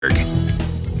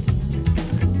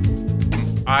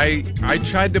I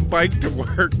tried to bike to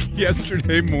work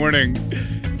yesterday morning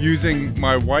using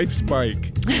my wife's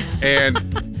bike, and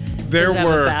there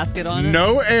were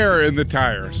no air in the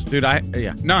tires. Dude,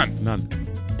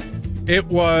 None. It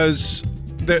was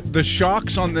the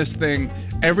shocks on this thing.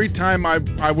 Every time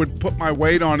I would put my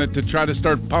weight on it to try to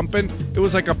start pumping, it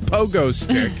was like a pogo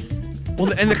stick.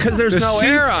 Well, and because there's no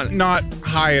air on it, not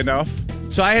high enough.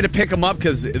 So I had to pick him up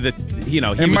because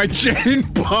my chain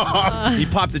popped. He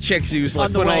popped the chick, so he was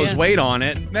like putting all his weight on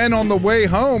it. Then on the way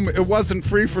home, it wasn't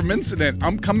free from incident.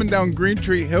 I'm coming down Green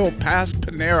Tree Hill past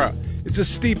Panera. It's a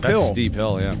steep hill. That's a steep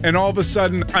hill, yeah. And all of a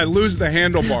sudden, I lose the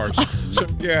handlebars. So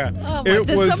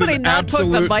it was an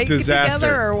absolute disaster.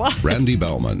 Together or what? Randy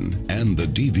Bauman and the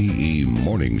DVE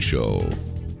Morning Show.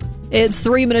 It's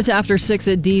 3 minutes after 6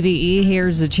 at DVE.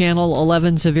 Here's the Channel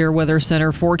 11 Severe Weather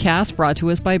Center forecast brought to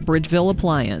us by Bridgeville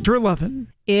Appliance. Drew 11.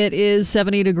 It is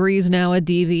 70 degrees now at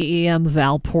DVE. I'm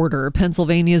Val Porter.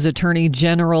 Pennsylvania's Attorney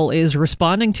General is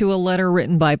responding to a letter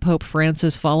written by Pope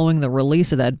Francis following the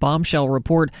release of that bombshell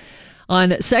report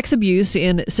on sex abuse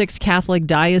in 6 Catholic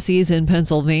dioceses in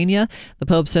Pennsylvania. The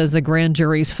Pope says the grand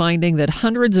jury's finding that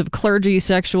hundreds of clergy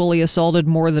sexually assaulted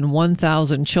more than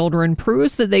 1,000 children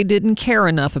proves that they didn't care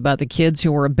enough about the kids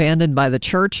who were abandoned by the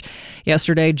church.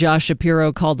 Yesterday, Josh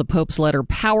Shapiro called the Pope's letter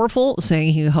powerful,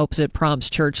 saying he hopes it prompts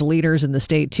church leaders in the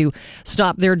state to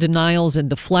stop their denials and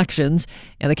deflections.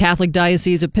 And the Catholic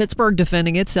Diocese of Pittsburgh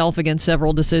defending itself against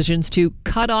several decisions to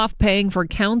cut off paying for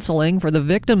counseling for the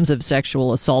victims of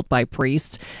sexual assault by priests.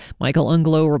 Michael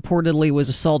Unglo reportedly was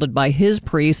assaulted by his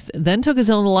priest, then took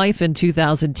his own life in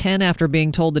 2010 after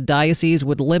being told the diocese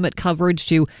would limit coverage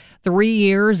to 3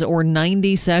 years or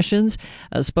 90 sessions.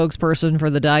 A spokesperson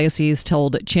for the diocese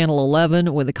told Channel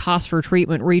 11 when the cost for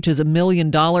treatment reaches $1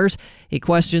 million, he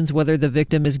questions whether the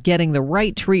victim is getting the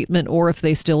right treatment or if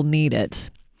they still need it.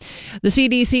 The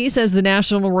CDC says the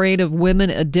national rate of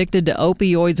women addicted to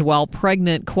opioids while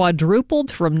pregnant quadrupled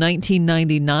from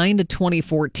 1999 to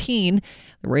 2014.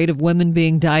 The rate of women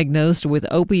being diagnosed with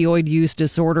opioid use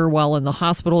disorder while in the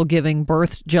hospital giving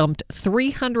birth jumped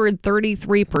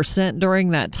 333% during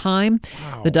that time.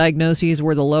 Wow. The diagnoses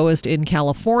were the lowest in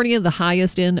California, the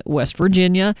highest in West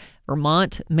Virginia,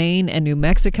 Vermont, Maine, and New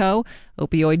Mexico.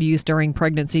 Opioid use during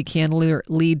pregnancy can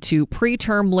lead to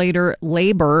preterm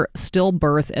labor,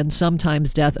 stillbirth, and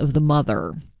sometimes death of the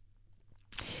mother.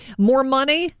 More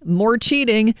money, more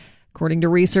cheating. According to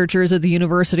researchers at the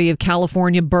University of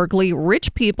California, Berkeley,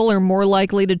 rich people are more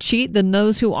likely to cheat than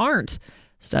those who aren't.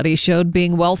 Studies showed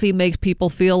being wealthy makes people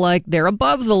feel like they're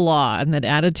above the law, and that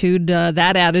attitude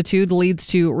leads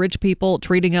to rich people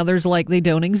treating others like they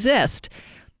don't exist.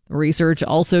 Research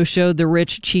also showed the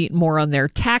rich cheat more on their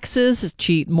taxes,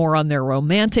 cheat more on their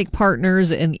romantic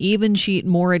partners, and even cheat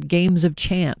more at games of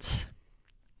chance.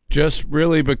 Just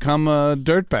really become a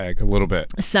dirtbag a little bit.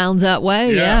 Sounds that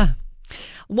way, yeah.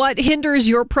 What hinders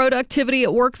your productivity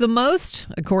at work the most?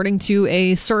 According to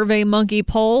a SurveyMonkey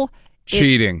poll,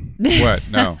 cheating. What?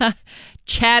 No.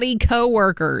 Chatty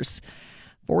coworkers.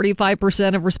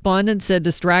 45% of respondents said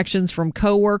distractions from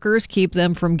coworkers keep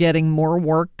them from getting more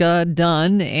work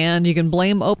done. And you can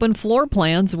blame open floor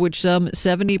plans, which some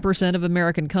 70% of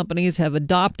American companies have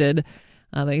adopted.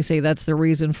 They say that's the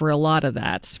reason for a lot of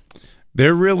that.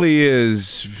 There really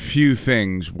is few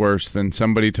things worse than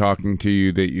somebody talking to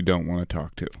you that you don't want to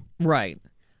talk to. Right.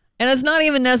 And it's not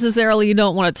even necessarily you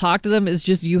don't want to talk to them. It's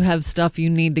just you have stuff you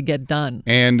need to get done.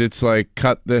 And it's like,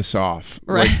 cut this off.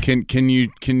 Right. Like, can you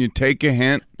take a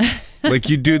hint? Like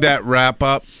you do that wrap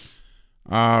up.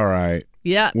 All right.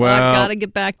 Yeah. Well, I've got to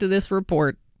get back to this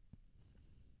report.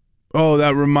 Oh,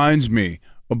 that reminds me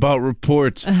about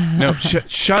reports. No,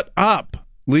 shut up.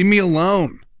 Leave me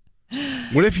alone.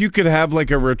 What if you could have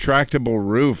like a retractable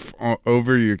roof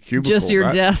over your cubicle? Just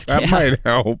your desk. That might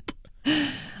help.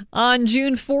 On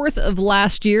June 4th of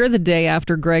last year, the day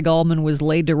after Greg Allman was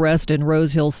laid to rest in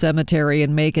Rose Hill Cemetery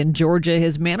in Macon, Georgia,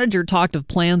 his manager talked of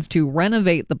plans to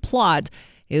renovate the plot.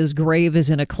 His grave is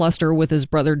in a cluster with his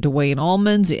brother Dwayne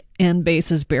Allman's and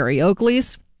bassist Barry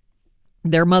Oakley's.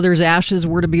 Their mother's ashes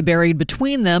were to be buried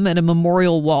between them, and a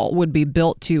memorial wall would be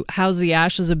built to house the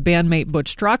ashes of bandmate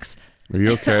Butch Trucks. Are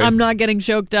you okay? I'm not getting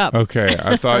choked up. Okay.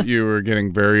 I thought you were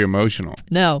getting very emotional.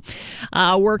 No.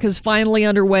 Work is finally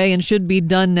underway and should be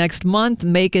done next month.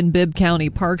 Macon-Bibb County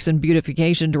Parks and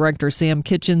Beautification Director Sam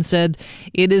Kitchen said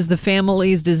it is the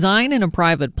family's design in a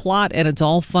private plot, and it's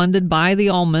all funded by the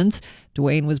Allmans.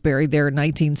 Dwayne was buried there in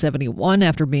 1971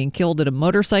 after being killed in a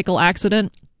motorcycle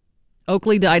accident.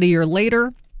 Oakley died a year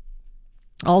later,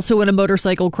 also in a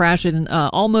motorcycle crash in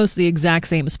almost the exact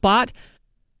same spot.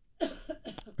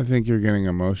 I think you're getting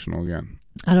emotional again.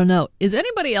 I don't know. Is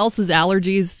anybody else's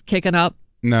allergies kicking up?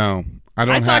 No, I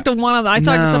don't. I talked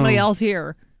to somebody else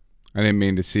here. I didn't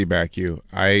mean to seaback you.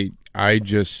 I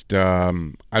just I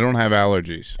don't have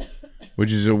allergies,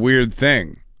 which is a weird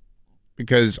thing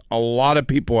because a lot of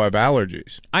people have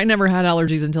allergies. I never had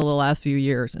allergies until the last few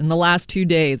years. In the last 2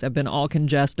 days, I've been all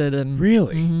congested and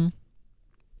really. Mm-hmm.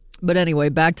 But anyway,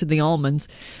 back to the almonds.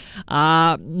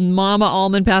 Mama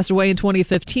Almond passed away in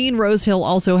 2015. Rose Hill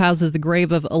also houses the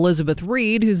grave of Elizabeth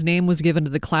Reed, whose name was given to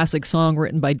the classic song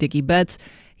written by Dickie Betts.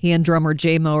 He and drummer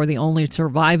J-Mo are the only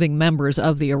surviving members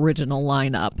of the original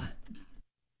lineup.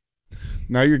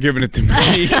 Now you're giving it to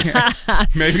me.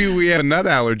 Maybe we have a nut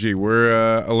allergy.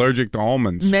 We're allergic to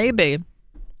almonds. Maybe.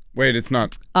 Wait, it's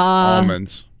not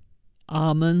almonds.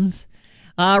 Almonds.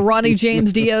 Ronnie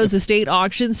James Dio's estate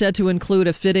auction set to include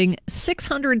a fitting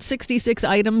 666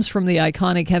 items from the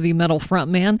iconic heavy metal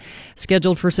frontman.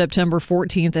 Scheduled for September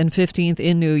 14th and 15th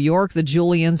in New York, the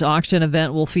Julian's auction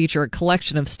event will feature a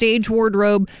collection of stage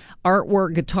wardrobe,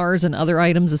 artwork, guitars, and other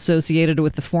items associated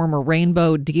with the former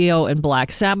Rainbow, Dio, and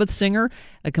Black Sabbath singer.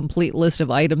 A complete list of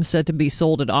items set to be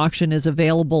sold at auction is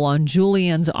available on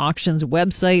Julian's Auction's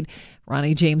website.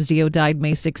 Ronnie James Dio died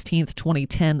May 16th,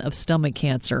 2010 of stomach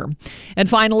cancer. And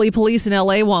finally, police in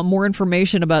L.A. want more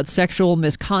information about sexual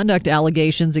misconduct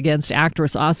allegations against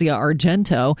actress Asia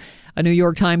Argento. A New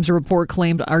York Times report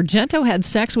claimed Argento had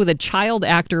sex with a child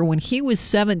actor when he was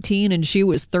 17 and she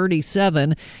was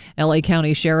 37. L.A.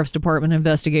 County Sheriff's Department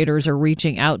investigators are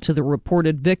reaching out to the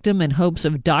reported victim in hopes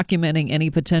of documenting any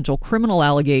potential criminal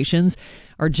allegations.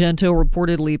 Argento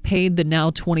reportedly paid the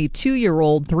now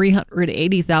 22-year-old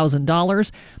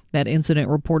 $380,000. That incident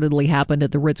reportedly happened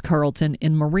at the Ritz-Carlton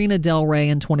in Marina del Rey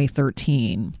in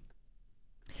 2013.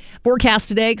 Forecast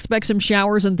today, expect some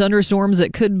showers and thunderstorms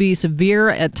that could be severe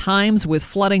at times with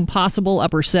flooding possible,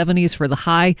 upper 70s for the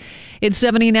high. It's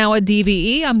 70 now at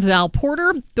DVE. I'm Val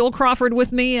Porter. Bill Crawford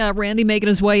with me. Randy making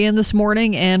his way in this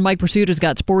morning, and Mike Pursuita's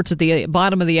got sports at the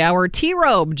bottom of the hour.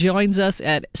 T-Robe joins us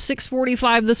at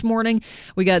 6:45 this morning.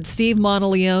 We got Steve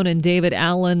Monteleone and David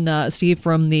Allen. Steve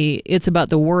from the It's About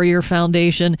the Warrior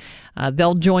Foundation.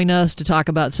 They'll join us to talk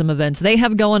about some events they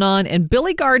have going on. And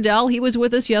Billy Gardell, he was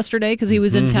with us yesterday because he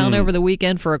was in town over the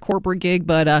weekend for a corporate gig,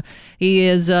 but he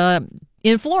is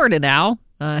in Florida now,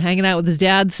 hanging out with his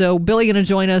dad. So Billy going to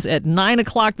join us at 9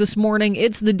 o'clock this morning.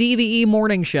 It's the DVE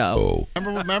Morning Show.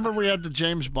 Remember we had the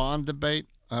James Bond debate?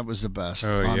 That was the best.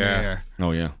 Oh, on yeah. The air.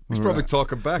 Oh, yeah. He's probably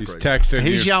talking back He's right texting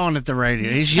He's you. yelling at the radio.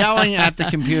 He's yelling at the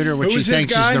computer, which he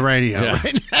thinks is the radio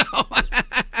right now.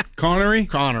 Connery.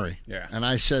 Yeah. And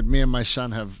I said, me and my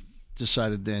son have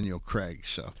decided Daniel Craig.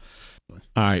 So. All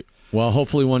right. Well,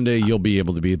 hopefully one day you'll be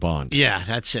able to be Bond. Yeah,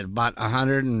 that's it. About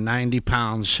 190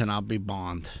 pounds, and I'll be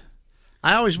Bond.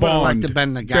 I always would have liked to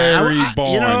been the guy. Barry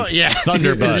Bond. You know, yeah.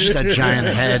 Thunderbird. Just a giant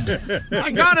head.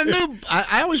 I got a new.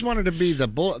 I always wanted to be the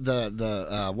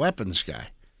weapons guy.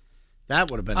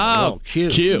 That would have been a little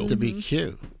Q. To be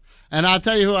Q. And I'll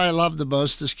tell you who I love the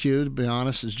most as Q, to be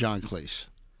honest, is John Cleese.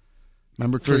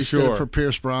 Remember Cleese did it for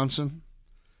Pierce Bronson?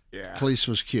 Yeah. Cleese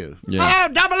was Q. Yeah.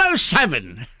 Oh,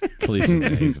 007!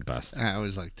 Cleese is the best. I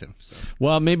always liked him. So.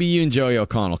 Well, maybe you and Joey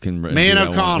O'Connell can... Me and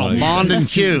O'Connell, Bond and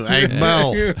Q. Hey,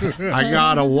 Bill, I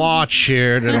got a watch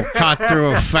here that'll cut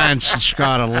through a fence. It's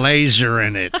got a laser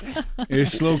in it.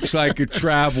 This looks like a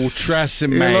travel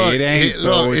Tresemme. It ain't,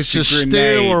 though. It's a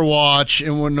Steeler watch,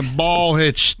 and when the ball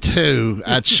hits 2,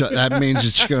 that means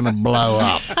it's going to blow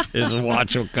up. This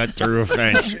watch will cut through a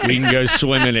fence. We can go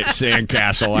swimming at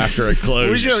Sandcastle after it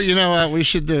closes. You know what we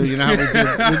should do? You know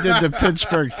how we did the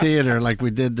Pittsburgh Theater, like we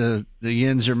did the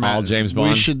Yinzer match. All James Bond.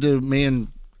 We should do me and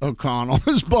O'Connell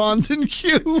as Bond and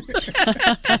Q.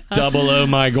 00,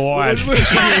 my God.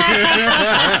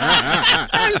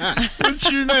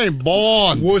 What's your name?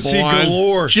 Bond. Wussy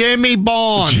galore. Jimmy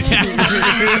Bond.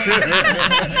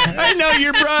 I know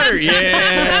your brother.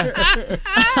 Yeah.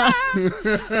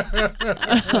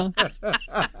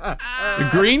 The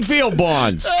Greenfield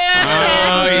Bonds. Oh,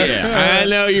 yeah. I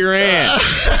know your aunt.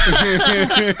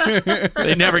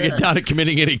 They never get down to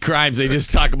committing any crimes. They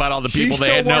just talk about all the people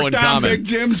they had no in common. Big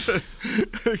Jim's.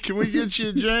 Can we get you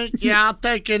a drink? Yeah, I'll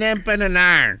take an imp and an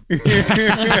iron.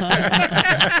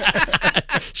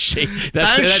 Shake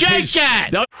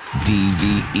that.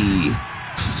 DVE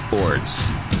Sports.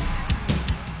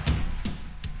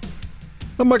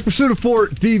 I'm Mike Pursuita for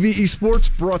DVE Sports,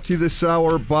 brought to you this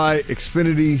hour by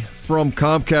Xfinity from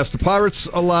Comcast. The Pirates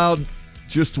allowed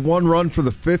just one run for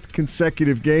the 5th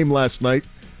consecutive game last night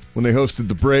when they hosted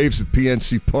the Braves at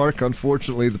PNC Park.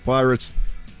 Unfortunately, the Pirates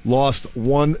lost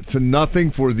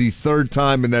 1-0 for the 3rd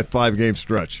time in that 5-game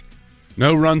stretch.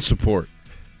 No run support.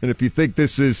 And if you think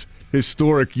this is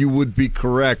historic, you would be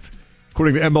correct.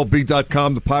 According to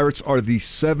MLB.com, the Pirates are the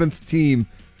 7th team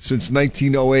since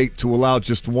 1908 to allow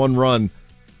just 1 run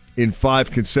in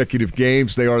 5 consecutive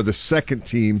games. They are the 2nd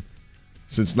team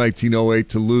since 1908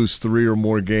 to lose 3 or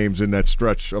more games in that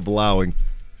stretch of allowing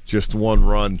just 1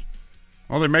 run.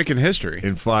 Well, they're making history.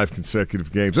 In 5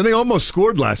 consecutive games. And they almost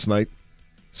scored last night.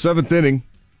 7th inning.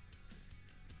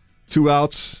 2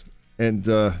 outs. And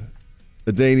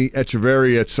Adeiny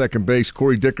Echeverria at second base.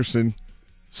 Corey Dickerson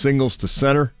singles to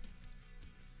center.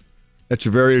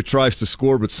 Echeverria tries to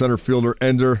score, but center fielder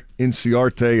Ender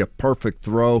Inciarte, a perfect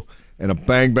throw and a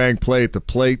bang-bang play at the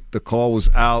plate. The call was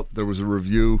out. There was a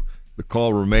review. The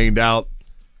call remained out.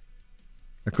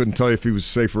 I couldn't tell you if he was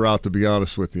safe or out, to be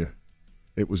honest with you.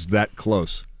 It was that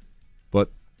close. But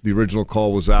the original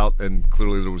call was out, and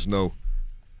clearly there was no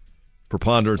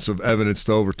preponderance of evidence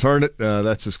to overturn it.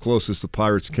 That's as close as the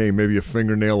Pirates came, maybe a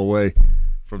fingernail away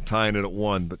from tying it at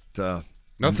 1. But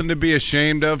nothing to be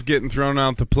ashamed of getting thrown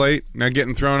out the plate. Now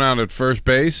getting thrown out at first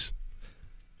base,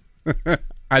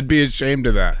 I'd be ashamed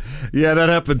of that. Yeah, that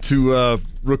happened to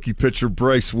rookie pitcher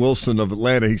Bryce Wilson of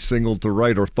Atlanta. He singled to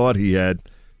right, or thought he had,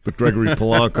 but Gregory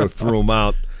Polanco threw him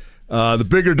out. The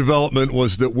bigger development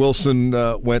was that Wilson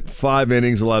went 5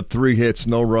 innings, allowed 3 hits,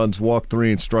 no runs, walked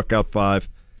 3, and struck out 5.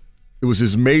 It was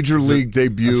his major league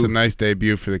debut. That's a nice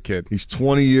debut for the kid. He's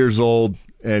 20 years old,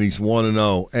 and he's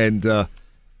 1-0. And,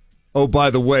 oh, by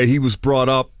the way, he was brought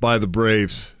up by the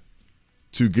Braves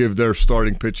to give their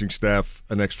starting pitching staff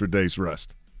an extra day's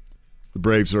rest. The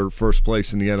Braves are first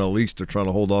place in the NL East. They're trying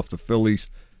to hold off the Phillies.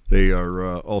 They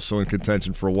are also in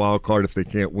contention for a wild card if they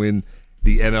can't win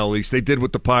the NL East. They did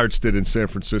what the Pirates did in San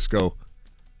Francisco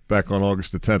back on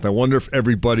August the 10th. I wonder if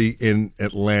everybody in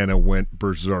Atlanta went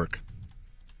berserk.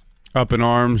 Up in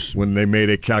arms. When they made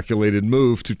a calculated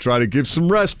move to try to give some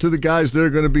rest to the guys they're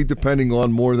going to be depending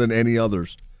on more than any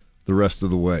others the rest of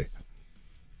the way.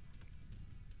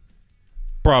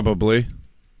 Probably.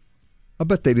 I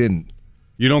bet they didn't.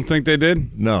 You don't think they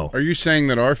did? No. Are you saying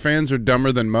that our fans are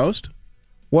dumber than most?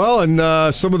 Well,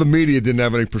 and some of the media didn't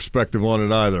have any perspective on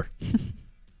it either.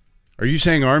 Are you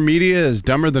saying our media is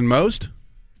dumber than most?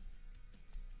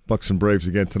 Bucks and Braves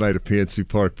again tonight at PNC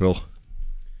Park, Bill.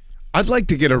 I'd like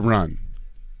to get a run.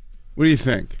 What do you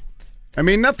think? I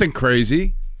mean, nothing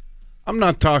crazy. I'm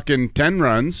not talking 10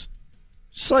 runs.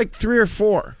 Just like 3 or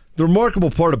 4. The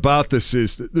remarkable part about this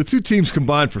is that the 2 teams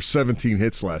combined for 17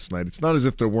 hits last night. It's not as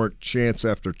if there weren't chance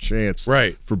after chance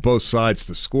for both sides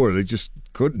to score. They just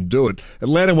couldn't do it.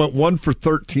 Atlanta went 1 for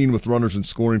 13 with runners in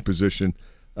scoring position.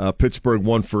 Pittsburgh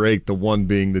 1 for 8, the one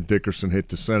being the Dickerson hit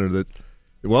to center that,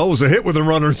 well, it was a hit with a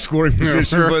runner in scoring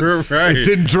position, but it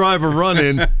didn't drive a run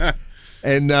in.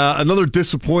 And another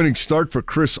disappointing start for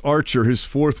Chris Archer, his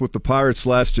 4th with the Pirates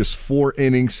last just 4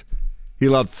 innings. He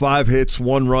allowed 5 hits,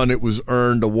 1 run. It was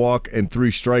earned, a walk, and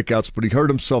 3 strikeouts, but he hurt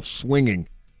himself swinging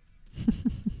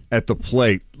at the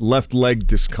plate. Left leg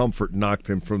discomfort knocked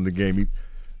him from the game.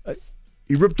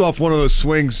 He ripped off one of those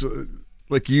swings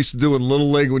like you used to do in Little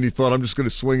League when you thought, I'm just going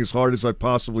to swing as hard as I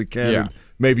possibly can. And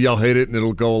maybe I'll hit it and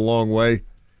it'll go a long way.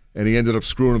 And he ended up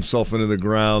screwing himself into the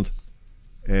ground,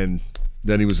 and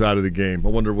then he was out of the game. I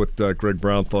wonder what Greg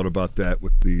Brown thought about that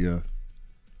with the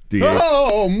DH.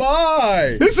 Oh,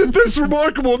 my! Isn't this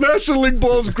remarkable? National League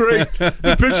ball's great.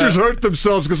 The pitchers hurt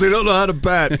themselves because they don't know how to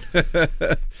bat.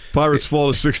 Pirates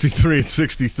fall to 63 and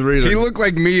 63. He looked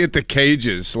like me at the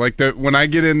cages. Like when I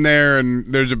get in there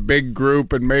and there's a big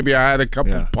group and maybe I had a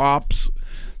couple pops,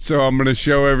 so I'm going to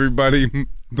show everybody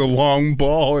the long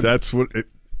ball. That's what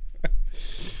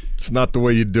it's not the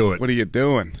way you do it. What are you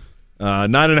doing?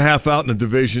 9.5 out in the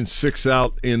division, 6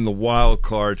 out in the wild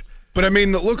card. But I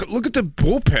mean, look at the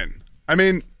bullpen. I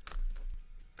mean,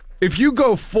 if you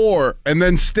go 4 and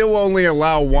then still only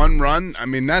allow 1 run, I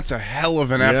mean, that's a hell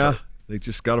of an effort. They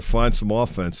just got to find some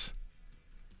offense.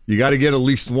 You got to get at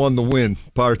least 1 to win.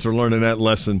 Pirates are learning that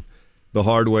lesson the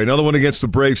hard way. Another one against the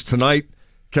Braves tonight.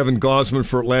 Kevin Gausman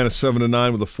for Atlanta,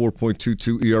 7-9 with a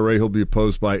 4.22 ERA. He'll be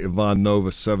opposed by Ivan Nova,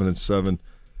 7-7,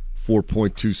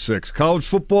 4.26. College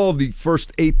football, the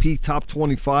first AP Top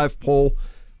 25 poll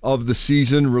of the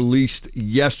season released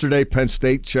yesterday. Penn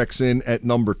State checks in at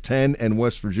number 10 and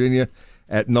West Virginia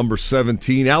at number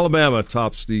 17. Alabama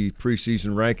tops the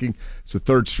preseason ranking. It's the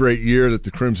 3rd straight year that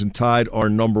the Crimson Tide are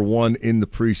number 1 in the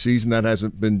preseason. That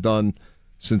hasn't been done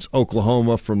since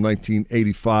Oklahoma from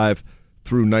 1985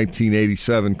 through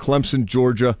 1987. Clemson,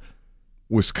 Georgia,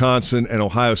 Wisconsin, and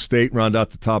Ohio State round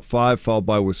out the top 5, followed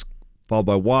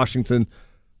by Washington,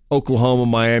 Oklahoma,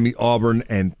 Miami, Auburn,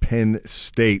 and Penn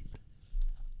State.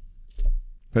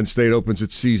 Penn State opens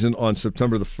its season on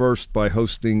September the 1st by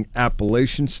hosting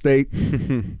Appalachian State.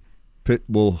 Pitt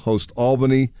will host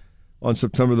Albany. on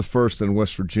September the 1st, and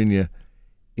West Virginia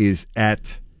is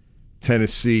at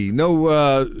Tennessee. No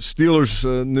Steelers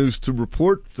news to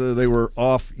report. They were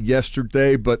off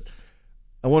yesterday, but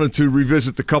I wanted to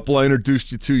revisit the couple I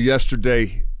introduced you to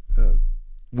yesterday,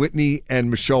 Whitney and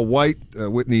Michelle White.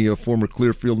 Whitney, a former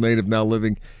Clearfield native, now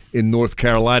living in North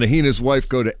Carolina. He and his wife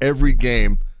go to every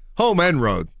game, home and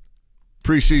road,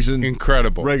 preseason,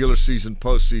 incredible, regular season,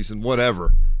 postseason,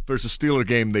 whatever. If there's a Steeler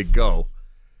game, they go.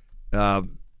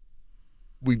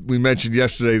 We mentioned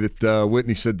yesterday that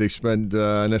Whitney said they spend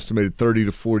an estimated $30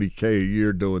 to $40K a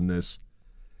year doing this.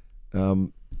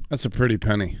 That's a pretty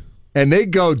penny. And they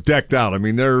go decked out. I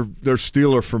mean, they're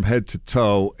Steeler from head to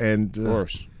toe. And of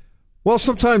course. Well,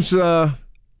 sometimes they're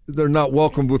not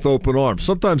welcomed with open arms.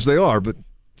 Sometimes they are, but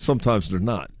sometimes they're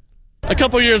not. A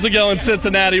couple years ago in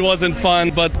Cincinnati wasn't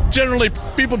fun, but generally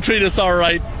people treat us all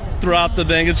right throughout the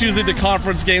thing. It's usually the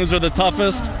conference games are the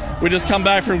toughest. We just come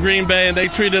back from Green Bay, and they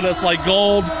treated us like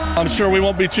gold. I'm sure we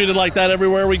won't be treated like that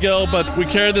everywhere we go, but we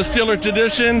carry the Steeler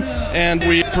tradition, and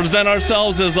we present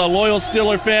ourselves as loyal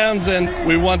Steeler fans, and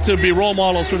we want to be role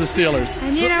models for the Steelers.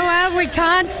 And you know what? We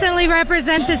constantly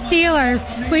represent the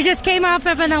Steelers. We just came off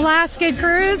of an Alaska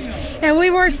cruise, and we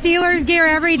wore Steelers gear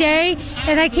every day,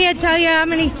 and I can't tell you how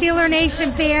many Steeler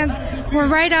Nation fans were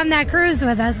right on that cruise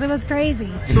with us. It was crazy.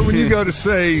 So when you go to,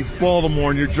 say,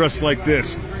 Baltimore, and you're dressed like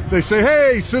this, they say,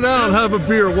 hey, sit down, have a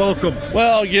beer, welcome.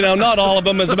 Well, not all of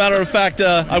them. As a matter of fact,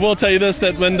 I will tell you this,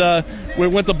 that when we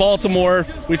went to Baltimore,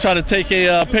 we tried to take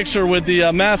a picture with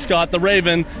the mascot, the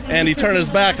Raven, and he turned his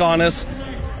back on us.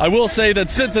 I will say that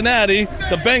Cincinnati,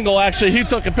 the Bengal, actually, he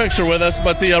took a picture with us,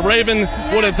 but the Raven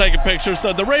wouldn't take a picture.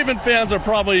 So the Raven fans are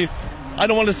probably, I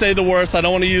don't want to say the worst, I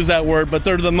don't want to use that word, but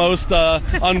they're the most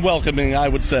unwelcoming, I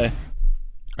would say.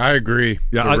 I agree.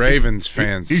 Yeah, the Ravens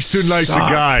fans. He's too nice a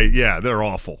guy. Yeah, they're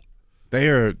awful. They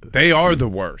are the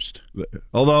worst.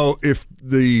 Although if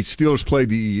the Steelers played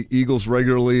the Eagles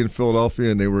regularly in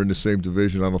Philadelphia and they were in the same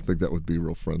division, I don't think that would be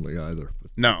real friendly either.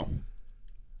 No.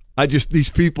 These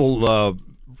people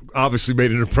obviously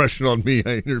made an impression on me.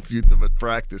 I interviewed them at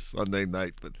practice Sunday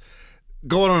night, but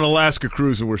going on an Alaska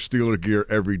cruise and wear Steeler gear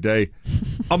every day,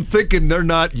 I'm thinking they're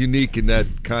not unique in that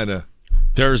kind of.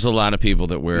 There's a lot of people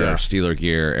that wear Steeler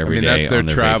gear every day. That's their on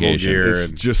their travel vacation. gear.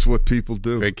 It's just what people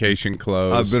do. Vacation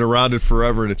clothes. I've been around it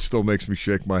forever, and it still makes me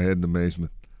shake my head in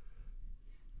amazement.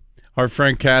 Our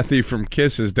friend Kathy from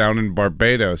Kiss is down in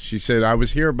Barbados. She said, I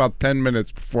was here about 10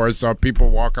 minutes before I saw people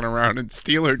walking around in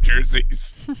Steeler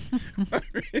jerseys. I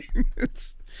mean,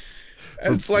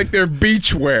 it's like their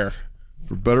beach wear.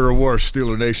 For better or worse,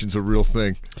 Steeler Nation's a real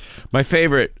thing. My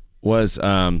favorite was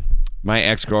my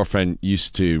ex-girlfriend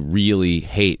used to really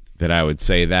hate that I would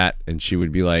say that, and she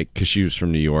would be like, because she was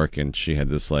from New York, and she had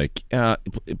this like,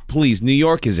 please, New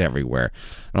York is everywhere.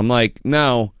 And I'm like,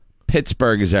 no,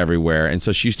 Pittsburgh is everywhere. And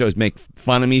so she used to always make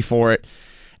fun of me for it.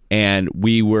 And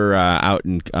we were out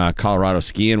in Colorado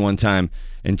skiing one time,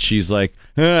 and she's like,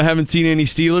 I haven't seen any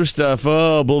Steeler stuff,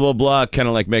 blah, blah, blah, kind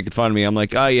of like making fun of me. I'm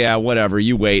like, oh, yeah, whatever,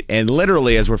 you wait. And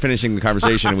literally, as we're finishing the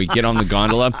conversation and we get on the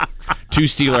gondola, 2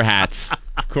 Steeler hats.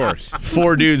 Of course.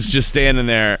 4 dudes just standing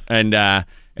there, and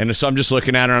so I'm just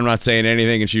looking at her, I'm not saying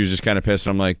anything, and she was just kind of pissed,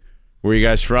 and I'm like, where are you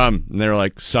guys from? And they're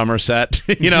like, Somerset,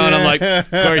 and I'm like, of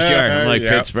course you are. I'm like,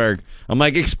 yep. Pittsburgh. I'm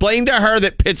like, explain to her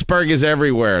that Pittsburgh is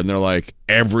everywhere. And they're like,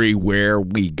 everywhere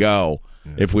we go,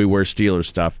 if we wear Steeler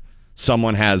stuff,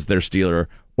 someone has their Steeler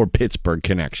or Pittsburgh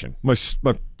connection. My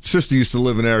sister used to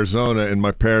live in Arizona, and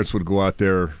my parents would go out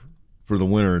there for the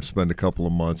winter and spend a couple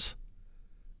of months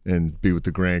and be with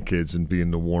the grandkids and be in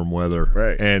the warm weather.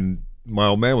 Right. And my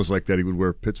old man was like that. He would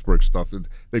wear Pittsburgh stuff.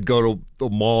 They'd go to the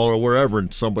mall or wherever,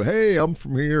 and somebody, hey, I'm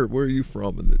from here. Where are you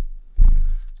from?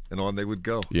 And on they would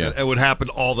go. Yeah. And it would happen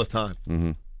all the time.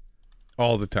 Mm-hmm.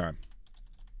 All the time.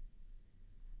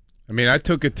 I mean, I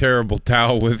took a terrible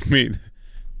towel with me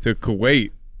to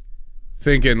Kuwait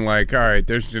thinking like, all right,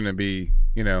 there's going to be,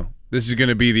 this is going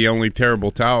to be the only terrible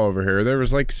towel over here. There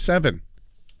was like 7.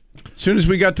 As soon as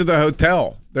we got to the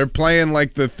hotel, they're playing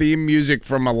like the theme music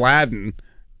from Aladdin,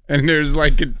 and there's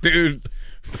like a dude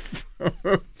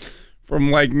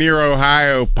from like near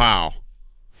Ohio, pal.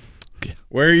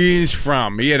 Where he's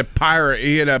from. He had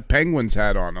a Penguins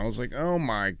hat on. I was like, oh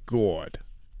my God.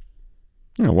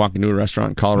 Walk into a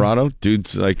restaurant in Colorado,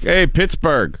 dude's like, hey,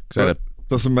 Pittsburgh.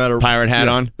 Doesn't matter. Pirate hat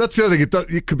on. That's the other thing.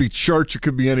 It could be church. It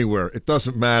could be anywhere. It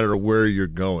doesn't matter where you're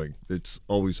going. It's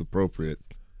always appropriate.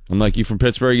 I'm like, you from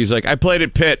Pittsburgh? He's like, I played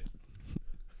at Pitt.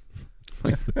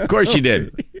 Like, of course you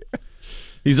did.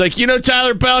 He's like,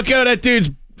 Tyler Palco? That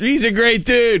he's a great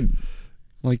dude.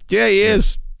 I'm like, yeah, he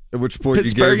is. At which point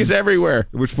Pittsburgh is everywhere.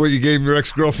 At which point you gave your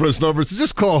ex-girlfriend's number. So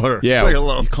just call her. Yeah. Say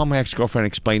hello. Call my ex-girlfriend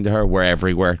and explain to her we're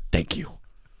everywhere. Thank you.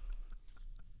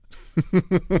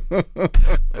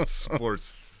 That's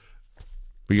sports.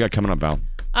 What you got coming up, Val?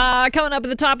 Coming up at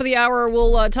the top of the hour,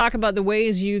 we'll talk about the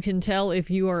ways you can tell if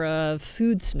you are a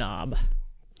food snob.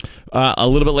 A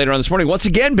little bit later on this morning, once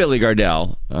again, Billy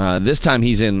Gardell. This time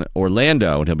he's in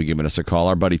Orlando, and he'll be giving us a call.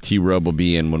 Our buddy T-Robe will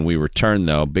be in when we return,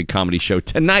 though. Big comedy show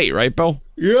tonight, right, Bill?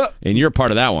 Yeah. And you're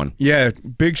part of that one. Yeah,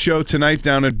 big show tonight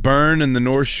down at Burn in the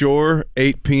North Shore,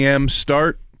 8 p.m.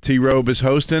 start. T-Robe is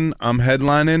hosting. I'm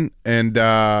headlining, and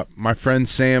my friend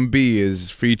Sam B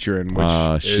is featuring.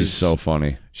 Which she's so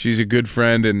funny. She's a good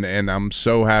friend, and I'm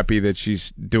so happy that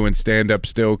she's doing stand-up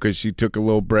still because she took a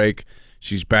little break.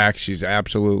 She's back. She's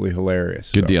absolutely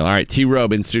hilarious. Good deal. All right,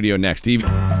 T-Robe in studio next. The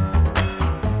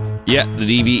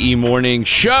DVE Morning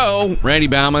Show. Randy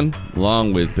Bauman,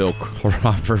 along with Bill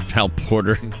Crawford, Val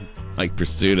Porter, Mike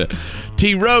Pursuta.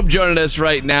 T-Robe joining us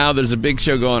right now. There's a big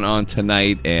show going on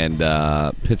tonight, and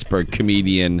Pittsburgh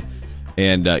comedian.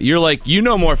 And you're like, you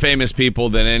know more famous people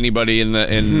than anybody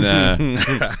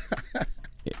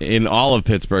in all of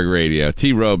Pittsburgh radio.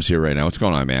 T-Robe's here right now. What's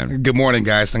going on, man? Good morning,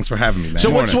 guys. Thanks for having me, man. So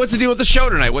what's the deal with the show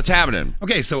tonight? What's happening?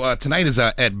 Okay, so tonight is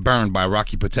at Burn by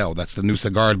Rocky Patel. That's the new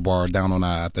cigar bar down on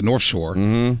the North Shore,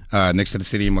 next to the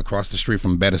stadium across the street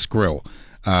from Bettis Grill.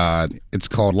 It's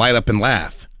called Light Up and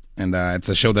Laugh. And it's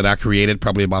a show that I created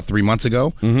probably about 3 months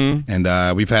ago. Mm-hmm.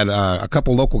 And we've had a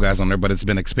couple local guys on there, but it's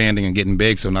been expanding and getting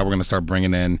big. So now we're going to start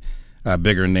bringing in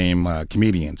bigger name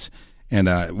comedians. And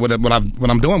what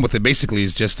I'm doing with it basically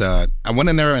is just I went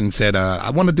in there and said I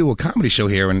want to do a comedy show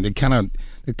here, and it kind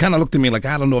of looked at me like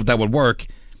I don't know if that would work,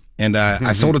 and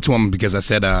I sold it to him because I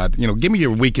said give me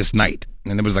your weakest night,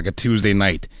 and it was like a Tuesday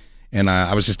night, and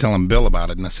I was just telling Bill about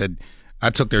it, and I said I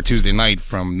took their Tuesday night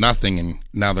from nothing, and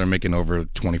now they're making over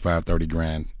 25-30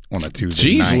 grand on a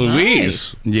Tuesday night. Jeez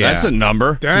Louise, yeah, that's a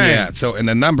number. Dang. Yeah, so and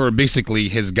the number basically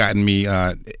has gotten me.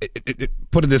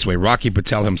 Put it this way, Rocky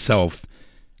Patel himself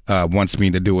wants me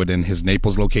to do it in his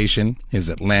Naples location, his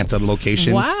Atlanta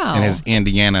location, and his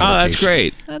Indiana location. Oh, that's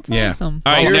great. That's awesome.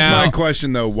 All right, here's now, my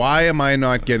question, though. Why am I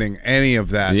not getting any of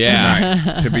that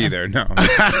tonight to be there? No.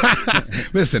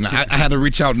 Listen, I had to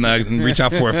reach out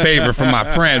for a favor from my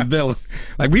friend Bill.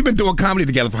 Like, we've been doing comedy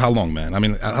together for how long, man? I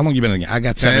mean, how long you been? I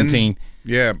got 17.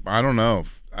 Yeah, I don't know.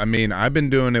 I mean, I've been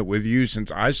doing it with you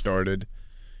since I started.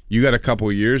 You got a couple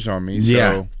of years on me.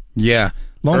 So Yeah.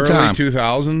 Long early time.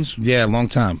 2000s? Yeah, long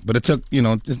time. But it took,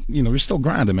 you're still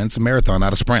grinding, man. It's a marathon,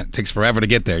 not a sprint. It takes forever to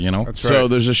get there, That's right. So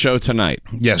there's a show tonight.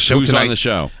 Yeah, show Who's tonight. on the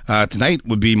show? Tonight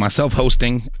would be myself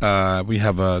hosting. We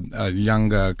have a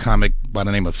young comic by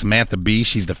the name of Samantha B.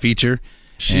 She's the feature.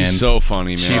 She's so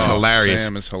funny, man. She's hilarious.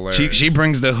 Sam is hilarious. She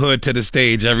brings the hood to the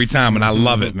stage every time, and I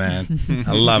love it, man.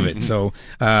 I love it. So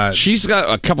she's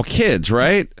got a couple kids,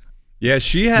 right? Yeah,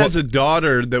 she has a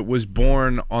daughter that was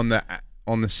born on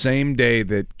the same day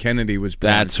that Kennedy was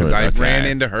born. That's because right. I Okay. ran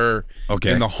into her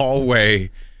in the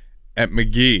hallway at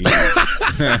McGee,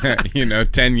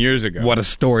 10 years ago. what a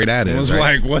story that is. I was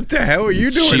right? like, what the hell are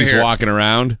you doing She's here? walking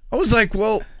around. I was like,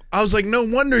 no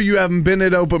wonder you haven't been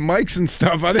at open mics and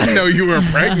stuff. I didn't know you were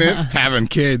pregnant. having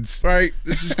kids. Right?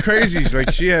 This is crazy. She's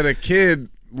like, she had a kid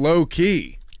low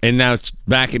key. And now it's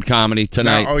back in comedy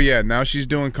tonight. Now she's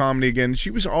doing comedy again.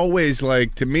 She was always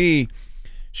like, to me,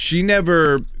 she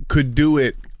never could do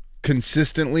it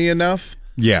consistently enough.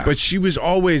 Yeah. But she was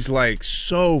always like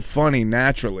so funny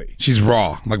naturally. She's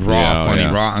raw, Yeah, funny,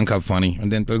 yeah. raw, uncut funny.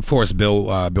 And then, of course, Bill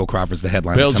Crawford's the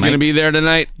headliner Bill's tonight. going to be there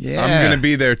tonight. Yeah. I'm going to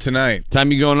be there tonight.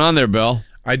 Time you going on there, Bill?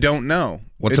 I don't know.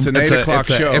 Well, it's an 8 o'clock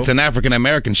show. It's an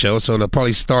African-American show, so they'll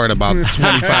probably start about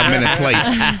 25 minutes late.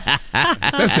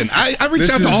 Listen, I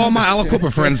reached out to all my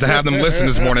Aliquippa friends to have them listen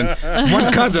this morning.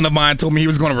 One cousin of mine told me he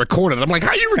was going to record it. I'm like, how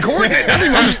are you recording it? I don't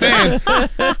even understand.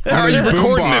 How are you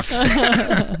recording this?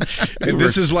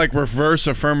 This is like reverse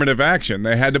affirmative action.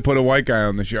 They had to put a white guy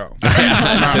on the show. This is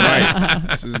not right.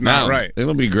 This is not right.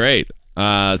 It'll be great.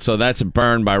 So that's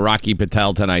Burn by Rocky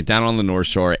Patel tonight down on the North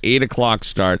Shore, 8 o'clock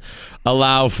start.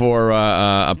 Allow for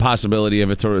a possibility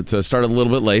of it to start a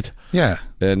little bit late. Yeah.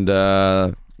 And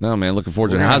no, man, looking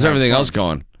forward to it. How's everything else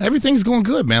going? Everything's going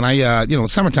good, man.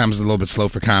 Summertime is a little bit slow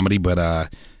for comedy, but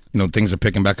things are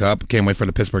picking back up. Can't wait for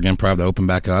the Pittsburgh Improv to open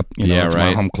back up. It's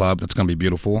my home club. That's going to be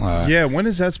beautiful. When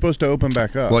is that supposed to open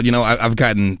back up? Well, I've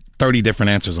gotten 30 different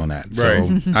answers on that.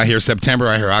 So I hear September,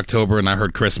 I hear October, and I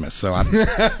heard Christmas. So what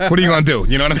are you going to do?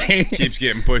 You know what I mean? Keeps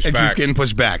getting pushed back. Keeps getting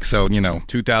pushed back. So,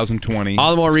 2020.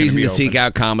 All the more reason to seek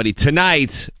out comedy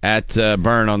tonight at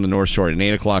Burn on the North Shore at an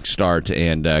 8 o'clock start,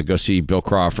 and go see Bill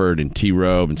Crawford and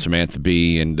T-Robe and Samantha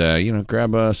Bee, and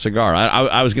grab a cigar.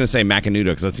 I was going to say Macanudo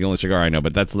because that's the only cigar I know,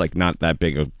 but that's like not that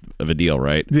big of a deal,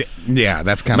 right? Yeah,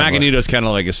 that's kind of Macanudo's kind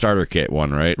of like a starter kit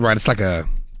one, right? Right, it's like a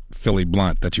Philly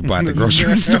blunt that you buy at the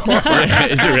grocery store.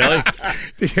 Is it really?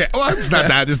 Yeah, well, it's not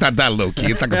that low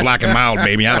key. It's like a Black and Mild,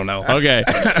 maybe. I don't know. Okay.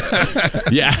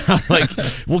 Yeah,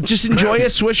 well, just enjoy a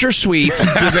Swisher Sweet.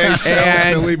 Do they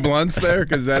sell Philly blunts there?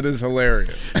 Because that is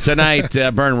hilarious. Tonight,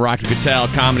 Burn Rocky Patel,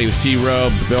 comedy with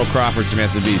T-Robe, Bill Crawford,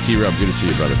 Samantha Bee. T-Robe, good to see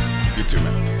you, brother. You too,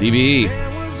 man. DVE.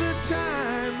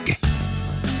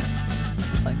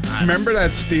 Remember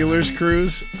that Steelers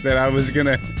cruise that I was going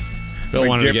to... Bill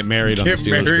wanted to get married on the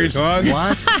Steelers cruise.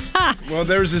 What? Well,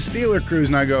 there was a Steeler cruise,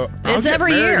 and I go, I'll get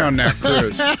every married year on that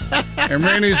cruise. And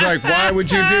Randy's like, why would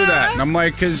you do that? And I'm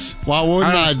like, because... Why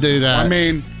wouldn't I do that? I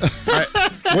mean,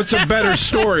 what's a better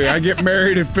story? I get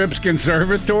married at Phipps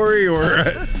Conservatory, or,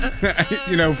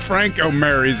 Franco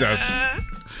marries us.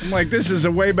 I'm like, this is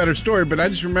a way better story, but I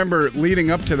just remember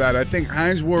leading up to that, I think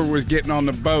Heinz Ward was getting on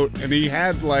the boat, and he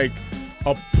had, like,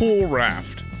 a pool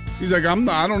raft. He's like,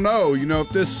 I don't know, if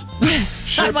this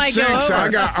ship sinks,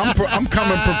 I'm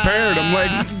coming prepared. I'm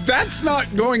like, that's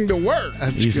not going to work.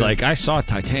 He's like, I saw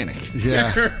Titanic.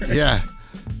 Yeah.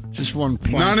 Just one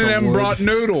plank. None of them wood. brought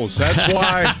noodles. That's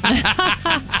why.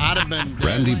 I'd have been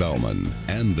Randy Bellman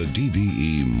and the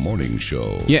DVE Morning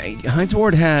Show. Yeah, Heinz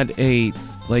Ward had a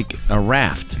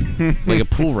raft, like a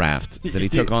pool raft that he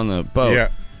took on the boat. Yeah.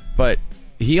 But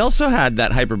he also had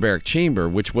that hyperbaric chamber,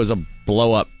 which was a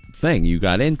blow-up thing you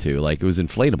got into. Like, it was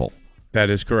inflatable. That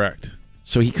is correct.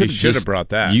 So he could have brought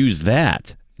that. Used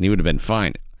that, and he would have been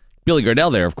fine. Billy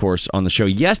Gardell there, of course, on the show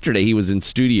yesterday. He was in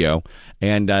studio,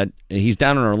 and he's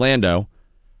down in Orlando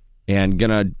and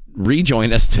going to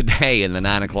rejoin us today in the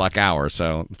 9 o'clock hour.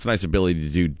 So it's a nice ability to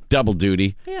do double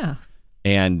duty. Yeah.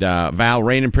 And Val,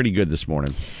 raining pretty good this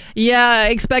morning. Yeah,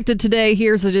 expected today.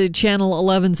 Here's the Channel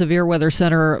 11 Severe Weather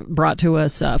Center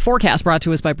forecast brought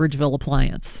to us by Bridgeville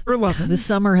Appliance. This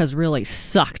summer has really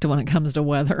sucked when it comes to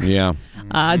weather. Yeah.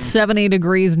 It's 70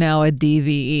 degrees now at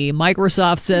DVE.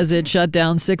 Microsoft says it shut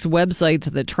down 6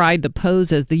 websites that tried to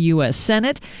pose as the U.S.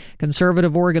 Senate,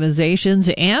 conservative organizations,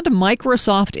 and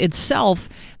Microsoft itself.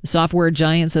 The software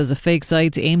giant says the fake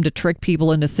sites aimed to trick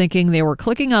people into thinking they were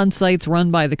clicking on sites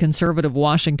run by the conservative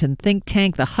Washington think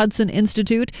tank, the Hudson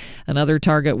Institute. Another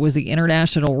target was the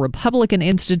International Republican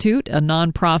Institute, a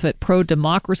nonprofit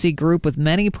pro-democracy group with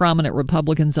many prominent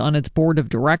Republicans on its board of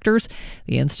directors.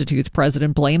 The Institute's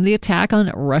president blamed the attack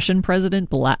on Russian President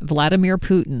Vladimir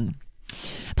Putin.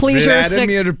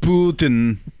 Vladimir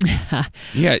Putin.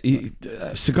 Yeah,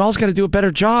 Seagal's got to do a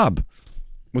better job.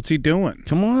 What's he doing?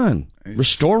 Come on.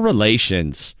 Restore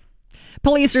relations.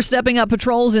 Police are stepping up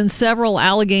patrols in several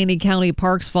Allegheny County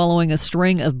parks following a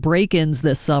string of break-ins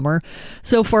this summer.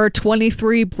 So far,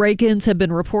 23 break-ins have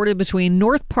been reported between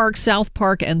North Park, South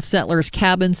Park, and Settlers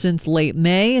Cabin since late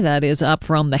May. That is up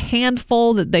from the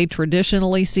handful that they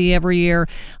traditionally see every year.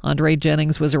 Andre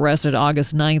Jennings was arrested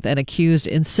August 9th and accused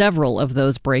in several of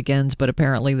those break-ins, but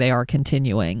apparently they are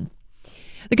continuing.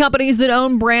 The companies that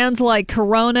own brands like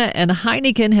Corona and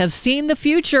Heineken have seen the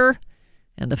future,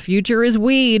 and the future is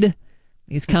weed.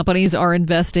 These companies are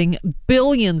investing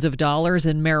billions of dollars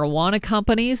in marijuana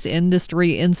companies.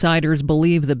 Industry insiders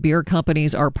believe the beer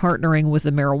companies are partnering with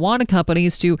the marijuana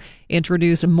companies to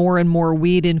introduce more and more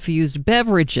weed-infused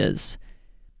beverages.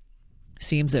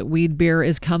 Seems that weed beer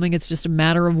is coming. It's just a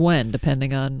matter of when,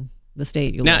 depending on the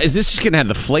state you live in. Now, is this just going to have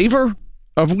the flavor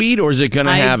of weed, or is it going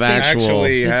to have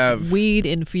it's weed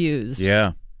infused?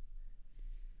 Yeah.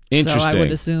 Interesting. So I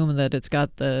would assume that it's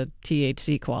got the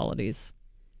THC qualities.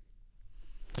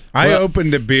 I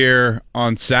opened a beer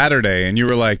on Saturday, and you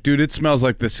were like, dude, it smells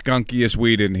like the skunkiest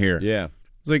weed in here. Yeah. I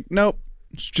was like, nope,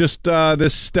 it's just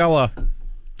this Stella.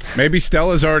 Maybe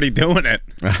Stella's already doing it.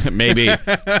 Maybe.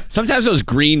 Sometimes those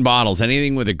green bottles,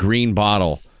 anything with a green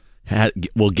bottle,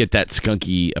 will get that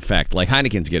skunky effect. Like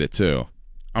Heineken's get it, too.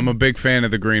 I'm a big fan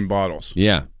of the green bottles.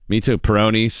 Yeah, me too.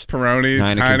 Peroni's,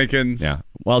 Heineken's. Yeah.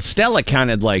 Well, Stella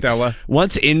counted like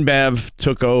once InBev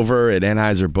took over at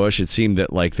Anheuser-Busch, it seemed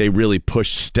that like they really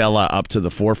pushed Stella up to the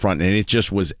forefront, and it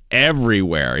just was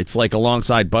everywhere. It's like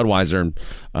alongside Budweiser,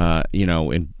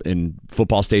 in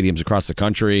football stadiums across the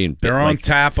country, and they're on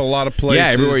tap a lot of places.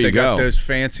 Yeah, everywhere you they go. Got those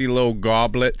fancy little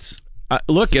goblets.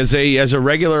 Look, as a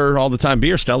regular all the time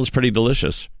beer, Stella's pretty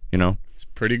delicious. It's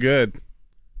pretty good.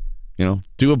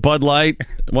 Do a Bud Light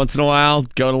once in a while,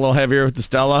 go a little heavier with the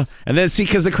Stella, and then see,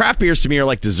 because the craft beers to me are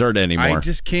like dessert anymore. I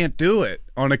just can't do it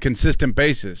on a consistent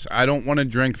basis. I don't want to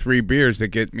drink 3 beers that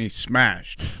get me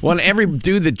smashed. Well, and every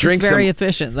dude that drinks It's very them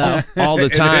efficient, though. all the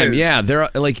time, is. yeah,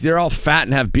 they're all fat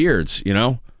and have beards.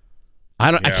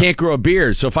 I can't grow a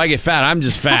beard, so if I get fat, I'm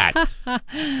just fat.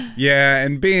 Yeah,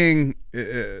 and being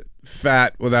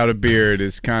fat without a beard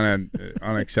is kind of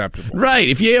unacceptable. Right.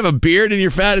 If you have a beard and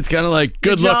you're fat, it's kind of like,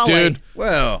 good luck, jolly. dude.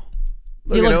 Well,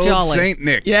 look You at look old jolly. Saint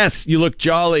Nick. Yes, you look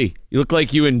jolly. You look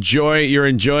like you're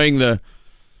enjoying the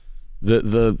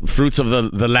fruits of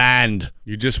the land.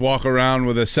 You just walk around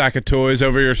with a sack of toys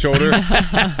over your shoulder.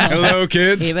 Hello,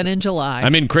 kids. Even in July.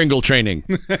 I'm in Kringle training.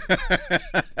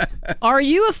 Are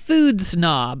you a food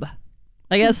snob?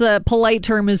 I guess a polite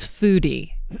term is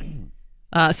foodie.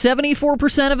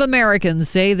 74% of Americans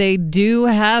say they do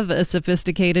have a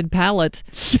sophisticated palate.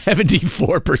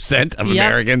 74% of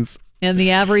Americans. And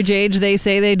the average age they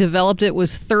say they developed it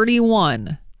was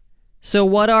 31. So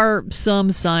what are some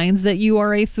signs that you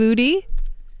are a foodie?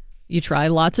 You try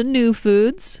lots of new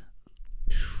foods.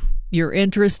 You're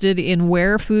interested in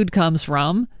where food comes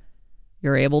from.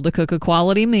 You're able to cook a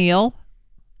quality meal.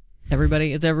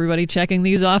 Is everybody checking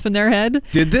these off in their head?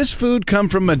 Did this food come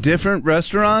from a different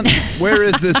restaurant? Where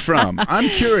is this from? I'm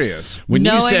curious. When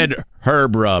you said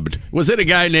herb rubbed, was it a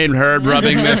guy named Herb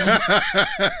rubbing this?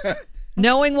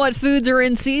 Knowing what foods are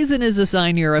in season is a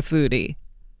sign you're a foodie.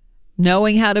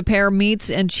 Knowing how to pair meats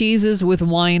and cheeses with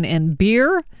wine and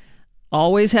beer.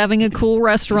 Always having a cool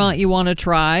restaurant you want to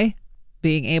try.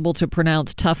 Being able to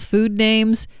pronounce tough food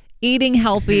names. Eating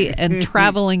healthy and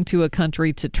traveling to a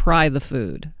country to try the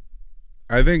food.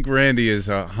 I think Randy is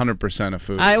 100% a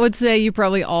foodie. I would say you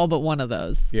probably all but one of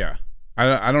those. Yeah.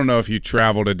 I don't know if you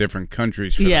travel to different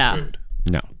countries for the food.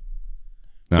 No,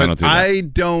 But I don't do that. I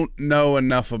don't know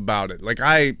enough about it. Like,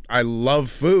 I love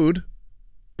food,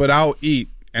 but I'll eat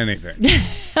anything.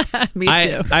 Me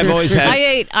too. I've always had.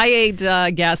 I ate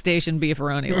gas station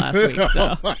beefaroni last week.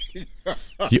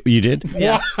 So You did?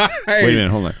 yeah, Why? Wait a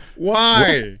minute, hold on.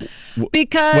 Why?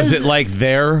 because Was it like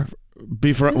their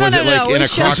beef? Was No, it no, like it in a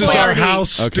was Chef This is our Boyardee.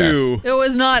 house Okay. stew. it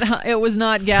was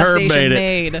not gas Herb station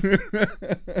made made.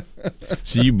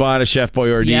 So you bought a Chef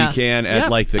Boyardee Yeah. can at Yep.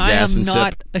 like the gas I am and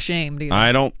not sip? ashamed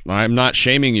either. I'm not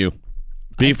shaming you.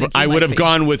 Beef. think you I would might have be.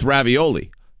 gone with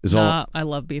ravioli. Is all. I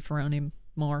love beefaroni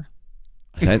more.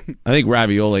 I think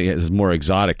ravioli is more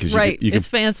exotic because Right, you it's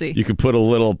can fancy. You could put a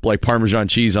little like Parmesan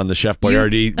cheese on the Chef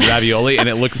Boyardee ravioli, and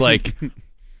it looks like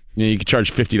you could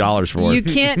charge $50 for You it.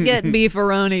 can't get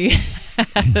beefaroni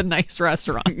at a nice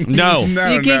restaurant. No. No,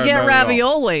 You can no, get not at all.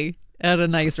 ravioli at a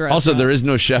nice restaurant. Also, there is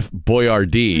no Chef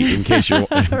Boyardee, in case you're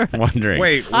wondering.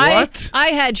 Wait, what? I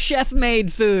had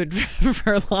chef-made food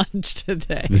for lunch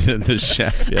today. The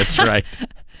chef. That's right.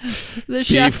 The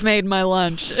chef made my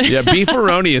lunch. Yeah,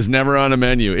 beefaroni is never on a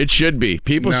menu. It should be.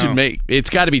 People No. should make. It's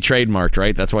got to be trademarked,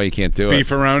 right? That's why you can't do it.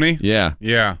 Beefaroni? Yeah.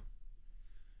 Yeah.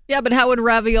 Yeah, but how would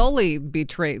ravioli be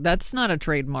trade? That's not a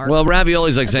trademark. Well,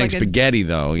 ravioli's like That's saying like a- spaghetti,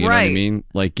 though. You know what I Right. mean?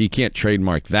 Like you can't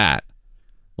trademark that.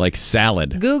 Like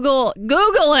salad. Google it.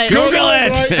 Google it!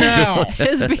 Right now.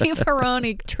 Is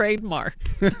beefaroni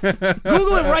trademarked?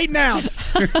 Google it right now.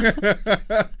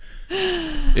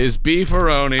 Is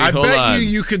beefaroni? I Hold bet on.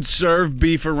 you could serve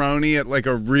beefaroni at like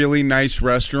a really nice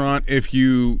restaurant if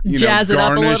you Jazz know, it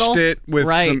up a garnished little. it with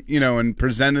Right. some, and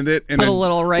presented it in Put a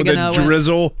little oregano with in. a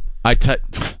drizzle. I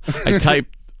type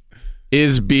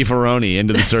is beefaroni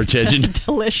into the search engine.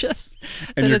 Delicious.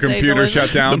 And Did your it say computer delicious?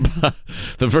 shut down.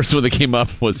 The first one that came up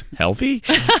was healthy.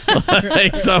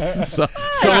 Like someone's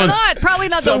Probably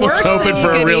not the someone's worst hoping thing you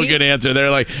for a could real eat. good answer. They're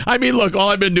like, I mean, look, all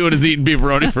I've been doing is eating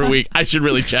beefaroni for a week. I should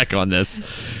really check on this.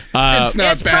 It's not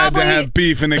It's bad probably- to have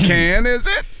beef in a can, is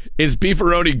it? Is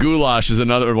beefaroni goulash is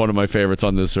another one of my favorites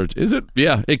on this search. Is it?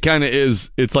 Yeah, it kind of is.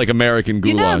 It's like American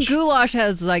You know, goulash. goulash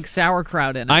has like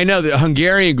sauerkraut in it. I know the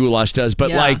Hungarian goulash does,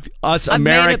 but Yeah. like us I've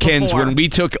made it Americans, before. when we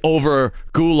took over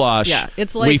goulash, Yeah,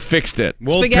 it's like we fixed it.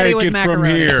 We'll Spaghetti take with it from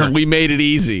macaroni. here. We made it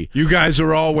easy. You guys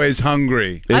are always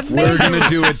hungry. I've We're made- going to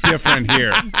do it different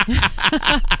here.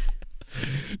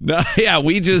 No, yeah,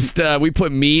 we just we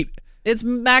put meat. It's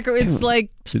It's like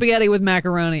spaghetti with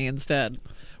macaroni instead.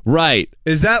 Right.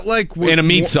 Is that like what In a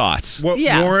meat sauce. What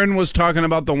Yeah. Warren was talking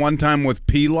about the one time with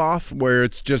pilaf, where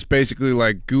it's just basically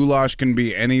like goulash can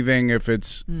be anything if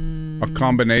it's a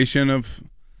combination of.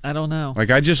 I don't know. Like,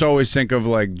 I just always think of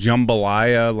like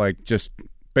jambalaya, like just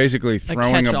basically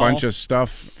throwing a catch-all. bunch of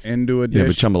stuff into a Yeah, but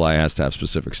dish. jambalaya has to have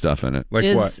specific stuff in it. Like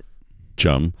Is what?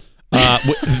 Chum.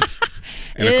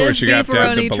 And of course, is you have to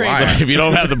have the beefaroni trademarked? balaya. If you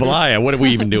don't have the balaya, what are we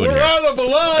even doing Where here? are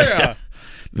the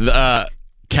balaya?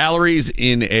 calories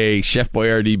in a Chef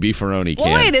Boyardee beefaroni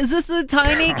can. Wait, is this the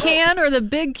tiny can or the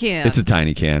big can? It's a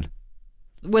tiny can.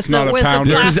 With not a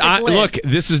pounder. plastic lid. Look,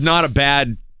 this is not a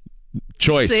bad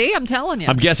choice. See, I'm telling you.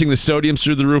 I'm guessing the sodium's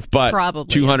through the roof, but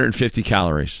Probably, 250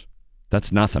 calories.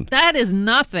 That's nothing. That is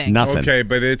nothing. Nothing. Okay,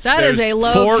 but That is a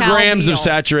low 4 cal grams meal. of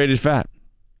saturated fat.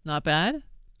 Not bad.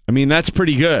 I mean, that's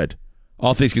pretty good,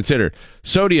 all things considered.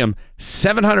 Sodium,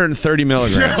 730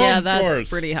 milligrams. Yeah, Of that's course.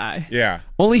 pretty high. Yeah.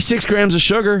 Only 6 grams of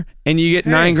sugar, and you get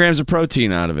 9 grams of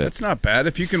protein out of it. That's not bad.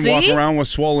 If you can See? walk around with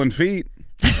swollen feet.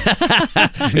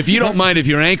 If you don't mind if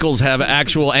your ankles have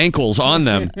actual ankles on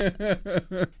them.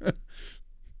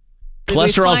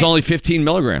 Cholesterol's only 15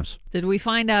 milligrams. Did we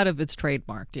find out if it's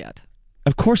trademarked yet?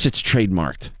 Of course it's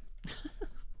trademarked.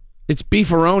 It's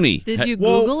beefaroni. Did you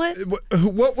Google it?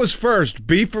 What was first,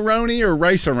 beefaroni or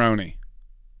rice-a-roni?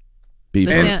 Beef.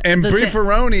 And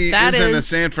beefaroni that isn't a is-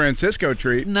 San Francisco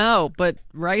treat. No, but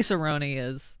rice-a-roni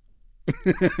is,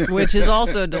 which is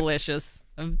also delicious.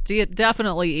 I've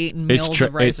definitely eaten meals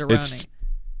of rice-a-roni.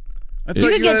 You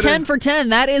can get 10 for 10.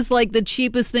 That is like the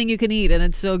cheapest thing you can eat, and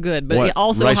it's so good. But What,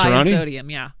 also high in rice-a-roni? sodium.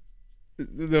 Yeah,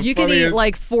 The you can eat funniest-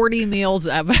 like 40 meals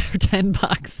for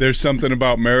 $10. There's something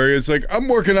about Mary. It's like, I'm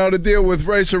working out a deal with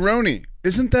rice-a-roni.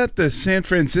 Isn't that the San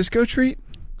Francisco treat?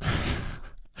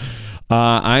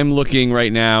 I'm looking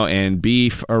right now, and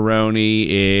beefaroni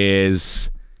is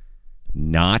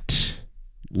not.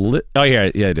 Oh,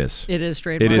 yeah, it is. It is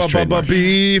trademarked. It is trademarked.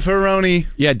 Beefaroni.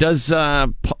 Yeah, does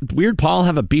Weird Paul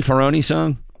have a beefaroni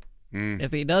song?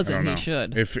 If he doesn't, he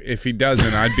should. If he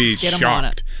doesn't, I'd be Get him on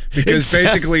shocked. it. Because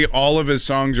basically all of his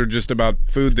songs are just about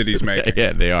food that he's making.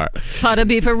 Yeah, they are. Pot of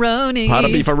beefaroni. Pot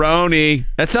of beefaroni.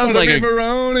 That sounds like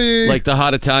beefaroni. like the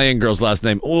hot Italian girl's last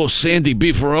name. Oh, Sandy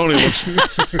Beefaroni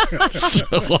looks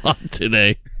so hot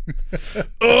today.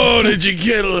 Oh, did you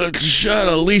get a shot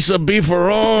of Lisa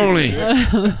Beefaroni?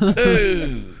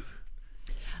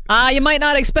 You might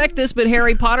not expect this, but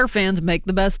Harry Potter fans make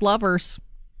the best lovers.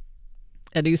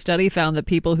 A new study found that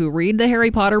people who read the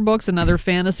Harry Potter books and other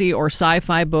fantasy or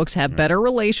sci-fi books have better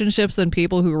relationships than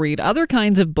people who read other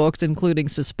kinds of books, including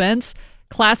suspense,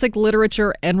 classic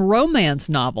literature, and romance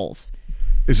novels.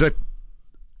 Is that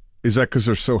because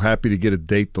they're so happy to get a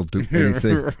date they'll do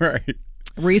anything? Right.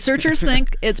 Researchers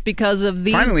think it's because of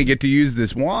these. Finally get to use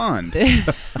this wand.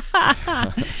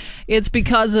 It's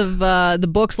because of the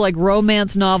books like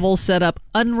romance novels set up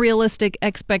unrealistic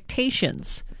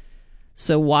expectations.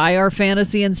 So why are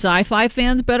fantasy and sci-fi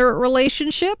fans better at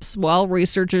relationships? Well,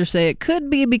 researchers say it could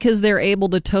be because they're able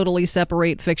to totally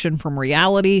separate fiction from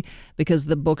reality, because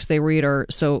the books they read are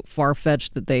so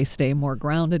far-fetched that they stay more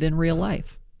grounded in real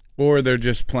life. Or they're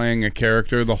just playing a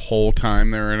character the whole time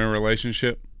they're in a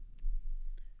relationship.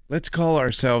 Let's call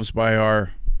ourselves by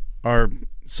our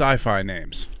sci-fi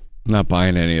names. Not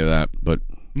buying any of that, but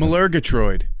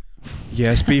Malurgatroyd.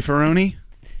 Yes, beefaroni?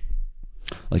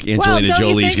 like Angelina don't you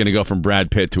Jolie's think- going to go from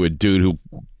Brad Pitt to a dude who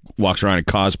walks around in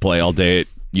cosplay all day at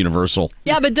Universal.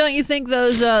 Yeah, but don't you think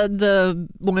those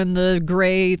when the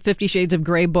gray 50 Shades of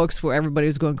Grey books where everybody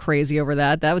was going crazy over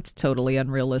that was totally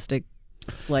unrealistic.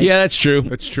 Like, Yeah, that's true.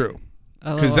 That's true.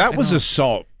 oh, Because that I was don't-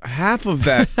 assault. Half of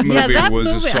that movie yeah, that was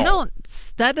movie. assault.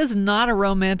 That is not a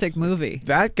romantic movie.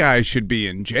 That guy should be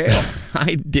in jail.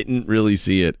 I didn't really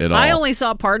see it at all. I only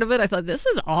saw part of it. I thought, this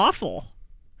is awful.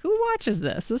 Who watches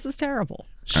this? This is terrible.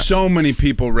 So many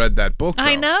people read that book, though.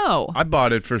 I know. I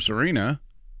bought it for Serena.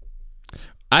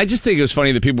 I just think it was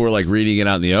funny that people were like reading it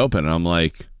out in the open. And I'm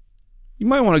like, you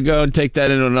might want to go and take that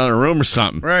into another room or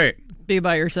something. Right. Be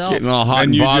by yourself. Getting all hot And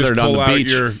and you just bothered on pull the out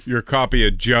beach. your copy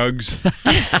of Jugs.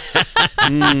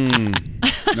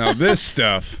 Now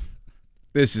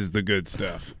this is the good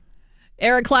stuff.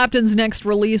 Eric Clapton's next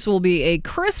release will be a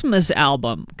Christmas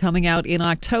album coming out in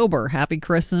October. Happy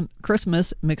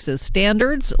Christmas mixes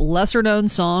standards, lesser-known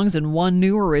songs, and one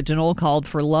new original called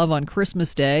For Love on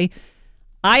Christmas Day.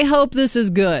 I hope this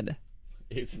is good.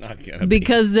 It's not going to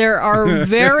Because there are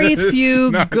very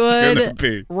few not gonna good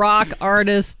be. rock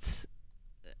artists'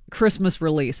 Christmas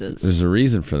releases. There's a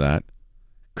reason for that.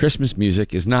 Christmas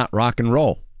music is not rock and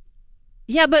roll.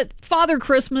 Yeah, but Father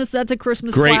Christmas, that's a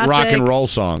Christmas Great classic. rock and roll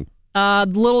song.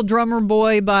 Little Drummer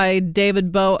Boy by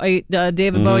David Bowie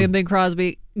and Bing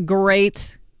Crosby.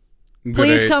 Great.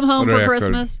 Please come home for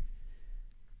Christmas.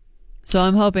 So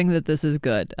I'm hoping that this is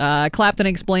good. Clapton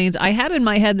explains, I had in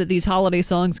my head that these holiday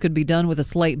songs could be done with a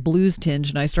slight blues tinge,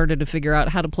 and I started to figure out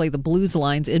how to play the blues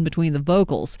lines in between the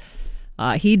vocals.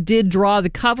 He did draw the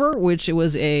cover, which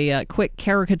was a quick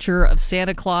caricature of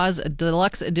Santa Claus. A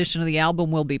deluxe edition of the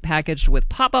album will be packaged with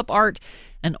pop-up art,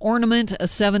 an ornament, a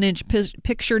 7-inch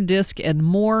picture disc, and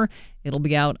more. It'll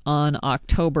be out on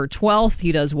October 12th.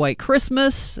 He does White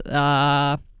Christmas,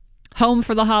 Home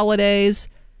for the Holidays,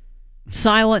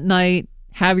 Silent Night,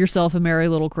 Have Yourself a Merry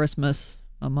Little Christmas,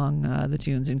 among the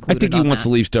tunes included. I think he wants to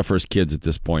leave stuff for his kids at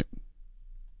this point.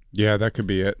 Yeah, that could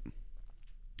be it.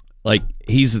 Like,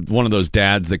 he's one of those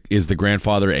dads that is the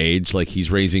grandfather age. Like,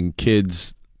 he's raising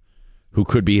kids who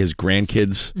could be his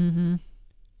grandkids. Mm-hmm.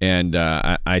 And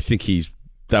I think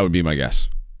that would be my guess.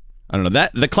 I don't know.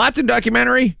 The Clapton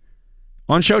documentary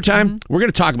on Showtime, we're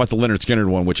going to talk about the Lynyrd Skynyrd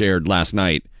one, which aired last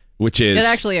night, which is... It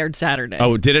actually aired Saturday.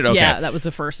 Oh, did it? Okay. Yeah, that was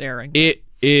the first airing. It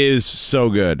is so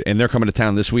good. And they're coming to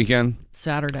town this weekend.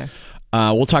 Saturday.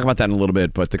 We'll talk about that in a little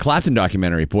bit. But the Clapton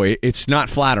documentary, boy, it's not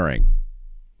flattering.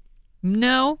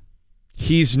 No.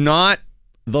 He's not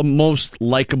the most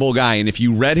likable guy. And if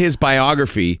you read his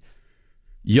biography,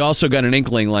 you also got an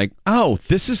inkling like, oh,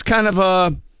 this is kind of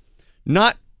a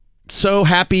not so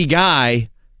happy guy.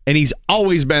 And he's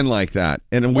always been like that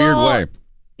in a weird way.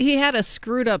 He had a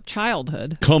screwed up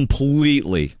childhood.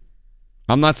 Completely.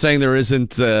 I'm not saying there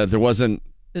wasn't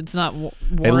it's not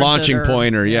a launching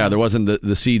point or there wasn't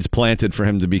the seeds planted for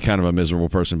him to be kind of a miserable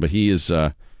person, but he is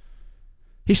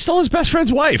he stole his best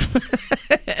friend's wife.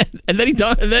 and then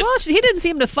well, he didn't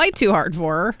seem to fight too hard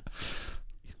for her.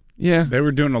 Yeah. They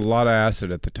were doing a lot of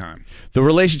acid at the time. The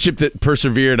relationship that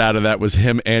persevered out of that was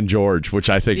him and George, which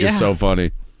I think is so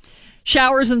funny.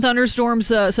 Showers and thunderstorms,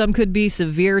 some could be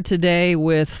severe today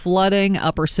with flooding,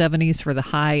 upper 70s for the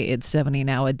high. It's 70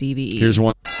 now at DVE. Here's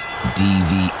one.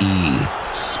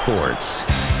 DVE Sports.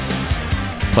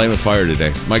 Playing with fire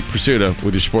today. Mike Pursuta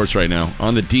with your sports right now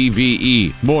on the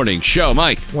DVE Morning Show.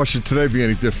 Mike. Why should today be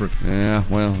any different? Yeah,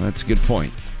 well, that's a good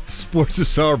point. Sports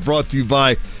this hour brought to you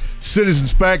by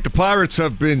Citizens Bank. The Pirates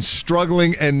have been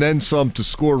struggling and then some to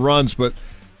score runs, but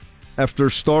after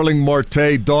Starling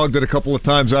Marte dogged it a couple of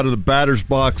times out of the batter's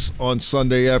box on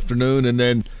Sunday afternoon and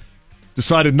then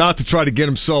decided not to try to get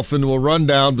himself into a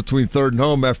rundown between third and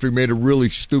home after he made a really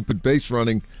stupid base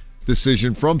running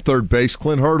decision from third base,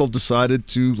 Clint Hurdle decided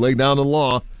to lay down the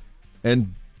law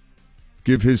and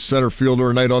give his center fielder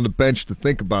a night on the bench to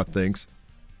think about things.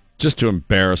 Just to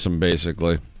embarrass him,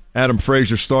 basically. Adam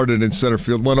Frazier started in center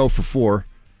field, went 0 for 4.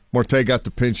 Marte got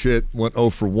the pinch hit, went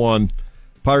 0 for 1.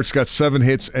 Pirates got 7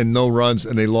 hits and no runs,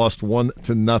 and they lost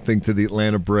 1-0 to the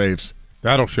Atlanta Braves.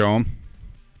 That'll show them.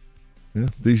 Yeah,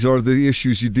 these are the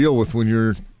issues you deal with when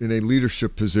you're in a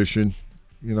leadership position.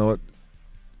 You know,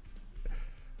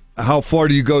 how far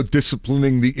do you go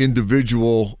disciplining the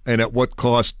individual, and at what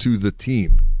cost to the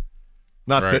team?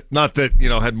 Not that you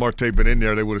know, had Marte been in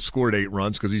there, they would have scored 8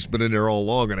 runs because he's been in there all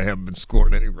along, and they haven't been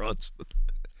scoring any runs.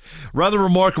 Rather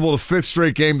remarkable, the 5th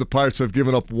straight game the Pirates have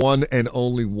given up 1 and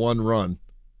only 1 run.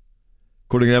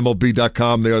 According to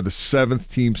MLB.com, they are the 7th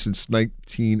team since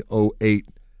 1908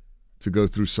 to go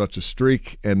through such a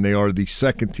streak, and they are the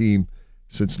 2nd team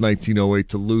since 1908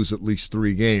 to lose at least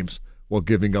 3 games while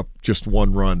giving up just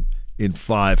 1 run in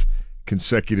 5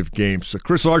 consecutive games. So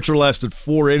Chris Archer lasted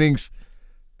 4 innings.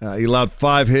 He allowed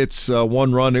 5 hits,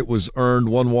 1 run. It was earned,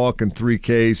 1 walk, and 3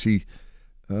 Ks. He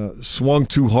swung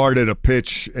too hard at a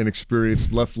pitch and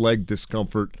experienced left leg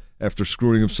discomfort after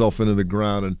screwing himself into the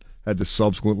ground and had to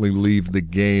subsequently leave the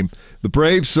game. The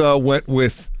Braves went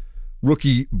with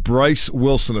rookie Bryce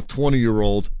Wilson, a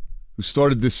 20-year-old who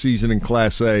started this season in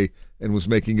Class A and was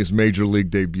making his major league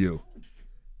debut.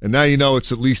 And now you know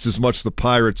it's at least as much the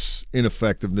Pirates'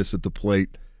 ineffectiveness at the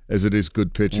plate as it is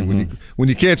good pitching. Mm-hmm. When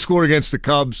you can't score against the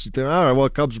Cubs, you think, all right, well,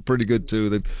 the Cubs are pretty good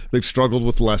too. They've struggled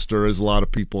with Lester, as a lot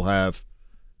of people have.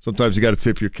 Sometimes you got to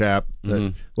tip your cap.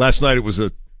 Mm-hmm. Last night it was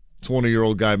a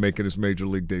 20-year-old guy making his major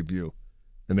league debut,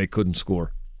 and they couldn't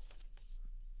score.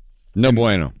 No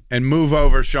bueno. And move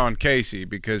over Sean Casey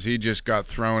because he just got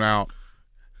thrown out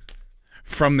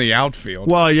from the outfield.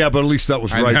 Well, yeah, but at least that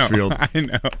was right field. I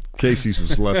know. Casey's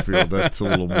was left field. That's a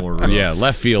little more. Yeah,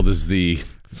 left field is the...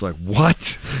 It's like,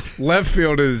 what? Left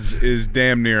field is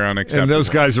damn near unacceptable. And those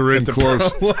guys are in at the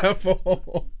close. pro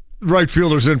level. Right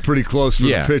fielder's in pretty close for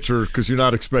the pitcher because you're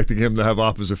not expecting him to have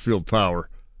opposite field power.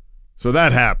 So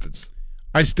that happens.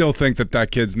 I still think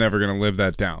that kid's never going to live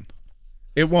that down.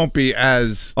 It won't be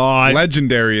as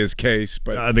legendary as Case,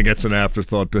 but I think that's an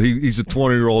afterthought. But he's a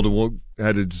 20-year-old who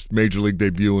had his major league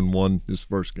debut and won his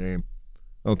first game.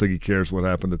 I don't think he cares what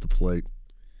happened at the plate.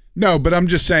 No, but I'm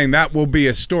just saying that will be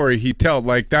a story he tells.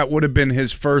 Like, that would have been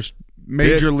his first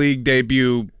major league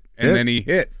debut, and then he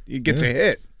gets a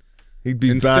hit. He'd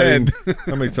be instead. batting.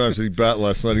 How many times did he bat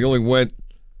last night? He only went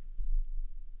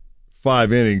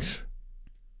 5 innings.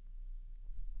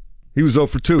 He was 0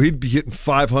 for 2. He'd be hitting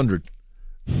 500.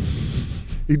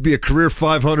 He'd be a career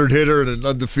 500 hitter and an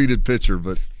undefeated pitcher,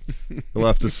 but he'll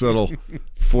have to settle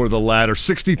for the latter.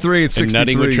 63 and 63. And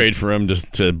Nutting would trade for him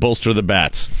to bolster the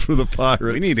bats. For the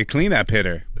Pirates. We need a cleanup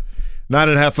hitter.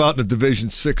 9.5 out in the division,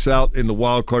 6 out in the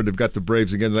wild card. They've got the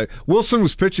Braves again tonight. Wilson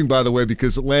was pitching, by the way,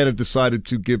 because Atlanta decided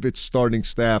to give its starting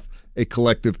staff a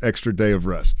collective extra day of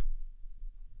rest.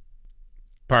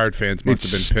 Pirate fans must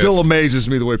have been pissed. It still amazes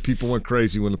me the way people went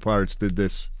crazy when the Pirates did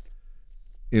this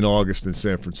in August in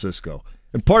San Francisco.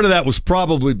 And part of that was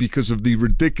probably because of the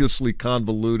ridiculously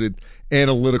convoluted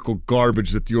analytical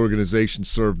garbage that the organization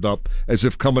served up, as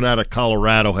if coming out of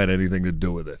Colorado had anything to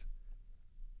do with it.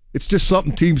 It's just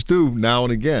something teams do now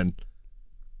and again.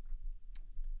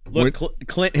 Look,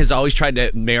 Clint has always tried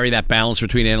to marry that balance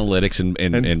between analytics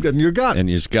and your gut. And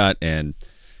his gut, and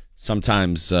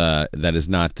sometimes that is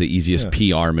not the easiest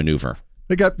PR maneuver.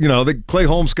 They got, Clay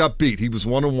Holmes got beat. He was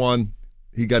 1-1.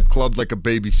 He got clubbed like a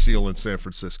baby seal in San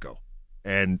Francisco.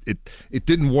 And it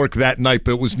didn't work that night,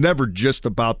 but it was never just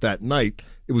about that night.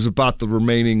 It was about the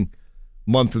remaining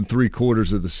month and 3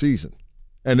 quarters of the season.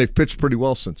 And they've pitched pretty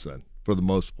well since then, for the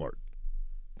most part.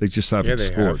 They just haven't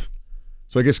scored.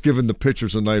 So I guess giving the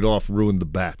pitchers a night off ruined the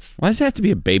bats. Why does it have to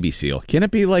be a baby seal? Can't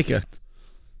it be like a...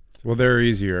 Well, they're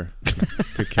easier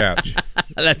to catch.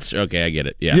 That's okay, I get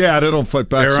it. Yeah, yeah, they don't fight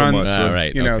back so much.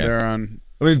 Right, they're on...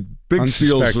 I mean, big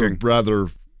seals are rather...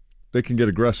 They can get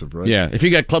aggressive, right? Yeah, if you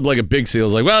got clubbed like a big seal,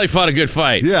 it's like, well, he fought a good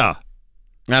fight. Yeah.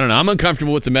 I don't know. I'm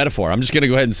uncomfortable with the metaphor. I'm just going to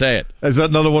go ahead and say it. Is that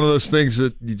another one of those things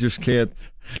that you just can't...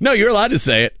 No, you're allowed to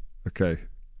say it. Okay.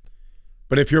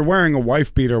 But if you're wearing a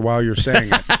wife beater while you're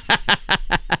saying it,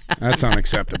 that's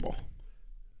unacceptable.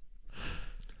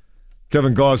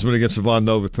 Kevin Gausman against Ivan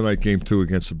Nova tonight, Game 2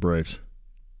 against the Braves.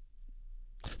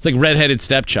 It's like redheaded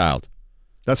stepchild.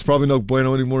 That's probably no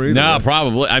bueno anymore either. No, right?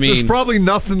 probably. I mean, there's probably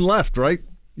nothing left, right?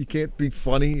 You can't be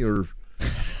funny or...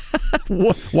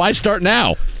 Why start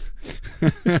now?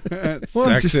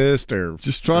 Sexist or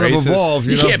just trying racist. To evolve.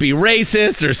 You can't be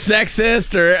racist or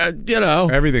sexist or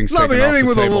everything's. No, anything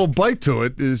with table. a little bite to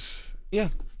it is. Yeah.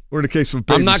 Or in the case of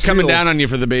baby I'm not seal, coming down on you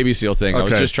for the baby seal thing. Okay. I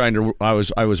was just trying to. I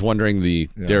was wondering the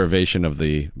derivation of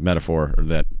the metaphor or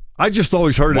that. I just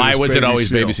always heard it. Why was it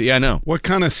always baby seal? Yeah, I know. What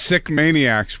kind of sick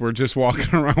maniacs were just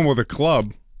walking around with a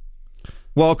club?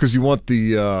 Well, because you want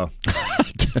the.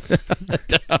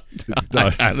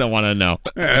 I don't want to know.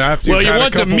 Well, you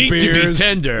want the meat beers, to be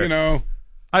tender. You know,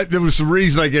 there was a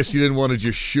reason. I guess you didn't want to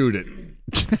just shoot it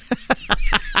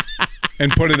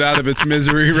and put it out of its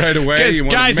misery right away.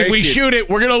 Guys, if we shoot it,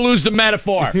 we're going to lose the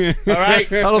metaphor. All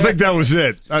right. I don't think that was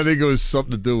it. I think it was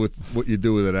something to do with what you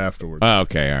do with it afterwards. Oh,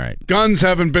 okay, all right. Guns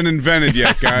haven't been invented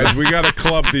yet, guys. We got to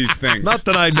club these things. Not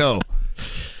that I know.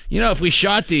 If we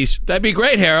shot these, that'd be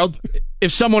great, Harold.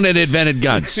 If someone had invented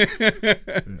guns.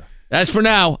 As for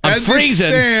now, I'm As freezing.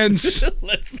 It stands,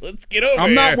 let's get over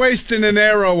I'm not wasting an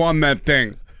arrow on that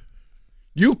thing.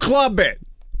 You club it.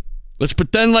 Let's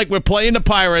pretend like we're playing the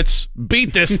Pirates,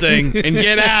 beat this thing, and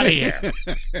get out of here.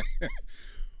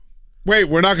 Wait,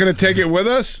 we're not going to take it with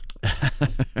us?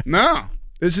 No.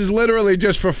 This is literally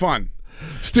just for fun.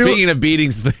 Speaking of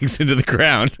beating things into the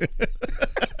ground.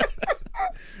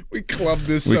 We clubbed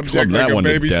this subject like a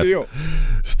baby seal.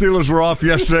 Steelers were off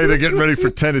yesterday. They're getting ready for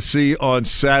Tennessee on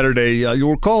Saturday.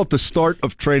 You'll recall at the start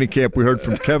of training camp, we heard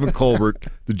from Kevin Colbert,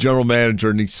 the general manager,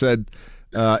 and he said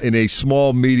in a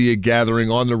small media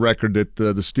gathering on the record that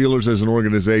the Steelers as an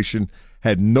organization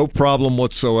had no problem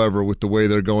whatsoever with the way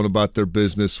they're going about their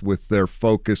business, with their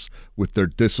focus, with their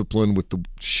discipline, with the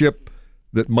ship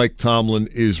that Mike Tomlin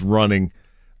is running,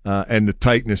 and the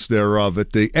tightness thereof.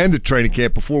 At the end of training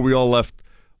camp, before we all left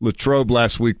Latrobe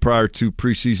last week prior to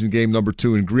preseason game number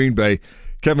 2 in Green Bay,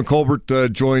 Kevin Colbert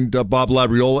joined Bob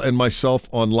Labriola and myself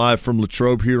on Live from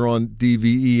Latrobe here on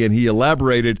DVE, and he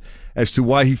elaborated as to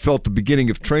why he felt the beginning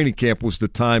of training camp was the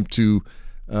time to,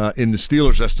 in the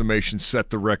Steelers' estimation, set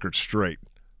the record straight.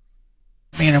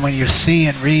 When you see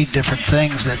and read different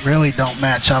things that really don't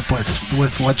match up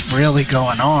with what's really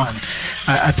going on,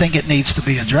 I think it needs to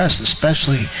be addressed,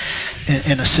 especially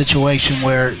in a situation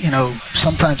where,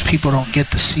 sometimes people don't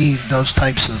get to see those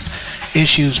types of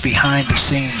issues behind the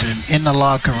scenes and in the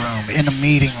locker room, in the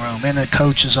meeting room, in the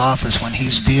coach's office when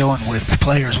he's dealing with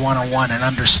players one-on-one, and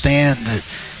understand that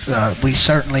we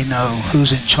certainly know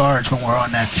who's in charge when we're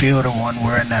on that field or when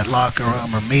we're in that locker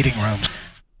room or meeting rooms.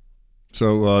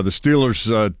 So the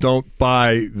Steelers don't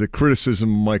buy the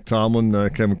criticism of Mike Tomlin.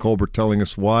 Kevin Colbert telling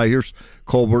us why. Here's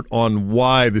Colbert on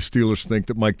why the Steelers think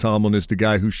that Mike Tomlin is the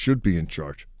guy who should be in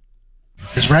charge.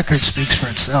 His record speaks for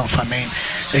itself. I mean,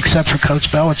 except for Coach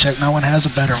Belichick, no one has a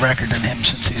better record than him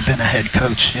since he's been a head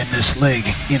coach in this league,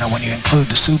 when you include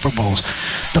the Super Bowls.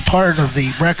 The part of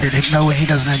the record, he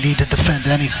doesn't need to defend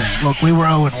anything. Look, we were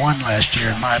 0-1 last year,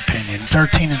 in my opinion.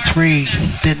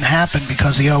 13-3 didn't happen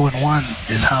because the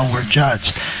 0-1 is how we're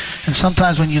judged. And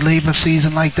sometimes when you leave a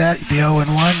season like that, the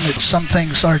 0-1, some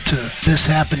things start to, this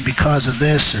happened because of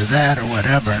this or that or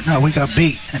whatever. No, we got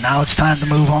beat, and now it's time to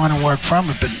move on and work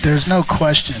from it. But there's no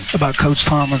question about Coach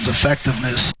Tomlin's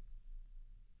effectiveness.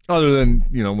 Other than,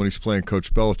 when he's playing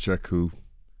Coach Belichick, who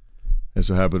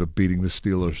has a habit of beating the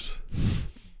Steelers.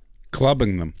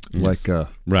 Clubbing them. Like,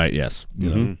 right, yes.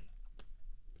 A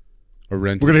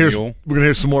rented we're mule. gonna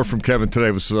hear some more from Kevin today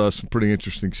with some pretty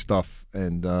interesting stuff,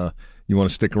 and you want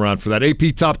to stick around for that.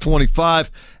 AP Top 25,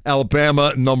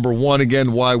 Alabama number 1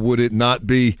 again. Why would it not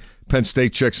be? Penn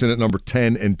State checks in at number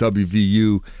 10, and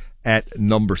WVU at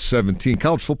number 17.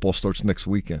 College football starts next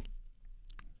weekend.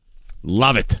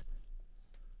 Love it.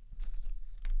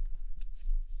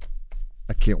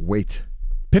 I can't wait.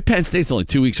 Penn State's only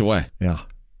 2 weeks away. Yeah.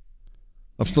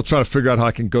 I'm still trying to figure out how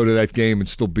I can go to that game and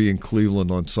still be in Cleveland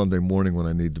on Sunday morning when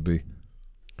I need to be.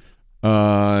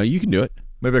 You can do it.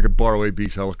 Maybe I could borrow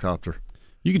AB's helicopter.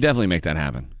 You can definitely make that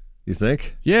happen. You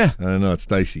think? Yeah. I don't know. It's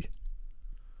dicey.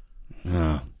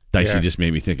 Dicey just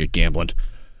made me think of gambling.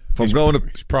 He's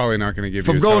probably not going to give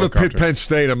you his If I'm going helicopter. to Penn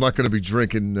State, I'm not going to be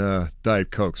drinking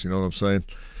Diet Cokes. You know what I'm saying?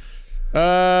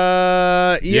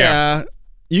 Yeah.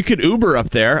 You could Uber up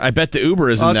there. I bet the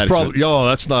Uber isn't that expensive.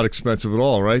 That's not expensive at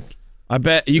all, right? I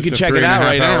bet you could check it out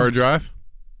right now. 3.5 hour drive?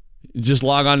 Just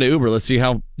log on to Uber. Let's see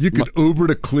how... You could Uber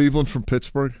to Cleveland from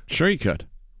Pittsburgh? Sure you could.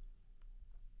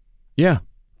 Yeah.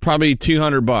 Probably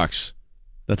 $200.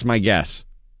 That's my guess.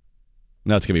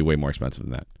 No, it's going to be way more expensive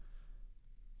than that.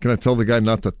 Can I tell the guy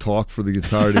not to talk for the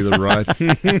entirety of the ride?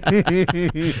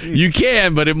 You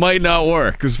can, but it might not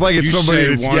work. Because if I get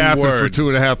somebody that's yapping for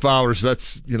 2.5 hours,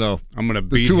 that's, I'm going to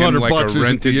beat him like a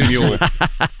rented mule.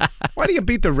 Why do you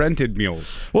beat the rented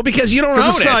mules? Well, because you don't own it.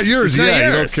 Because it's not yours. It's not yours.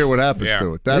 You don't care what happens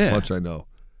to it. That much I know.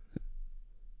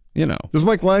 Does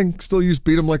Mike Lang still use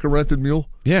beat him like a rented mule?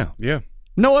 Yeah. Yeah.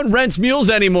 No one rents mules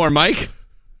anymore, Mike.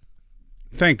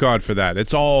 Thank God for that.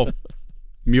 It's all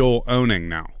mule owning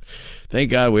now. Thank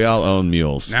God we all own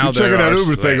mules. Now you're checking that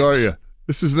Uber thing, aren't you?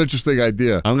 This is an interesting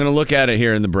idea. I'm going to look at it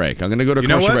here in the break. I'm going to go to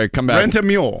commercial break. Come back. Rent a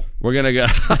mule. We're going to go.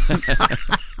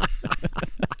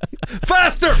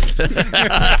 Faster! Faster!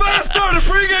 The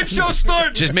pregame show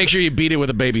starts! Just make sure you beat it with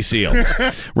a baby seal.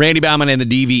 Randy Baumann and the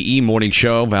DVE Morning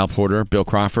Show. Val Porter, Bill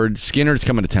Crawford. Skinner's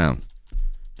coming to town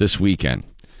this weekend.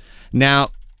 Now,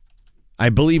 I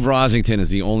believe Rosington is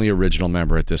the only original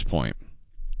member at this point.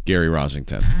 Gary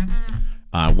Rosington.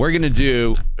 We're going to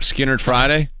do Skinner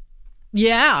Friday.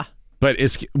 Yeah. But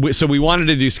so we wanted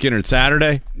to do Skinner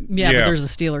Saturday. Yeah, but there's a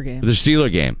Steeler game. There's a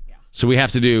Steeler game. So we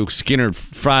have to do Skinner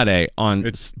Friday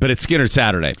but it's Skinner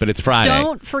Saturday, but it's Friday.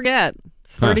 Don't forget,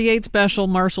 38 Special,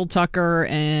 Marshall Tucker,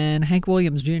 and Hank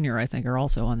Williams Jr., I think, are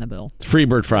also on the bill.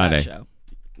 Freebird Friday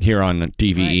here on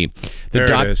DVE. Right.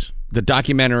 There it is. The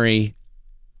documentary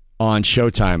on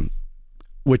Showtime,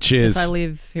 which is... If I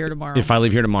Leave Here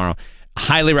Tomorrow.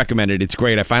 Highly recommended. It's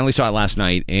great. I finally saw it last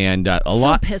night, and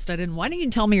so pissed I didn't. Why didn't you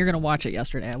tell me you're going to watch it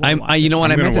yesterday? I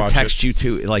meant to text you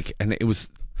too. And it was,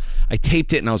 I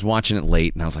taped it and I was watching it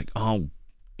late, and I was like, oh,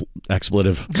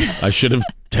 expletive. I should have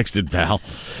texted Val.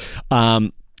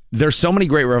 There's so many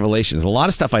great revelations. A lot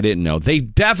of stuff I didn't know. They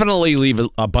definitely leave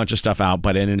a bunch of stuff out,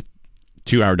 but in a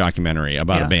 2-hour documentary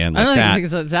about a band like that. I don't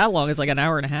think it's that long. It's like an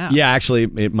hour and a half. Yeah, actually,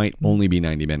 it might only be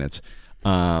 90 minutes.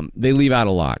 They leave out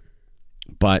a lot.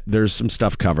 But there's some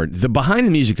stuff covered. The behind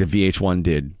the music that VH1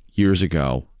 did years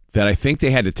ago that I think they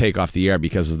had to take off the air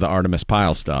because of the Artemis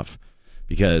Pyle stuff,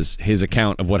 because his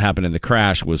account of what happened in the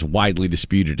crash was widely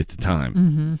disputed at the time.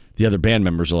 Mm-hmm. The other band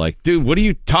members are like, dude, what are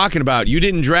you talking about? You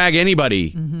didn't drag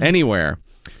anybody anywhere.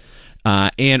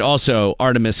 And also,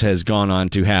 Artemis has gone on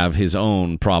to have his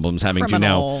own problems, having to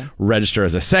now register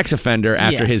as a sex offender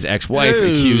after his ex-wife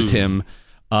accused him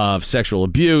of sexual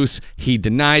abuse. He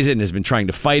denies it and has been trying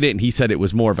to fight it, and he said it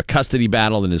was more of a custody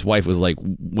battle, and his wife was like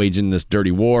waging this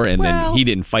dirty war, and then he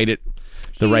didn't fight it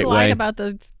the right way. He lied about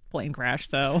the plane crash,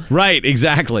 though. Right,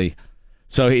 exactly.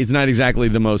 So he's not exactly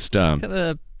the most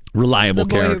reliable the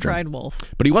boy character. Who cried wolf.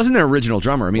 But he wasn't their original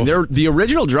drummer. I mean, the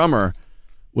original drummer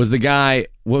was the guy,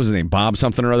 what was his name, Bob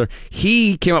something or other.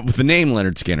 He came up with the name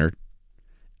Leonard Skinner,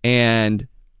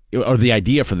 or the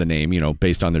idea for the name,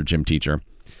 based on their gym teacher.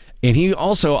 And he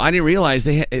also, I didn't realize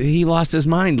he lost his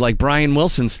mind, like Brian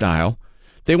Wilson style.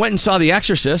 They went and saw The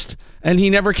Exorcist, and he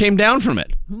never came down from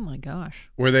it. Oh, my gosh.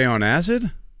 Were they on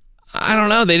acid? I don't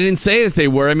know. They didn't say that they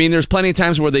were. I mean, there's plenty of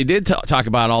times where they did talk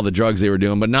about all the drugs they were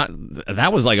doing, but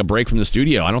that was like a break from the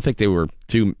studio. I don't think they were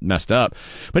too messed up.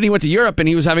 But he went to Europe and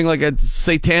he was having like a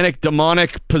satanic,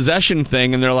 demonic possession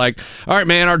thing, and they're like, all right,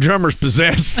 man, our drummer's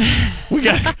possessed. we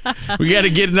got to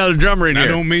get another drummer in here. I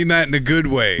don't mean that in a good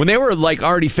way. When they were like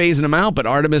already phasing him out, but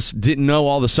Artemis didn't know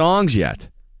all the songs yet.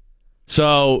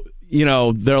 So,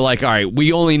 they're like, all right,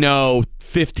 we only know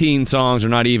 15 songs, or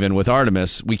not even, with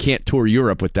Artemis. We can't tour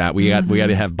Europe with that. We got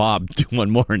to have Bob do one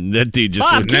more, and that dude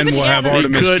just. And then we'll have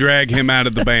Artemis drag him out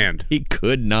of the band. He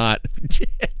could not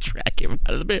drag him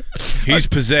out of the band. He's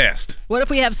possessed. What if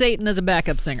we have Satan as a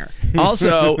backup singer?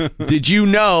 Also, did you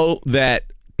know that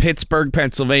Pittsburgh,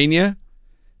 Pennsylvania,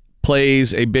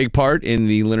 plays a big part in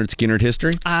the Lynyrd Skynyrd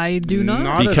history? I do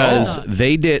not. Because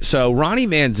they did. So Ronnie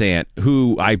Van Zant,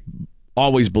 who I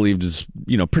always believed is,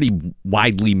 pretty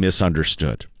widely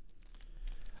misunderstood.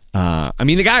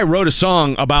 The guy wrote a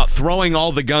song about throwing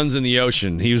all the guns in the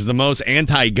ocean. He was the most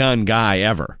anti-gun guy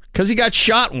ever because he got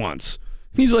shot once.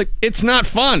 He's like, it's not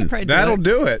fun. That'll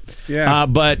do it. Yeah.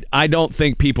 But I don't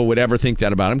think people would ever think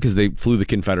that about him because they flew the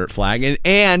Confederate flag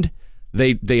and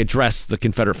they addressed the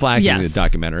Confederate flag in the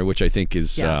documentary, which I think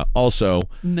is also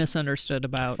misunderstood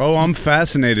about. Oh, I'm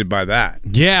fascinated by that.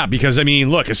 Yeah, because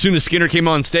look, as soon as Skinner came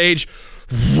on stage,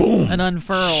 boom, and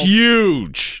unfurled,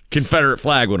 huge Confederate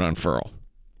flag would unfurl.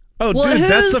 Oh, dude,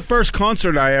 that's the first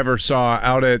concert I ever saw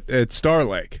out at Star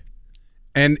Lake.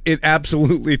 And it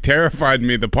absolutely terrified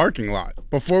me, the parking lot.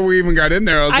 Before we even got in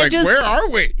there, I was like, where are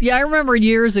we? Yeah, I remember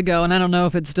years ago, and I don't know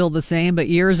if it's still the same, but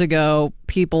years ago,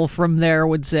 people from there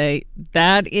would say,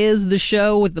 that is the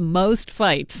show with the most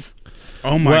fights.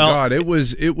 Oh, my God. It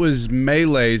was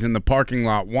melees in the parking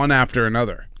lot, one after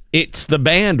another. It's the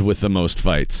band with the most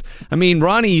fights.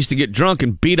 Ronnie used to get drunk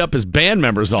and beat up his band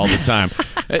members all the time.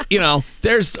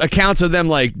 There's accounts of them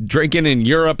like drinking in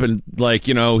Europe and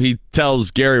he tells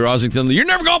Gary Rosington, "You're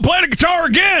never going to play the guitar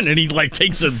again." And he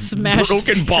takes a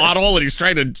broken bottle and he's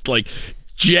trying to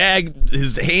jag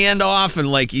his hand off and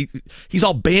he's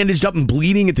all bandaged up and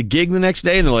bleeding at the gig the next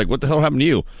day. And they're like, "What the hell happened to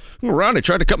you?" "Well, Ronnie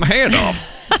tried to cut my hand off."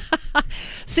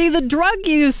 See, the drug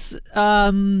use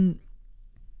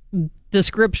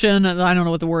description, I don't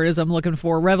know what the word is I'm looking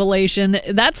for, revelation,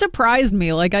 that surprised me.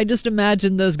 I just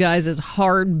imagined those guys as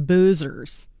hard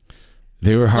boozers.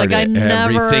 They were hard at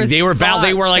everything. They were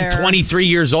 23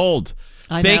 years old.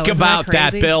 Think about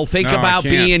that, Bill. Think about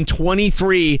being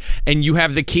 23 and you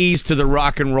have the keys to the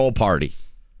rock and roll party.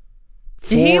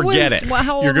 Forget it.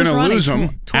 You're going to lose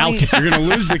them. You're going to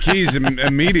lose the keys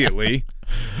immediately.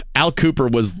 Al Cooper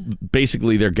was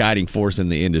basically their guiding force in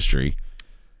the industry.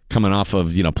 Coming off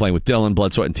of, playing with Dylan,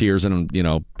 Blood, Sweat, and Tears, and,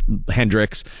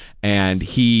 Hendrix. And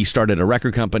he started a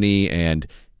record company, and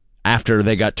after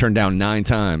they got turned down 9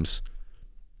 times,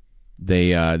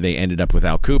 they ended up with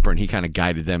Al Cooper, and he kind of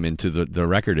guided them into the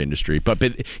record industry. But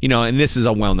and this is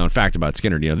a well-known fact about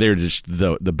Skynyrd, they're just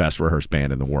the best rehearsed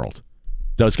band in the world.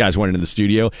 Those guys went into the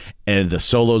studio, and the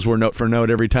solos were note for note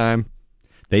every time.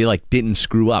 They, didn't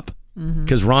screw up.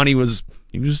 Because Ronnie was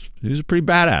a pretty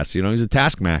badass, he's a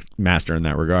taskmaster in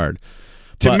that regard.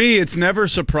 To me, it's never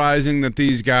surprising that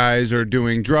these guys are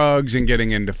doing drugs and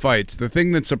getting into fights. The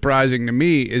thing that's surprising to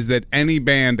me is that any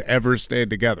band ever stayed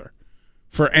together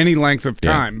for any length of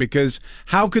time. Because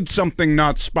how could something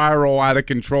not spiral out of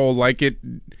control like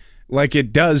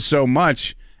it does so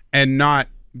much and not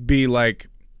be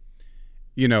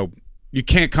you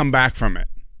can't come back from it?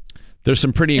 There's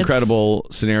some pretty incredible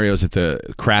scenarios at the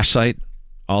crash site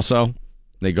also.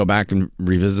 They go back and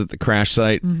revisit the crash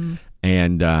site.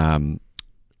 And,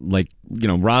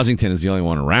 Rosington is the only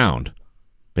one around,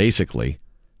 basically.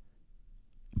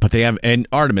 But they have, and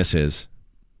Artemis is.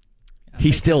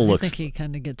 He still looks. I think he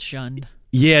kind of gets shunned.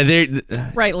 Yeah,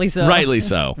 rightly so. Rightly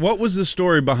so. What was the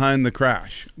story behind the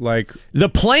crash? The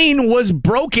plane was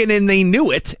broken and they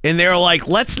knew it, and they were like,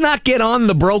 "Let's not get on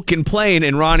the broken plane."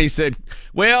 And Ronnie said,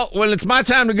 "Well, when it's my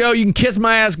time to go, you can kiss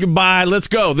my ass goodbye. Let's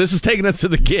go. This is taking us to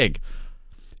the gig."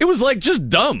 It was just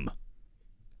dumb.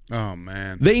 Oh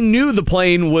man. They knew the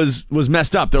plane was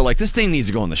messed up. They're like, "This thing needs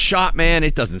to go in the shop, man.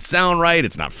 It doesn't sound right.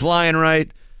 It's not flying right."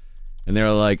 And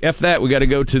they're like, "F that. We got to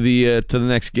go to the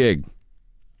next gig."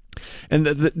 And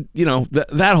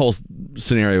that whole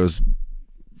scenario was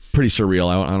pretty surreal.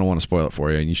 I don't want to spoil it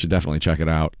for you, and you should definitely check it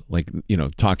out.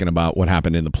 Talking about what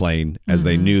happened in the plane as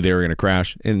they knew they were going to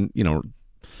crash, and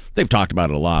they've talked about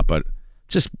it a lot, but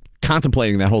just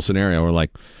contemplating that whole scenario, we're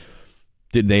like,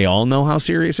 did they all know how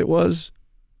serious it was?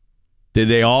 Did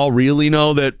they all really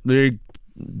know that they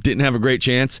didn't have a great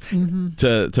chance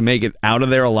to make it out of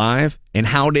there alive? And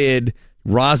how did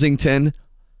Rosington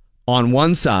on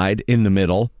one side in the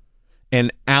middle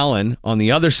and Alan on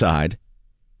the other side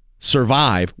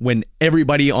survive when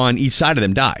everybody on each side of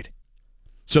them died.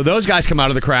 So those guys come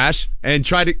out of the crash and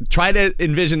try to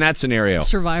envision that scenario.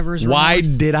 Survivor's Why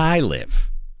remorse. did I live?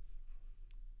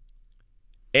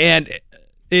 And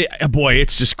boy,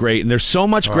 it's just great. And there's so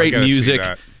much great music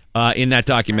in that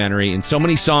documentary, and so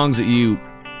many songs that you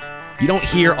don't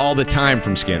hear all the time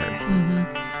from Skinner.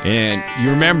 Mm-hmm. And you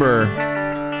remember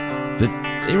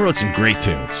that they wrote some great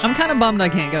tunes. I'm kind of bummed I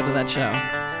can't go to that show.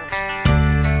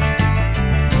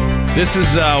 This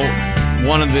is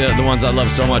one of the ones I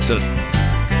love so much that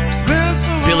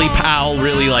Billy Powell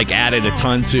really added a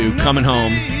ton to Coming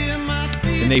Home.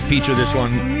 And they feature this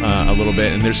one a little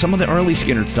bit. And there's some of the early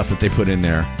Skynyrd stuff that they put in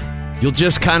there. You'll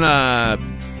just kind of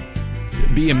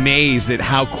be amazed at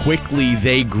how quickly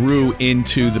they grew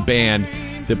into the band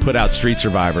that put out Street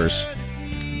Survivors.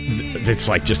 It's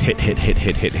just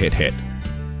hit.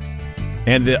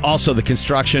 And also the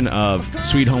construction of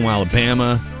Sweet Home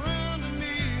Alabama.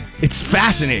 It's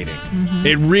fascinating. Mm-hmm.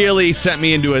 It really sent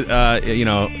me into a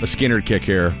Skynyrd kick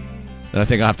here. And I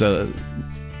think I'll have to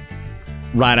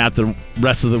ride out the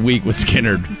rest of the week with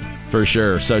Skynyrd for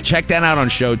sure. So check that out on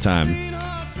Showtime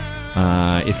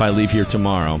if I leave here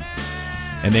tomorrow.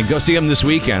 And then go see them this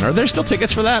weekend. Are there still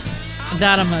tickets for that?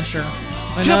 That I'm not sure.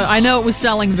 I know it was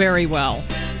selling very well.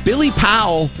 Billy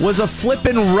Powell was a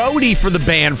flippin' roadie for the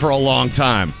band for a long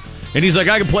time. And he's like,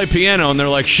 I can play piano. And they're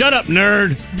like, shut up,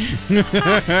 nerd.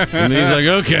 And he's like,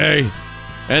 okay.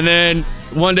 And then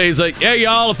one day he's like, hey,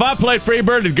 y'all, if I played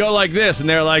Freebird, it'd go like this. And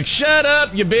they're like, shut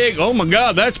up, you big. Oh, my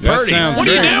God, that's pretty. What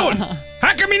are you doing?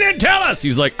 How come you didn't tell us?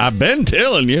 He's like, I've been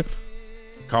telling you.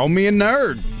 Call me a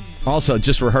nerd. Also,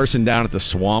 just rehearsing down at the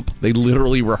Swamp. They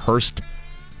literally rehearsed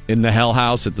in the Hell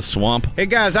House at the Swamp. Hey,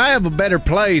 guys, I have a better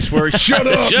place where shut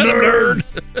up, shut nerd. Up,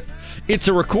 nerd. It's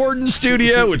a recording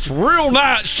studio. It's real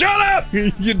nice. Shut up,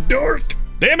 you dork.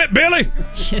 Damn it, Billy.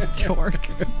 You dork.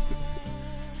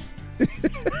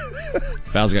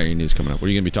 Val's got your news coming up. What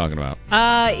are you going to be talking about?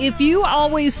 If you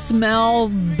always smell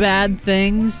bad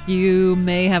things, you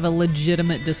may have a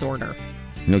legitimate disorder.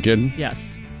 No kidding?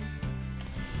 Yes.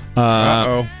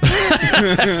 Uh-oh.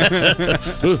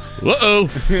 Uh-oh.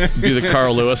 Do the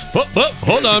Carl Lewis.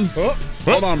 Hold on.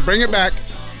 Hold on. Bring it back.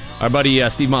 Our buddy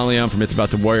Steve Montleone from It's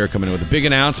About the Warrior coming in with a big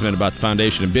announcement about the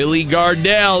foundation. And Billy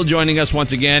Gardell joining us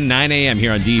once again, 9 a.m.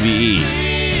 here on DVE.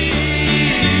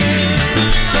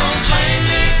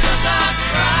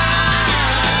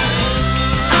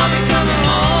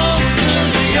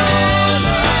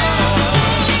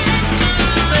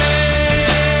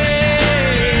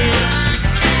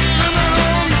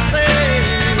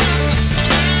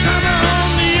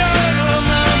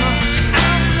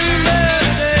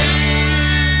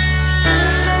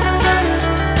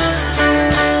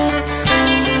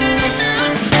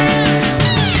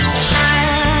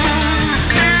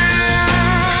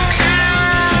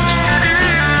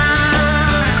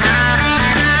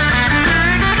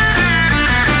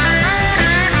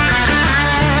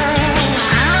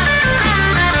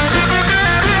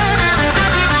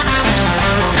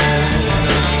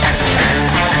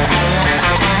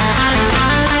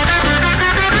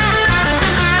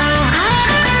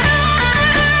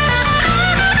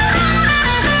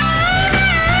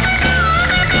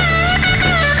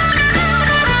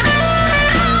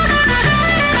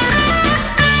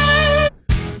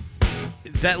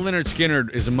 That Lynyrd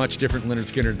Skynyrd is a much different Lynyrd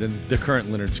Skynyrd than the current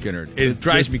Lynyrd Skynyrd. It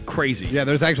drives me crazy. Yeah,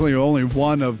 there's actually only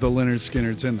one of the Lynyrd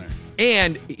Skynyrds in there.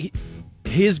 And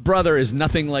his brother is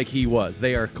nothing like he was.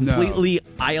 They are completely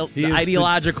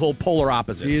ideological polar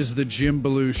opposites. He is the Jim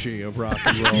Belushi of rock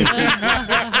and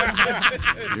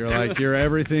roll. You're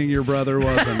everything your brother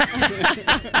wasn't.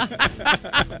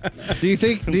 Do you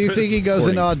think he goes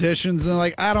into auditions and they're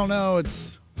like, I don't know,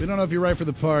 we don't know if you're right for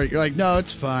the part. You're like, no,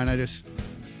 it's fine. I just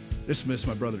miss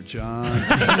my brother John.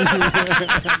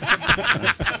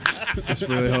 Just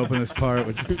really hoping this part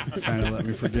would kind of let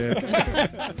me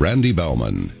forget. Randy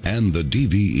Baumann and the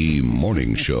DVE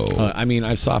Morning Show.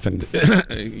 I've softened,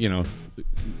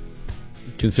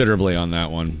 considerably on that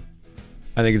one.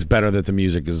 I think it's better that the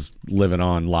music is living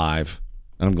on live.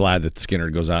 And I'm glad that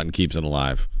Skynyrd goes out and keeps it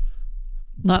alive.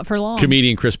 Not for long.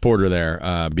 Comedian Chris Porter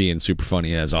there, being super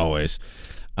funny as always.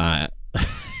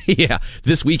 Yeah,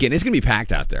 this weekend it's going to be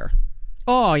packed out there.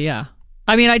 Oh, yeah.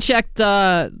 I checked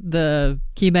the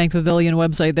KeyBank Pavilion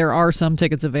website. There are some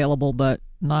tickets available, but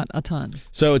not a ton.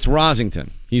 So it's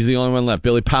Rosington. He's the only one left.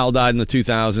 Billy Powell died in the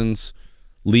 2000s.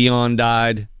 Leon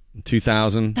died in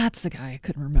 2000. That's the guy I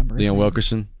couldn't remember. Leon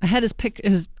Wilkerson. I had his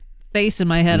face in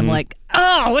my head. I'm like,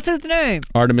 oh, what's his name?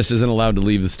 Artemis isn't allowed to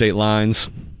leave the state lines.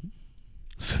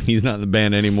 So he's not in the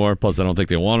band anymore. Plus, I don't think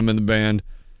they want him in the band.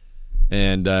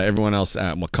 And everyone else,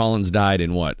 Collins died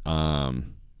in what?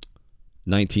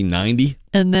 1990?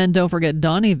 And then don't forget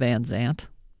Donnie Van Zant.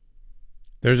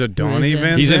 There's a Donnie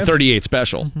Van Zant? He's in 38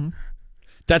 Special. Mm-hmm.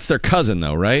 That's their cousin,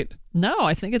 though, right? No,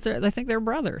 I think they're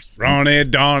brothers. Ronnie,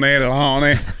 Donnie,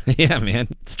 Lonnie. Yeah, man.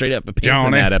 Straight up a pants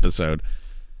in that episode.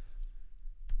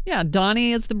 Yeah,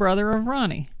 Donnie is the brother of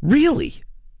Ronnie. Really?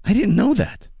 I didn't know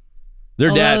that.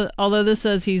 Their dad. Although this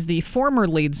says he's the former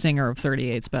lead singer of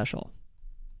 38 Special.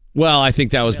 Well, I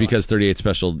think that was because 38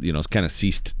 Special, kind of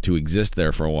ceased to exist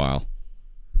there for a while.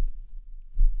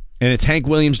 And it's Hank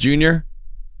Williams Jr.?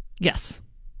 Yes.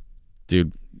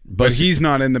 Dude. But he's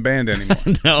not in the band anymore.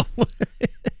 No.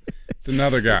 It's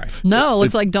another guy. No, it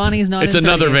looks like Donnie's not It's in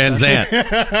another Van Special.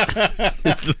 Zant.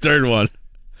 It's the third one.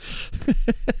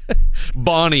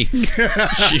 Bonnie.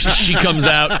 She comes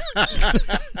out.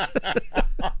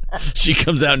 She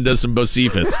comes out and does some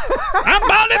Bocephus. I'm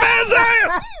Bonnie Van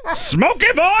Zant.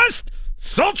 Smoky voiced,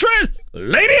 sultry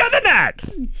lady of the night.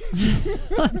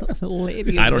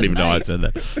 Lady of I don't the even know how I night. said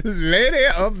that. Lady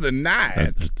of the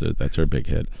night. That's her big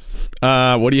hit.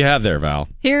 What do you have there, Val?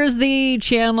 Here's the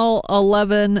Channel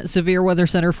 11 Severe Weather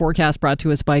Center forecast brought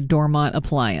to us by Dormont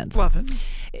Appliance.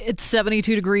 It's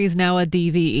 72 degrees now at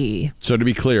DVE. So to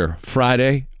be clear,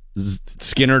 Friday,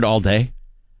 Skinnerd all day?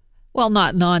 Well,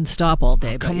 not nonstop all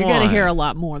day, but come you're going to on. hear a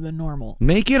lot more than normal.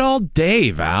 Make it all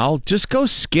day, Val. Just go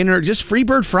Skinner. Just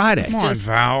Freebird Friday. Come on,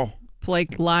 Val. Play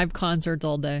live concerts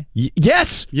all day.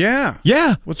 Yes. Yeah.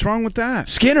 Yeah. What's wrong with that?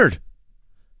 Skinnerd.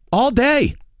 All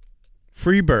day.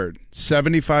 Freebird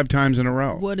 75 times in a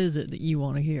row. What is it that you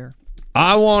want to hear?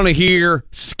 I want to hear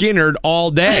Skinnerd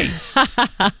all day.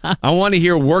 I want to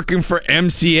hear Working for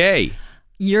MCA.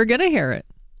 You're going to hear it.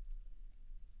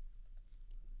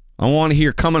 I want to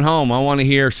hear Coming Home. I want to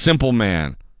hear Simple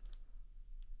Man.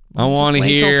 I want to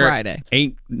wait till hear Friday.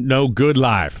 Ain't No Good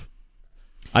Live.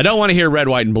 I don't want to hear Red,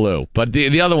 White, and Blue, but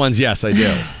the other ones, yes, I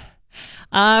do.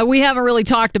 We haven't really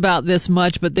talked about this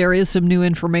much, but there is some new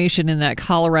information in that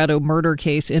Colorado murder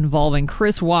case involving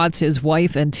Chris Watts, his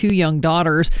wife, and 2 young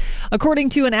daughters. According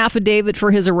to an affidavit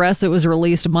for his arrest that was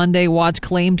released Monday, Watts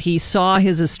claimed he saw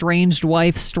his estranged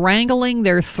wife strangling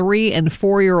their 3- and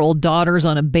 4-year-old daughters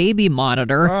on a baby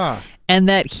monitor, and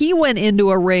that he went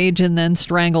into a rage and then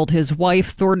strangled his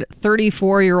wife,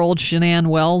 34-year-old Shanann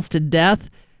Wells, to death,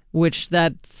 which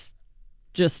that's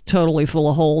just totally full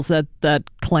of holes, that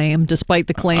claim, despite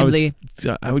the claim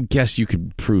I would guess you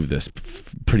could prove this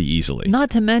pretty easily.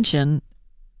 Not to mention,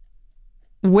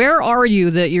 where are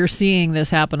you that you're seeing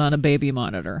this happen on a baby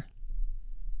monitor?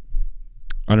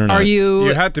 I don't know. Are you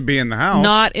had to be in the house.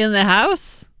 Not in the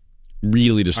house?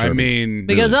 Really disturbing. I mean,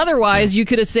 Because otherwise you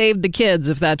could have saved the kids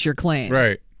if that's your claim.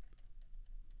 right.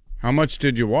 How much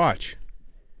did you watch?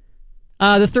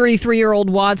 The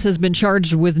 33-year-old Watts has been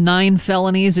charged with 9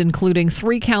 felonies, including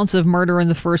 3 counts of murder in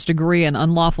the first degree and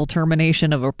unlawful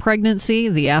termination of a pregnancy.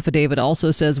 The affidavit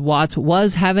also says Watts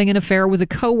was having an affair with a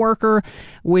coworker,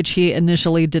 which he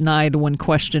initially denied when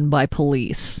questioned by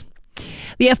police.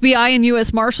 The FBI and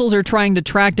U.S. Marshals are trying to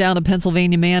track down a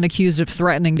Pennsylvania man accused of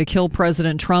threatening to kill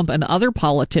President Trump and other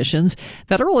politicians.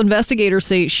 Federal investigators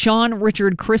say Sean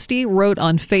Richard Christie wrote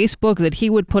on Facebook that he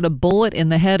would put a bullet in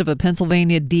the head of a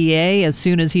Pennsylvania DA as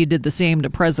soon as he did the same to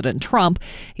President Trump.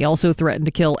 He also threatened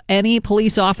to kill any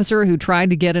police officer who tried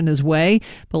to get in his way.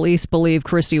 Police believe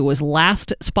Christie was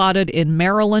last spotted in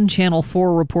Maryland. Channel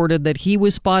 4 reported that he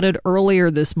was spotted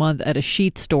earlier this month at a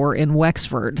sheet store in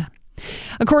Wexford.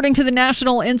 According to the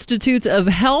National Institutes of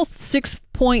Health,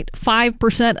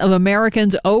 6.5% of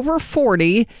Americans over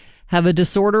 40 have a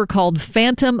disorder called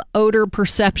phantom odor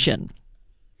perception.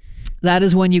 That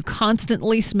is when you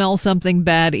constantly smell something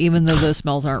bad even though the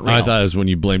smells aren't real. I thought it was when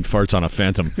you blamed farts on a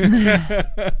phantom.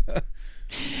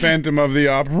 Phantom of the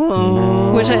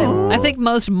Opera. Which I think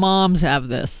most moms have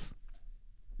this.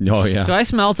 Oh, yeah. Do I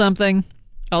smell something?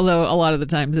 Although a lot of the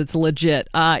times it's legit.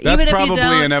 That's even if probably you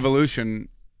don't, an evolution,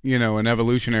 an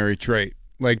evolutionary trait,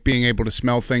 like being able to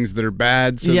smell things that are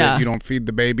bad so Yeah. that you don't feed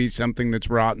the baby something that's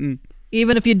rotten.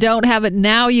 even if you don't have it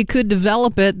now, you could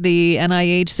develop it. The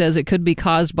NIH says it could be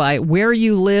caused by where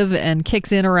you live and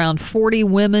kicks in around 40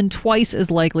 women, twice as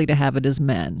likely to have it as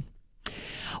men.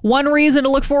 One reason to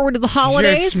look forward to the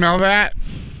holidays. You guys smell that?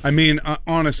 I mean,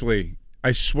 honestly,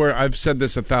 I swear I've said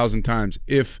this 1,000 times.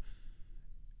 If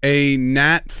a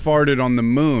gnat farted on the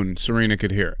moon, Serena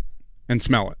could hear it and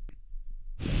smell it.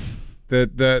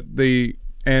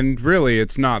 And really,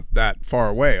 it's not that far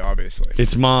away, obviously.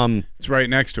 It's mom. It's right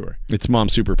next to her. It's mom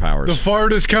superpowers. The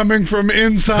fart is coming from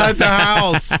inside the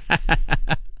house.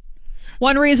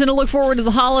 One reason to look forward to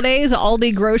the holidays,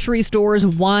 Aldi grocery stores'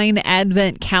 wine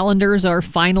advent calendars are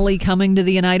finally coming to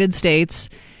the United States.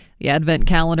 The Advent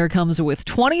calendar comes with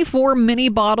 24 mini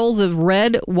bottles of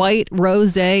red, white,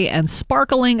 rosé, and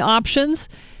sparkling options.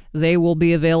 They will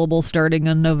be available starting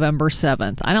on November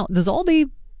 7th. Does Aldi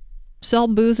sell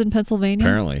booze in Pennsylvania?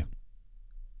 Apparently.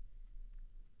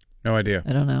 No idea.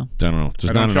 I don't know. Don't know.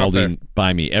 There's not an Aldi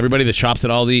by me. Everybody that shops at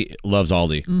Aldi loves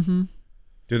Aldi. Mm-hmm.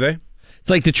 Do they? It's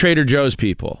like the Trader Joe's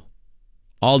people.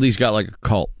 Aldi's got like a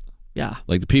cult. Yeah.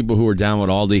 Like the people who are down with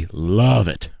Aldi love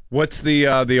it. What's the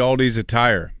Aldi's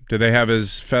attire? Do they have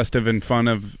as festive and fun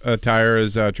of attire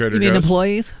as Trader Joe's? You mean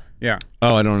employees? Yeah.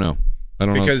 Oh, I don't know.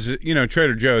 Because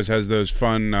Trader Joe's has those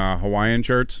fun Hawaiian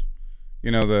shirts.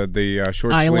 The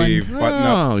short Island. sleeve button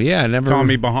up. Oh yeah, never.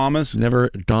 Tommy Bahamas. Never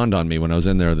dawned on me when I was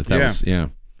in there that was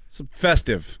It's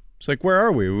festive. It's like, where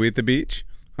are we? Are we at the beach?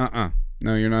 No,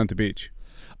 you're not at the beach.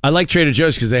 I like Trader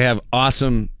Joe's because they have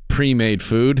awesome pre-made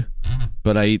food,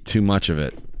 but I eat too much of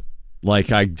it.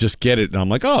 Like, I just get it, and I'm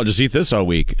like, oh, I'll just eat this all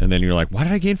week. And then you're like, why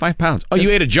did I gain 5 pounds? Oh,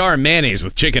 you ate a jar of mayonnaise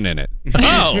with chicken in it.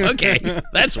 Oh, okay.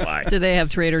 That's why. Do they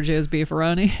have Trader Joe's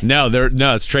beefaroni? No,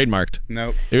 it's trademarked.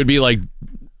 Nope. It would be like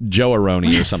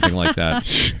Joe-aroni or something like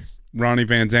that. Ronnie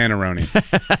Van Zanaroni.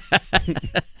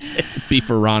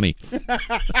 Beefaroni.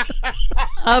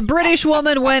 A British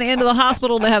woman went into the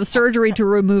hospital to have surgery to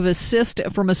remove a cyst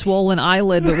from a swollen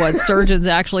eyelid, but what surgeons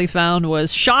actually found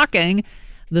was shocking.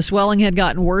 The swelling had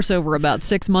gotten worse over about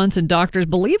 6 months, and doctors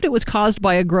believed it was caused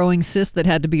by a growing cyst that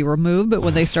had to be removed. But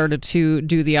when they started to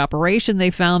do the operation,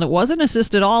 they found it wasn't a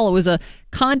cyst at all. It was a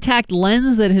contact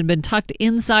lens that had been tucked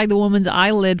inside the woman's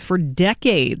eyelid for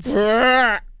decades.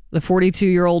 The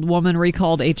 42-year-old woman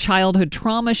recalled a childhood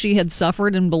trauma she had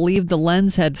suffered and believed the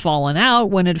lens had fallen out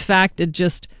when, in fact, it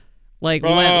just went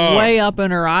way up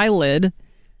in her eyelid.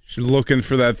 She's looking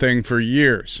for that thing for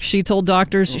years. She told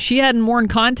doctors she hadn't worn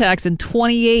contacts in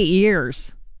 28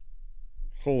 years.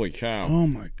 Holy cow. Oh,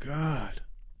 my God.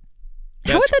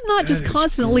 How would that not just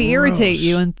constantly irritate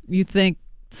you and you think,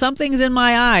 something's in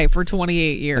my eye for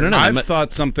 28 years? I don't know. I've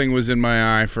thought something was in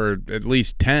my eye for at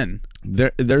least 10.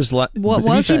 There's what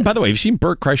was it? By the way, have you seen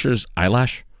Bert Kreischer's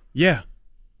eyelash? Yeah.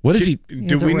 What is he?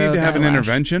 Do we need to have an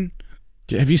intervention?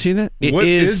 Have you seen that? What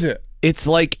is it? It's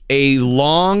like a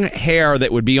long hair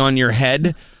that would be on your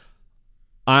head.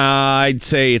 I'd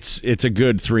say it's a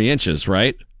good 3 inches,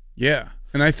 right? Yeah.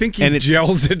 And I think he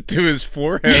gels it to his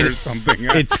forehead or something.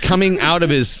 It's coming out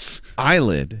of his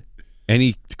eyelid, and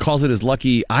he calls it his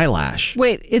lucky eyelash.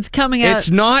 Wait, it's coming out. It's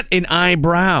not an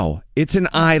eyebrow. It's an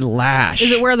eyelash.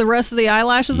 Is it where the rest of the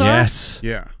eyelashes are? Yes.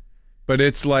 Yeah. But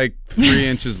it's like 3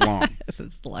 inches long.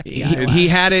 It's lucky. He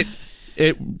had it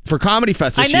for Comedy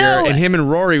Fest this year, and him and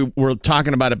Rory were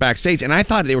talking about it backstage, and I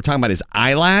thought they were talking about his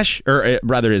eyelash, or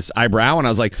rather his eyebrow, and I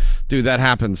was like, dude, that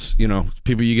happens.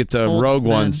 People, you get the rogue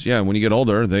ones. Yeah, when you get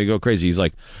older, they go crazy. He's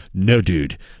like, no,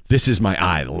 dude, this is my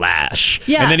eyelash.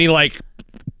 Yeah. And then he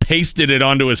pasted it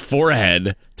onto his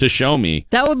forehead to show me.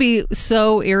 That would be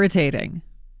so irritating.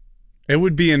 It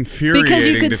would be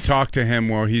infuriating to talk to him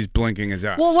while he's blinking his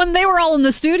eyes. Well, when they were all in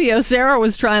the studio, Sarah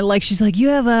was trying, she's like, you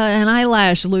have an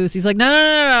eyelash loose. He's like,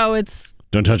 no, it's...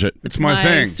 Don't touch it. It's my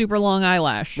thing. Super long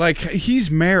eyelash. He's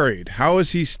married. How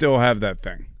does he still have that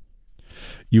thing?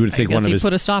 You would think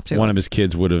put a stop to one of his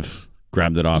kids would have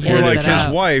grabbed it off. Or his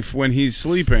wife, when he's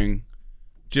sleeping,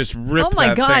 just ripped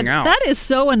that thing out. That is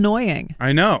so annoying.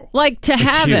 I know. To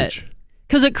have it.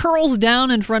 Because it curls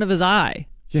down in front of his eye.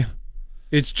 Yeah.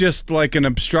 It's just like an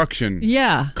obstruction.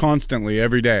 Yeah. Constantly,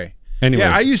 every day. Anyway.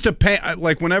 Yeah, I used to paint,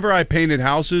 whenever I painted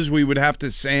houses, we would have to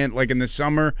sand, in the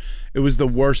summer, it was the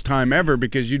worst time ever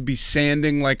because you'd be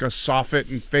sanding a soffit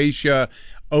and fascia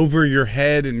over your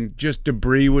head and just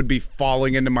debris would be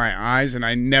falling into my eyes, and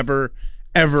I never,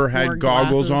 ever had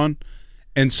goggles on.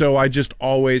 And so I just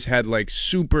always had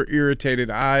super irritated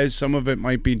eyes. Some of it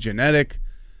might be genetic,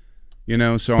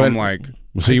 so I'm like...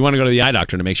 So you want to go to the eye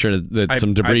doctor to make sure that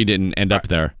some debris didn't end up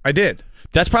there? I did.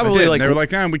 That's probably they were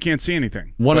like, we can't see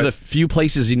anything. One of the few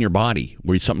places in your body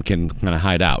where something can kind of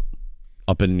hide out,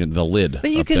 up in the lid.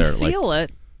 But you can feel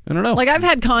it. I don't know. I've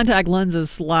had contact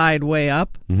lenses slide way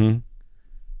up, and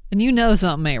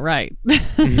something ain't right.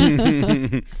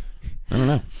 I don't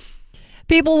know.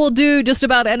 People will do just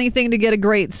about anything to get a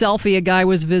great selfie. A guy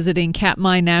was visiting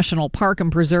Katmai National Park and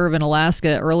Preserve in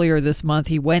Alaska earlier this month.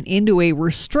 He went into a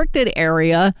restricted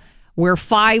area where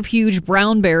 5 huge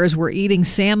brown bears were eating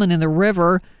salmon in the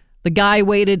river. The guy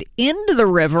waded into the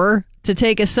river to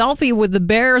take a selfie with the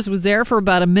bears, was there for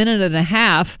about a minute and a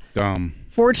half. Dumb.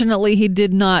 Fortunately, he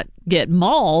did not get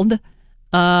mauled.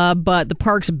 But the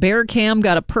park's bear cam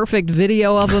got a perfect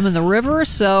video of him in the river,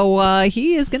 so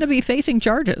he is going to be facing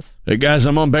charges. Hey guys,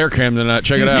 I'm on bear cam tonight.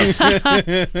 Check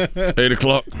it out. 8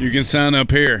 o'clock. You can sign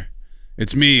up here.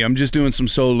 It's me. I'm just doing some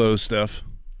solo stuff.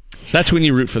 That's when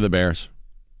you root for the Bears.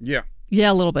 Yeah.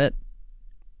 Yeah, a little bit.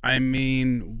 I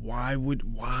mean, why would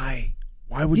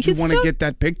you want to get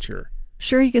that picture?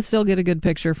 Sure, he could still get a good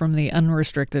picture from the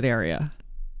unrestricted area.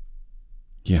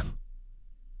 Yeah.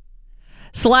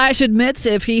 Slash admits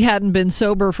if he hadn't been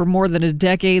sober for more than a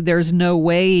decade, there's no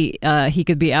way he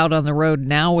could be out on the road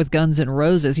now with Guns N'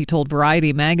 Roses. He told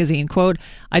Variety magazine, quote,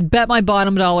 "I'd bet my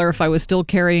bottom dollar if I was still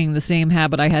carrying the same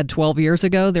habit I had 12 years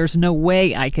ago, there's no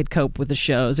way I could cope with the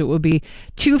shows. It would be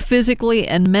too physically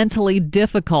and mentally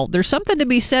difficult. There's something to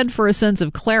be said for a sense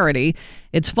of clarity.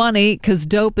 It's funny because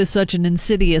dope is such an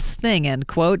insidious thing," end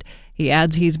quote. He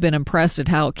adds he's been impressed at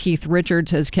how Keith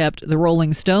Richards has kept the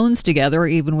Rolling Stones together,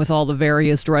 even with all the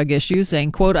various drug issues,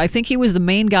 saying, quote, "I think he was the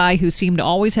main guy who seemed to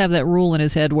always have that rule in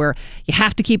his head where you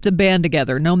have to keep the band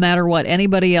together, no matter what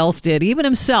anybody else did, even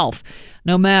himself.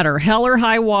 No matter hell or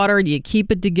high water, you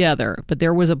keep it together. But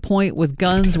there was a point with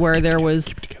Guns where there was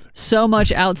so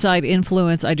much outside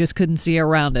influence, I just couldn't see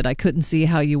around it. I couldn't see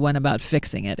how you went about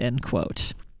fixing it," end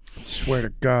quote. I swear to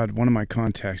God, one of my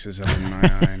contacts is up in my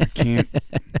eye, and I can't.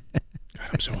 God,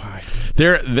 I'm so high.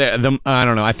 I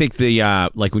don't know. I think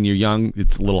like when you're young,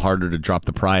 it's a little harder to drop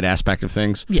the pride aspect of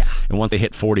things. Yeah. And once they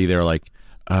hit 40, they're like,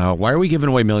 why are we giving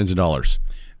away millions of dollars?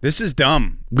 This is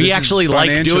dumb. We actually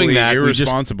like doing that.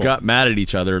 Irresponsible. We just got mad at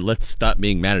each other. Let's stop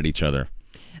being mad at each other.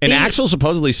 And Axl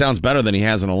supposedly sounds better than he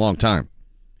has in a long time.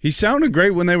 He sounded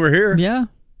great when they were here. Yeah.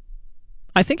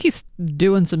 I think he's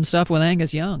doing some stuff with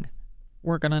Angus Young,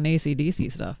 working on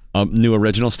AC/DC stuff. New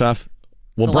original stuff?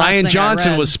 Well, Brian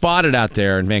Johnson was spotted out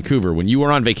there in Vancouver when you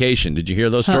were on vacation. Did you hear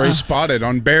those stories? Spotted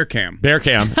on Bear Cam. Bear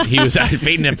Cam. He was out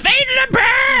feeding them. Feeding the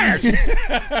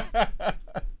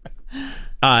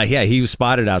bears! Yeah, he was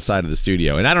spotted outside of the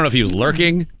studio. And I don't know if he was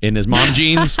lurking in his mom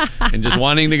jeans and just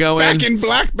wanting to go Back in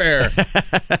Black Bear.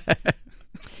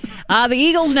 The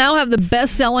Eagles now have the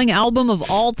best-selling album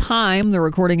of all time. The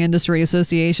Recording Industry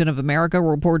Association of America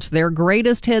reports their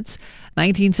greatest hits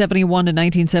 1971 to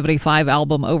 1975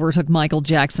 album overtook Michael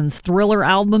Jackson's Thriller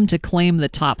album to claim the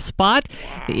top spot.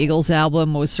 The Eagles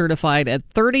album was certified at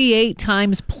 38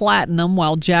 times platinum,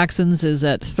 while Jackson's is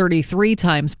at 33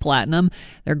 times platinum.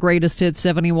 Their greatest hits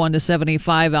 71 to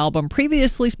 75 album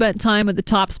previously spent time at the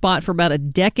top spot for about a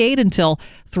decade until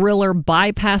Thriller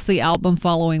bypassed the album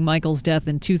following Michael's death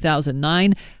in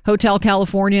 2009. Hotel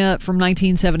California from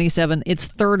 1977, it's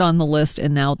third on the list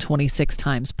and now 26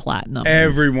 times platinum.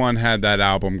 Everyone had that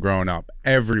album growing up.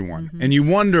 Everyone. Mm-hmm. And you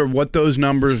wonder what those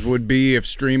numbers would be if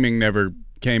streaming never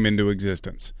came into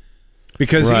existence.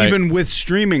 Because even with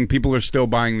streaming, people are still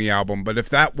buying the album. But if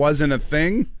that wasn't a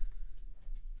thing,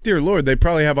 dear Lord, they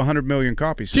probably have 100 million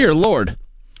copies. Dear Lord.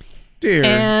 Dear.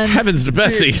 And heavens to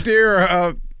Betsy.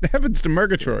 Dear heavens to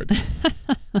Murgatroyd.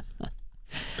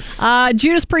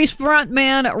 Judas Priest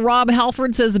frontman Rob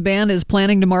Halford says the band is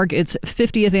planning to mark its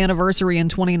 50th anniversary in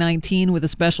 2019 with a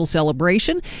special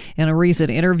celebration. In a recent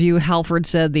interview, Halford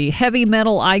said the heavy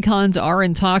metal icons are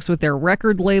in talks with their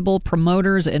record label,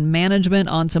 promoters, and management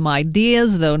on some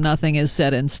ideas, though nothing is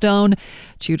set in stone.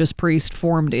 Judas Priest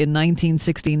formed in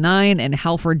 1969, and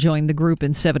Halford joined the group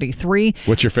in 73.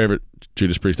 What's your favorite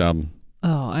Judas Priest album?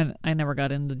 Oh, I never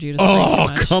got into Judas Priest so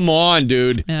much. Oh, come on,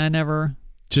 dude. Yeah, I never...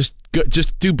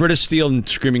 Just do British Steel and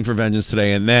Screaming for Vengeance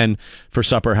today, and then for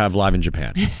supper have Live in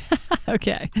Japan.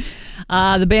 Okay.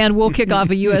 The band will kick off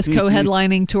a U.S.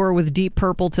 co-headlining tour with Deep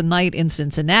Purple tonight in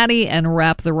Cincinnati and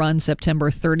wrap the run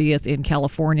September 30th in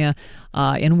California,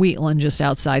 in Wheatland, just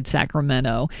outside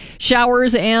Sacramento.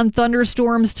 Showers and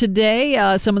thunderstorms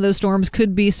today. Some of those storms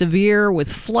could be severe with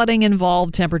flooding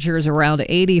involved. Temperatures around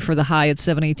 80 for the high at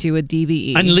 72 at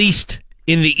DVE. Unleashed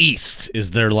in the East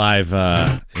is their live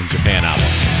in Japan album.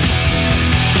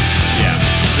 Yeah.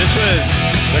 This was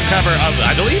the cover of,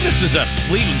 I believe this is a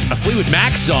Fleetwood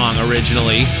Mac song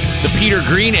originally, the Peter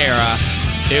Green era.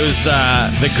 It was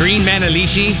the Green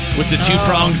Manalishi with the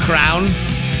two-pronged crown.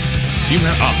 Do you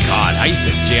remember? Oh, God. I used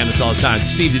to jam this all the time.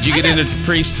 Steve, did you get into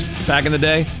Priest back in the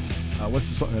day? What's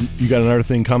the song? You got another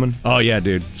thing coming? Oh, yeah,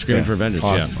 dude. Screaming for Vengeance,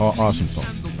 awesome. Yeah. Awesome song.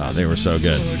 Oh, they were so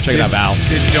good. Check it out, Val.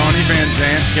 Did Donnie Van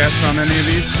Zant guest on any of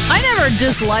these? I never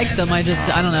disliked them. I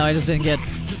don't know. I just didn't get,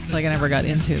 I never got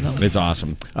into them. It's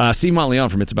awesome. Steve Montleone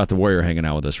from It's About the Warrior hanging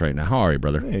out with us right now. How are you,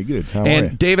 brother? Hey, good. How are you? you?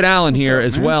 David Allen here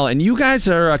as well. And you guys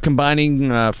are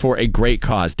combining for a great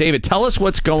cause. David, tell us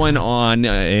what's going on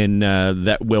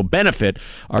that will benefit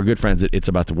our good friends at It's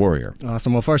About the Warrior.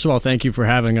 Awesome. Well, first of all, thank you for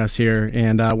having us here.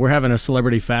 And we're having a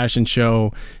celebrity fashion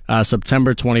show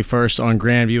September 21st on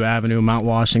Grandview Avenue, Mount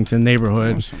Washington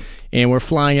neighborhood. Awesome. And we're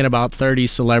flying in about 30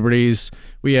 celebrities.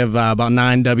 We have about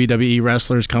 9 WWE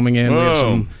wrestlers coming in. Whoa. We have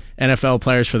some NFL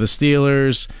players for the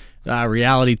Steelers.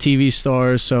 reality TV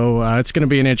stars. So it's going to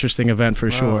be an interesting event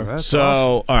for sure.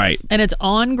 So, all right. And it's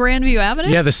on Grandview Avenue?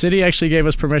 Yeah, the city actually gave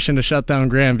us permission to shut down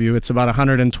Grandview. It's about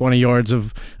 120 yards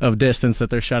of distance that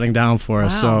they're shutting down for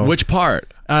us. So which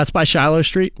part? It's by Shiloh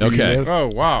Street. Okay. Oh,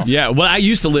 wow. Yeah, well, I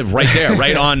used to live right there,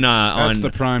 right on. That's the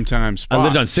prime time spot. I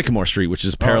lived on Sycamore Street, which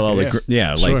is parallel.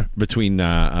 Like between,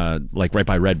 like right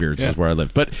by Redbeards is where I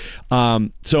lived. But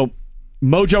so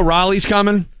Mojo Raleigh's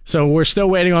coming. So we're still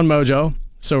waiting on Mojo.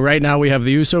 So right now we have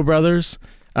the Uso brothers.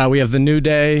 We have the New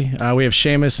Day. We have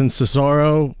Sheamus and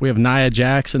Cesaro. We have Nia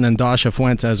Jax, and then Dasha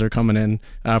Fuentes are coming in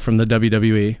from the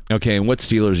WWE. Okay, and what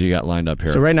Steelers you got lined up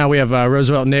here? So right now we have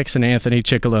Roosevelt Nix and Anthony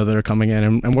Chickolo that are coming in,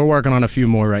 and we're working on a few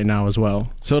more right now as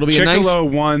well. So it'll be Chickolo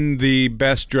won the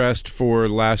best dressed for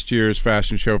last year's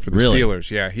fashion show for the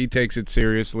Steelers. Yeah, he takes it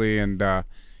seriously, and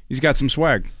he's got some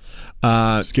swag.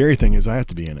 Scary thing is I have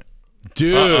to be in it.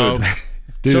 Dude.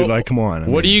 Dude, So, like, come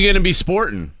on. What are you going to be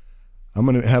sporting? I'm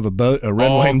going to have a red,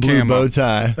 white, and blue bow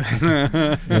tie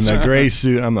and a gray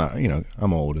suit. I'm not,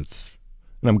 I'm old. And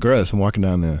I'm gross. I'm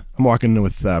walking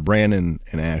with Brandon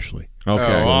and Ashley. Okay.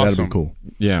 So awesome. That'll be cool.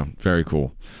 Yeah, very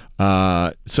cool.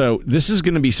 So this is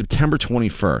going to be September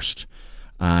 21st,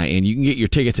 and you can get your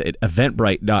tickets at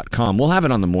eventbrite.com. We'll have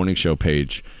it on the morning show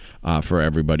page for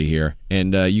everybody here.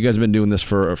 And you guys have been doing this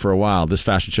for a while. This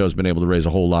fashion show has been able to raise a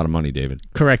whole lot of money, David.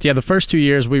 Correct. Yeah, the first 2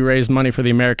 years we raised money for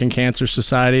the American Cancer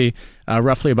Society,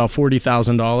 roughly about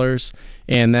 $40,000.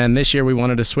 And then this year we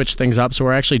wanted to switch things up, so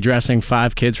we're actually dressing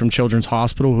 5 kids from Children's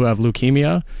Hospital who have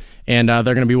leukemia. And they're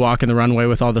going to be walking the runway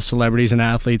with all the celebrities and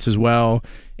athletes as well.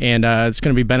 And it's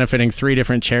going to be benefiting 3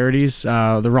 different charities,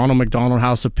 the Ronald McDonald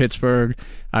House of Pittsburgh,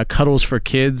 Cuddles for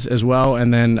Kids as well,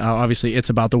 and then obviously It's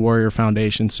About the Warrior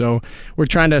Foundation. So we're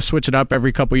trying to switch it up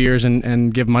every couple years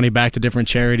and give money back to different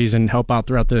charities and help out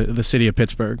throughout the city of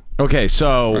Pittsburgh. Okay,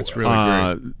 so that's really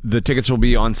great. The tickets will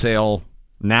be on sale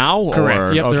now?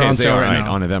 Correct. Yep, they're on sale right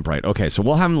now. On Eventbrite. Okay, so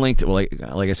we'll have them linked, like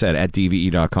I said, at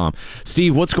DVE.com.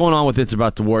 Steve, what's going on with It's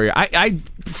About the Warrior? I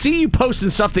see you posting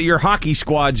stuff that your hockey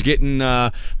squad's getting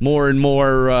more and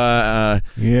more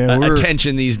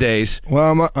attention these days.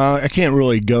 Well, I can't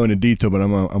really go into detail, but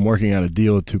I'm working out a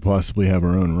deal to possibly have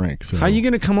our own rink. So. How are you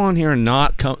going to come on here and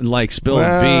not spill beans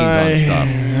on stuff?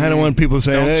 I don't want people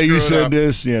saying, "Hey, you said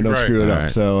this." Yeah, don't screw it up.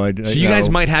 Right. So you guys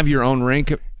might have your own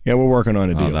rink. Yeah, we're working on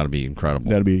a deal. Oh, that'll be incredible.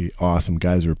 That'll be awesome.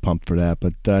 Guys are pumped for that.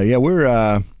 But yeah, we're.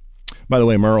 By the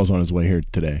way, Merle's on his way here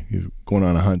today. He's going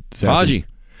on a hunt. Haji.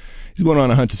 He's going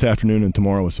on a hunt this afternoon and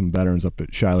tomorrow with some veterans up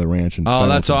at Shiloh Ranch.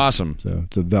 That's awesome. So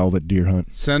it's a velvet deer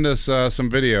hunt. Send us some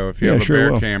video if you have a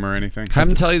bear cam or anything. Have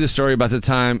him tell you the story about the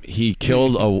time he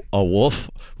killed a wolf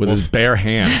with his bare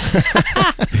hands.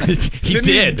 Didn't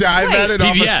he dive at it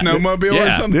off a snowmobile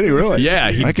or something? Did he really? Yeah,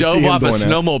 he dove off a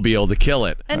snowmobile to kill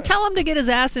it. And tell him to get his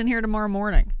ass in here tomorrow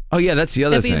morning. Oh, yeah, that's the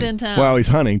other thing. If he's in town. Well, he's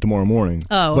hunting tomorrow morning.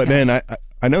 Oh, okay. But then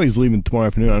I know he's leaving tomorrow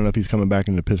afternoon. I don't know if he's coming back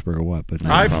into Pittsburgh or what. But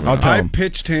I'll tell him. I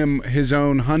pitched him his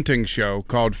own hunting show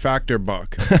called Factor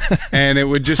Buck, and it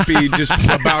would just be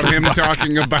about him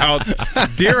talking about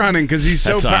deer hunting because he's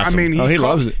so. Awesome. I mean, he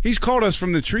loves it. He's called us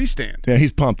from the tree stand. Yeah,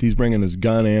 he's pumped. He's bringing his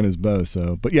gun and his bow.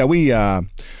 So, but yeah, we're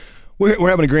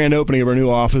having a grand opening of our new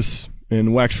office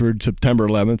in Wexford, September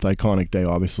 11th. Iconic day,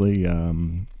 obviously.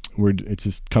 It's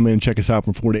just come in and check us out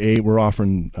from 4 to 8. We're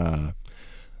offering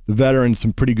the veterans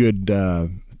some pretty good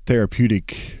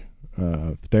therapeutic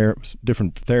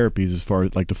different therapies as far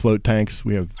as like the float tanks.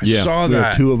 We have we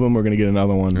have 2 of them. We're going to get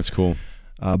another one. That's cool.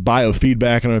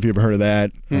 Biofeedback. I don't know if you ever heard of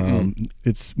that.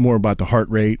 It's more about the heart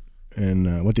rate,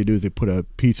 and what they do is they put a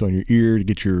piece on your ear to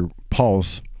get your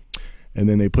pulse, and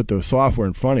then they put the software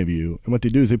in front of you. And what they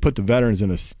do is they put the veterans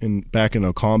back in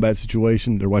a combat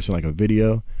situation. They're watching like a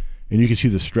video, and you can see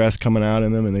the stress coming out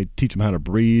in them, and they teach them how to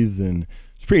breathe, and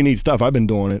it's pretty neat stuff. I've been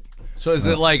doing it. So is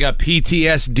it like a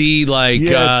PTSD,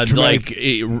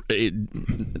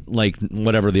 like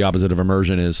whatever the opposite of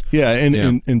immersion is? Yeah,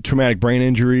 and traumatic brain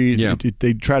injury. Yeah.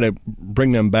 They try to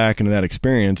bring them back into that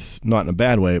experience, not in a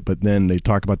bad way, but then they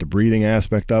talk about the breathing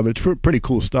aspect of it. It's pretty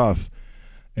cool stuff.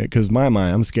 Because my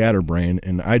mind, I'm scatterbrained,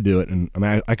 and I do it, and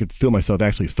I could feel myself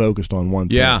actually focused on one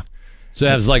thing. Yeah. So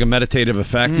it has like a meditative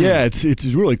effect? Yeah, it's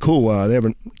really cool. They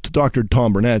have Dr.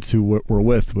 Tom Burnett, who we're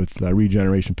with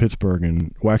Regeneration Pittsburgh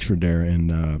and Wexford there,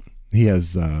 and he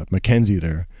has Mackenzie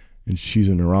there, and she's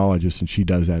a neurologist, and she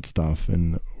does that stuff.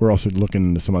 And we're also looking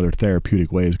into some other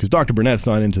therapeutic ways, because Dr. Burnett's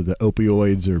not into the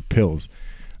opioids or pills.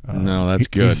 No, that's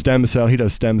good. He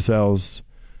does stem cells.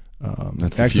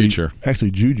 That's the future.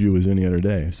 Actually, Juju was in the other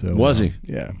day. So was he?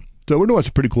 Yeah. So we're doing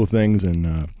some pretty cool things.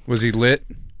 And was he lit?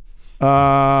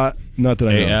 Not that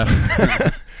I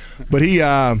know. But he,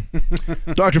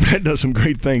 Dr. Brett does some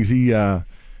great things. He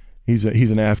He's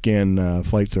an Afghan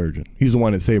flight surgeon. He's the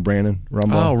one that saved Brandon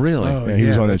Rumbaugh. Oh, really? And he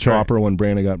was on the chopper when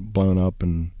Brandon got blown up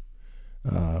and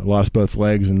lost both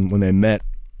legs. And when they met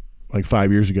like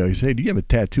 5 years ago, he said, "Hey, do you have a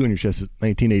tattoo on your chest?" It's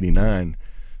 1989.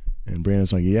 And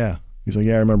Brandon's like, "Yeah." He's like,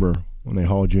 "Yeah, I remember when they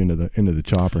hauled you into the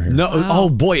chopper here." No, oh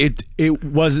boy, it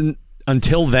wasn't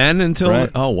until then. Right.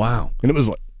 Oh wow. And it was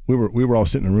like we were all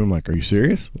sitting in a room like, "Are you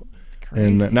serious?"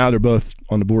 Crazy. And now they're both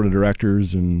on the board of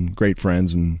directors and great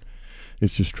friends, and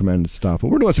it's just tremendous stuff. But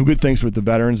we're doing some good things with the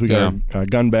veterans. We got a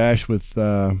gun bash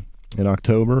in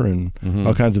October and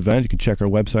all kinds of events. You can check our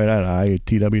website out at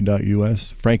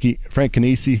iatw.us. Frank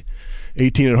Canesi,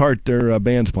 18 at Heart, their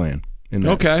band's playing.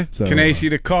 Okay. So, Canesi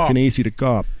to Cop. Canesi to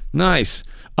Cop. Nice.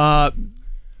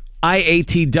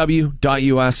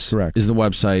 IATW.us Correct. is the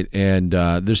website, and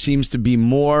there seems to be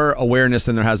more awareness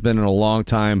than there has been in a long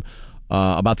time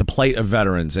about the plight of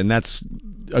veterans, and that's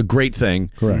a great thing.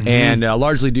 Correct. And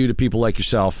largely due to people like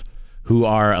yourself who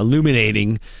are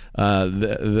illuminating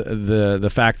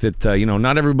the fact that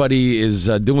not everybody is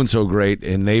doing so great,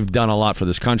 and they've done a lot for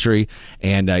this country.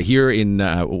 And here in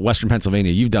Western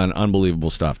Pennsylvania, you've done unbelievable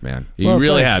stuff, man. You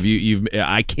really have.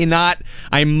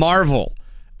 I marvel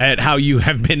at how you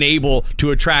have been able to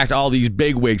attract all these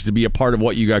bigwigs to be a part of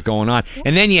what you got going on,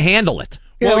 and then you handle it.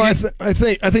 Well, I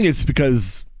think it's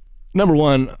because, number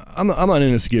one, I'm not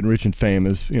in this to get rich and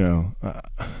famous.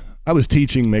 I was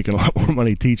teaching, making a lot more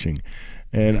money teaching,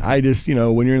 and I just,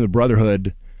 when you're in the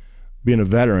brotherhood, being a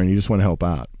veteran, you just want to help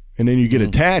out, and then you get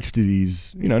attached to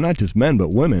these, not just men but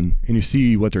women, and you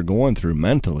see what they're going through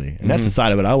mentally, and that's the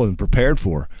side of it I wasn't prepared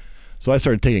for. So I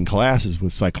started taking classes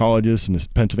with psychologists and the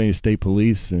Pennsylvania State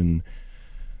Police, and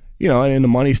and the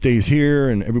money stays here,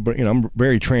 and everybody. I'm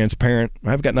very transparent.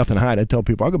 I've got nothing to hide. I tell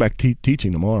people I'll go back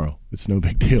teaching tomorrow. It's no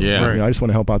big deal. Yeah, I just want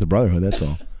to help out the brotherhood. That's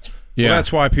all. Yeah, well,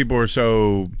 that's why people are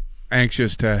so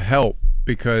anxious to help,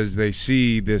 because they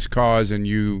see this cause and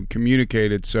you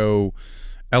communicate it so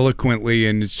eloquently,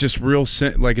 and it's just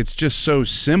it's just so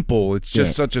simple. It's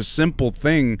just such a simple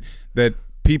thing that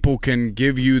people can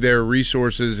give you their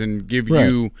resources and give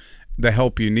you the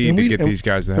help you need to get these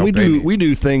guys the help they need. We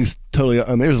do things totally.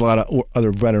 There's a lot of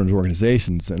other veterans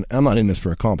organizations, and I'm not in this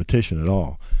for a competition at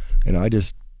all. I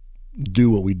just do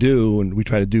what we do, and we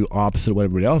try to do opposite of what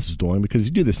everybody else is doing, because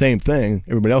you do the same thing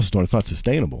everybody else is doing, it's not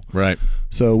sustainable. Right.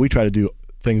 So we try to do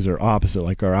things that are opposite,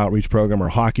 like our outreach program, our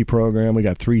hockey program. We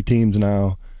got 3 teams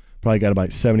now, probably got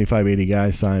about 75, 80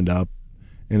 guys signed up,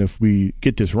 and if we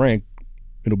get this rink,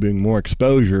 it'll bring more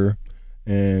exposure,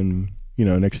 and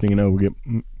next thing you know, we'll get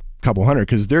a couple hundred,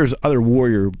 because there's other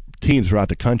Warrior teams throughout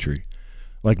the country.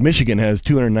 Like Michigan has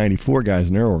 294 guys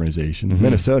in their organization.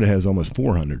 Minnesota has almost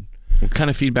 400. What kind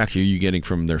of feedback are you getting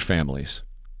from their families?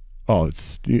 Oh,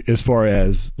 it's as far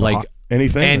as like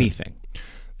anything.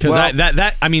 Because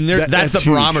that's the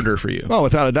barometer for you. Oh,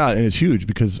 without a doubt, and it's huge,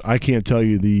 because I can't tell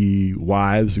you the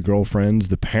wives, the girlfriends,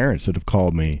 the parents that have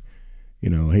called me.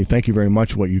 Hey, thank you very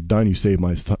much for what you've done. You saved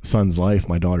my son's life,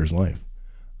 my daughter's life.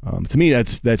 To me,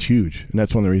 that's huge, and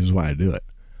that's one of the reasons why I do it.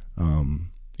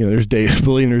 There's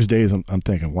days, I'm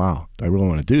thinking, wow, I really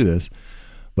want to do this,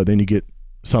 but then you get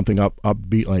something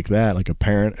upbeat like that, like a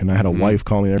parent, and I had a wife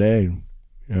call me the other day.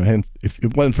 And if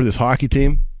it wasn't for this hockey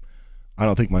team, I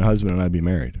don't think my husband and I'd be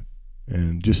married.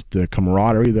 And just the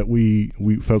camaraderie that we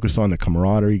focus on, the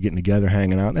camaraderie, getting together,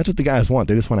 hanging out. That's what the guys want.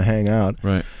 They just want to hang out.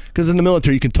 Right. Because in the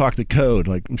military, you can talk the code.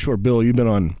 Like, I'm sure, Bill, you've been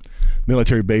on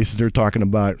military bases. They're talking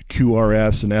about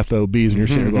QRFs and FOBs, and you're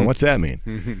sitting there going, what's that mean?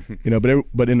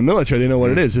 But in the military, they know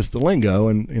what it is. It's the lingo,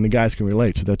 and the guys can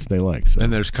relate, so that's what they like. So.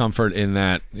 And there's comfort in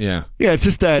that, yeah. Yeah, it's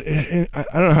just that, I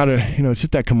don't know how to, it's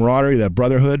just that camaraderie, that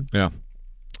brotherhood. Yeah.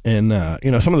 And,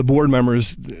 some of the board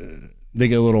members, they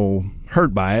get a little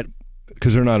hurt by it,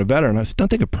 because they're not a veteran. I don't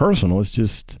take it personal. It's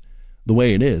just the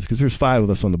way it is, because there's 5 of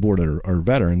us on the board that are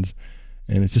veterans,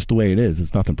 and it's just the way it is.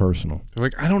 It's nothing personal. They're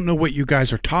like, I don't know what you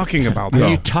guys are talking about. Are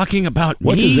you talking about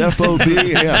what me? Does FOB?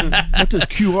 Yeah. What does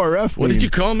QRF mean? What did you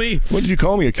call me? What did you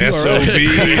call me? A QRF?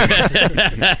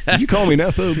 SOB. Did you call me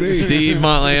an FOB? Steve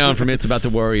Montleone from It's About the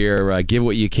Warrior. Give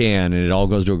what you can, and it all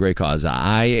goes to a great cause.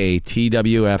 IATWF.us,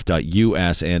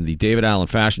 and the David Allen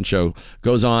Fashion Show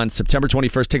goes on September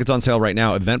 21st. Tickets on sale right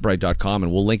now, Eventbrite.com,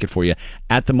 and we'll link it for you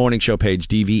at the morning show page,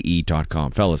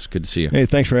 DVE.com. Fellas, good to see you. Hey,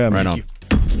 thanks for having me. Right on.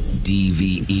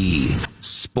 DVE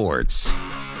Sports.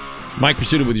 Mike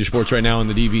Pursuta with your sports right now on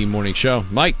the DVE Morning Show.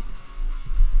 Mike.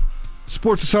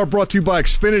 Sports is brought to you by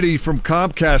Xfinity from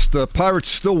Comcast. The Pirates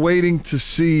still waiting to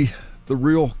see the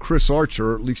real Chris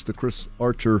Archer, or at least the Chris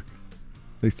Archer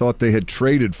they thought they had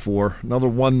traded for. Another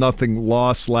 1-0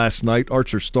 loss last night.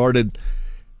 Archer started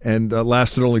and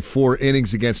lasted only 4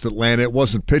 innings against Atlanta. It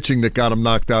wasn't pitching that got him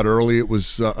knocked out early. It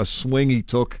was a swing he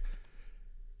took,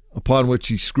 upon which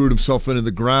he screwed himself into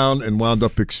the ground and wound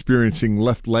up experiencing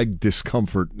left leg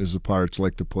discomfort, as the Pirates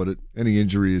like to put it. Any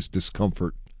injury is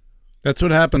discomfort. That's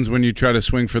what happens when you try to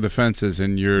swing for the fences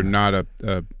and you're not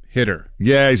a hitter.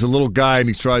 Yeah, he's a little guy, and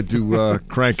he tried to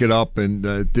crank it up, and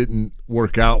it didn't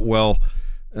work out well.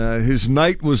 His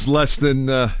night was less than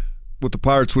what the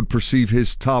Pirates would perceive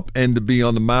his top end to be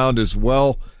on the mound as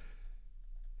well.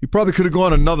 He probably could have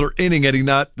gone another inning had he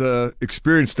not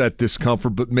experienced that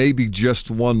discomfort, but maybe just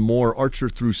one more. Archer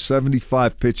threw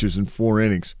 75 pitches in 4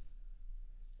 innings.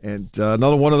 And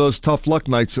another one of those tough luck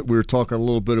nights that we were talking a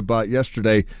little bit about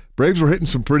yesterday. Braves were hitting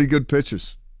some pretty good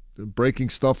pitches,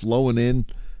 breaking stuff low and in.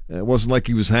 It wasn't like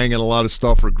he was hanging a lot of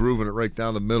stuff or grooving it right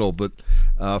down the middle, but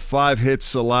 5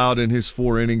 hits allowed in his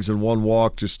 4 innings and 1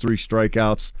 walk, just 3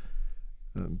 strikeouts.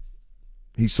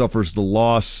 He suffers the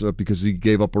loss because he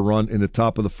gave up a run in the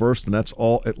top of the first, and that's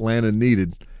all Atlanta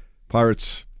needed.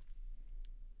 Pirates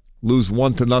lose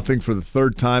 1-0 for the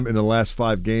 3rd time in the last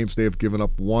 5 games. They have given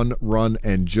up 1 run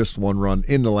and just 1 run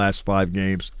in the last 5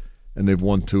 games, and they've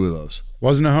won 2 of those.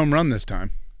 Wasn't a home run this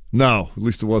time. No, at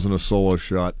least it wasn't a solo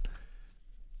shot.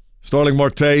 Starling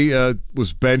Marte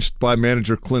was benched by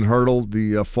manager Clint Hurdle.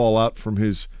 The fallout from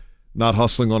his not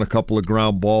hustling on a couple of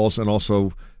ground balls and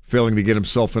also failing to get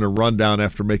himself in a rundown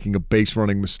after making a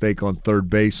base-running mistake on third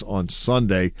base on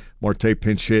Sunday. Marte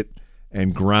pinch hit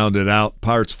and grounded out.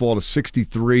 Pirates fall to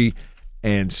 63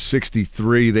 and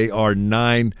 63. They are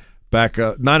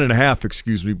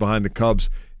 9.5 behind the Cubs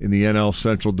in the NL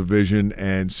Central Division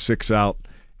and 6 out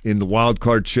in the wild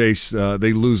card chase.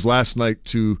 They lose last night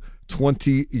to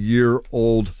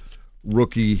 20-year-old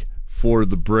rookie for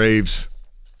the Braves,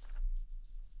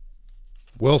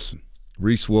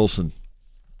 Reese Wilson.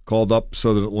 Called up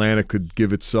so that Atlanta could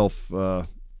give itself a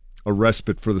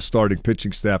respite for the starting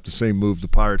pitching staff, the same move the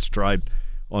Pirates tried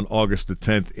on August the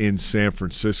 10th in San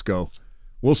Francisco.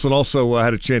 Wilson also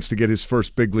had a chance to get his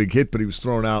first big league hit, but he was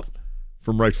thrown out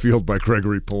from right field by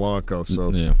Gregory Polanco.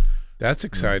 So yeah. That's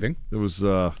exciting. It was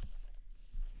a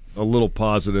little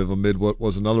positive amid what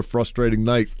was another frustrating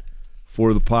night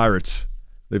for the Pirates.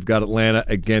 They've got Atlanta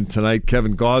again tonight.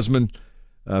 Kevin Gausman,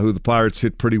 who the Pirates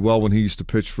hit pretty well when he used to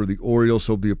pitch for the Orioles.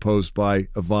 He'll be opposed by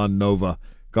Ivan Nova.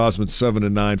 Gausman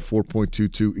 7-9,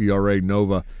 4.22 ERA.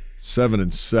 Nova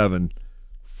 7-7,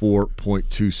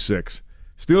 4.26.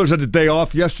 Steelers had the day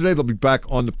off yesterday. They'll be back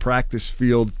on the practice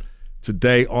field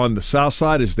today on the south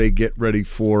side as they get ready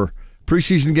for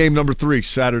preseason game number 3,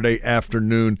 Saturday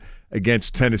afternoon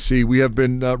against Tennessee. We have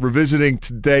been revisiting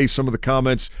today some of the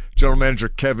comments General Manager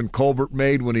Kevin Colbert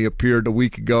made when he appeared a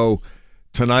week ago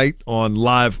tonight on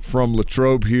Live from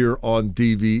Latrobe here on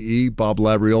DVE. Bob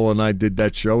Labriola and I did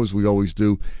that show, as we always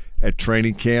do at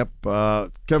training camp.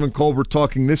 Kevin Colbert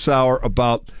talking this hour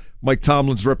about Mike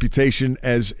Tomlin's reputation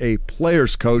as a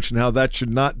player's coach and how that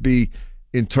should not be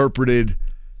interpreted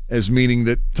as meaning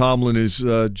that Tomlin is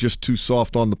just too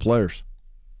soft on the players.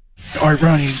 Art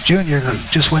Roney Jr., that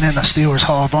just went in the Steelers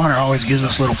Hall of Honor, always gives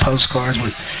us little postcards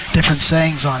with different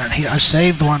sayings on it. I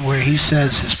saved one where he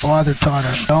says his father taught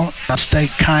him, don't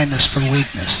mistake kindness for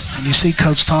weakness. And you see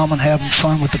Coach Tomlin having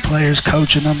fun with the players,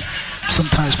 coaching them.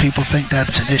 Sometimes people think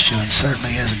that's an issue, and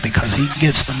certainly isn't, because he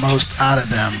gets the most out of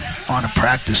them on a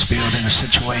practice field in a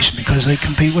situation because they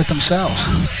compete with themselves.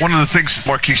 One of the things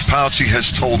Marquise Pouncey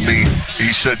has told me,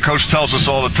 he said, Coach tells us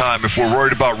all the time, if we're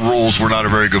worried about rules, we're not a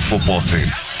very good football team.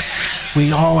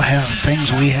 We all have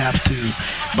things we have to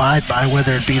abide by,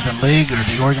 whether it be the league or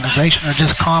the organization or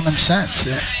just common sense.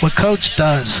 What Coach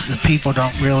does that people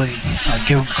don't really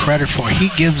give him credit for, he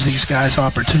gives these guys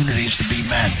opportunities to be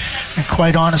men. And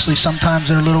quite honestly, sometimes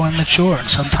they're a little immature, and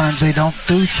sometimes they don't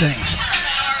do things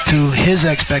to his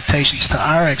expectations, to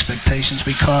our expectations,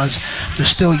 because they're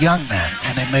still young men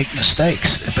and they make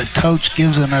mistakes. But Coach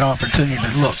gives them that opportunity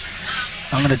to look.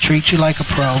 I'm going to treat you like a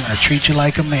pro. I'm going to treat you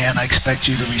like a man. I expect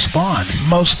you to respond.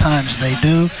 Most times they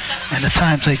do, and the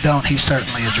times they don't, he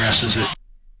certainly addresses it.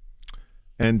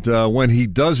 And when he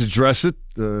does address it,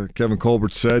 Kevin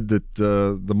Colbert said that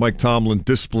the Mike Tomlin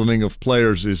disciplining of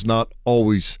players is not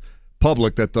always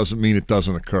public. That doesn't mean it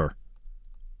doesn't occur.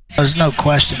 There's no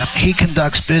question. He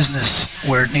conducts business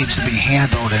where it needs to be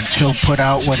handled, and he'll put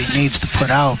out what he needs to put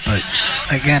out. But,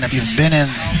 again, if you've been in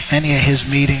any of his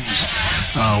meetings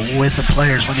with the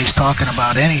players when he's talking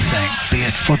about anything, be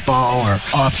it football or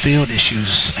off-field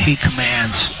issues, he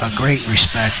commands a great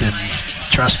respect, and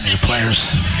trust me, the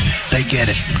players, they get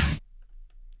it.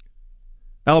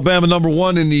 Alabama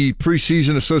 #1 in the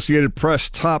preseason Associated Press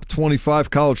top 25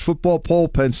 college football poll.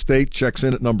 Penn State checks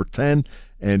in at number 10.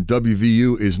 and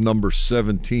WVU is number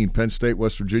 17. Penn State,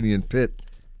 West Virginia, and Pitt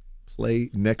play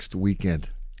next weekend.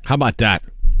 How about that?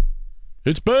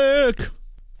 It's back.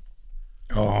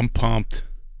 Oh, I'm pumped.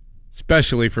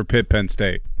 Especially for Pitt Penn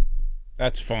State.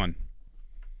 That's fun.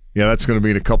 Yeah, that's going to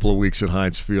be in a couple of weeks at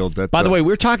Heinz Field. By the way,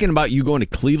 we're talking about you going to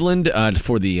Cleveland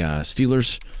for the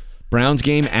Steelers-Browns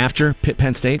game after Pitt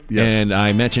Penn State. Yes. And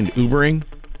I mentioned Ubering.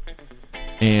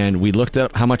 And we looked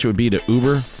up how much it would be to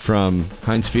Uber from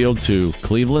Heinz Field to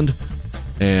Cleveland.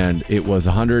 And it was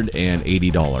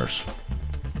 $180.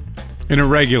 In a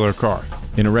regular car.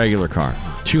 In a regular car.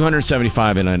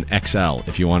 $275 in an XL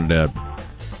if you wanted to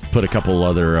put a couple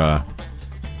other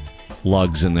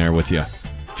lugs in there with you.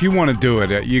 If you want to do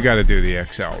it, you got to do the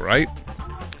XL, right?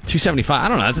 $275. I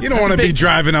don't know. You don't want to be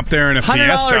driving up there in a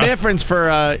Fiesta. $100 difference for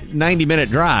a 90-minute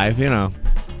drive, you know.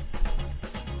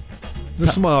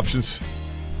 There's some options.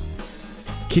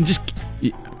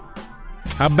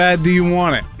 How bad do you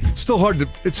want it? It's still hard to.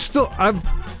 I've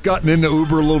gotten into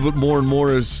Uber a little bit more and more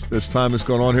as time has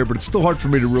gone on here, but it's still hard for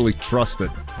me to really trust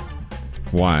it.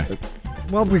 Why?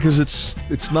 Well, because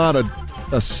it's not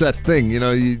a set thing. You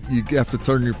know, you have to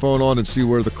turn your phone on and see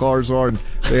where the cars are, and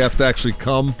they have to actually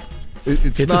come.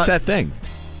 It's not a set thing.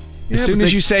 As soon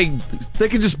as you say, they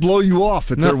can just blow you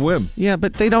off at their whim. Yeah,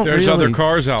 but they don't. There's other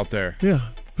cars out there. Yeah,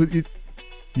 but you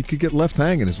could get left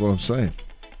hanging, is what I'm saying.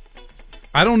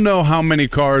 I don't know how many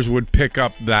cars would pick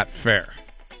up that fare.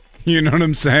 You know what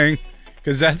I'm saying?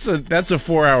 Because that's a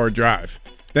 4-hour drive.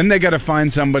 Then they got to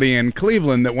find somebody in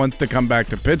Cleveland that wants to come back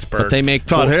to Pittsburgh. But they make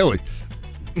Todd Haley.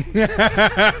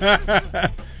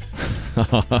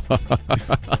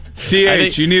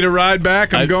 TH, you need a ride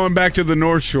back? I'm going back to the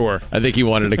North Shore. I think he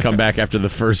wanted to come back after the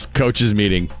first coaches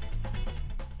meeting.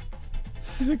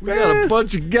 He's like, we got a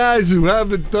bunch of guys who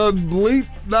haven't done bleep,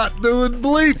 not doing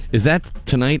bleep. Is that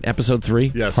tonight, episode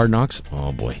 3? Yes. Hard Knocks?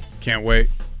 Oh, boy. Can't wait.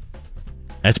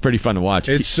 That's pretty fun to watch.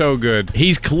 It's so good.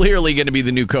 He's clearly going to be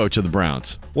the new coach of the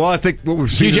Browns. Well, I think what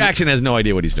we've seen... Hugh Jackson has no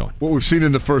idea what he's doing. What we've seen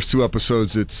in the first 2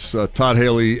 episodes, it's Todd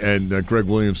Haley and Greg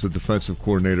Williams, the defensive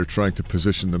coordinator, trying to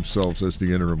position themselves as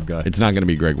the interim guy. It's not going to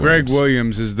be Greg Williams. Greg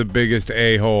Williams is the biggest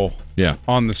a-hole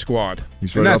on the squad.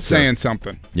 He's and right that's up there. saying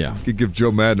something. Yeah. Could give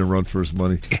Joe Madden a run for his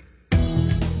money.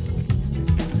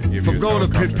 If I'm going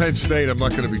to Penn State, I'm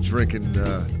not going to be drinking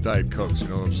Diet Cokes, you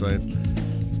know what I'm saying?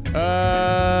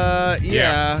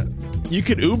 Yeah. You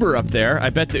could Uber up there. I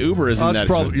bet the Uber isn't that's that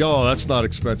probably. expensive. That's not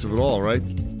expensive at all, right?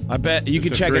 I bet you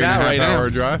could check it out right now. 3.5-hour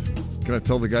drive. Can I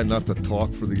tell the guy not to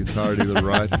talk for the entirety of the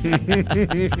ride?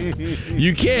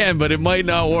 You can, but it might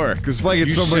not work. Because if I get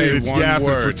somebody that's yapping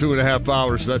for 2.5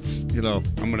 hours, that's, you know,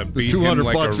 I'm going to beat $200 him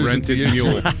like bucks a isn't the rented issue.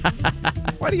 mule.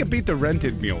 Why do you beat the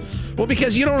rented mules? Well,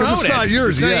 because you don't own it. It's not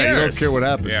yours. It's not You don't yours. care what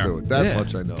happens Yeah. to it. That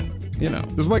much I know. You know.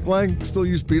 Does Mike Lang still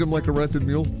use beat him like a rented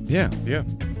mule? Yeah. Yeah.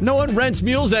 No one rents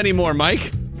mules anymore,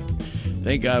 Mike.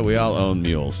 Thank God we all own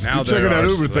mules. Now You're checking there that are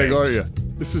Uber thing, slaves. aren't you?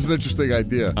 This is an interesting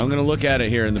idea. I'm going to look at it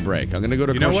here in the break. I'm going to go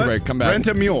to a You know commercial what? break. Come back. Rent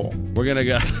a mule. We're going to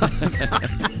go.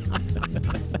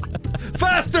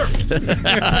 Faster!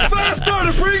 Faster!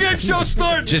 The pregame show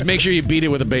starts! Just make sure you beat it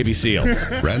with a baby seal.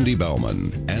 Randy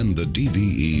Baumann and the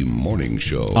DVE Morning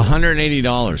Show.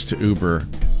 $180 to Uber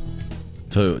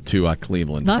to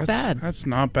Cleveland. Not bad. That's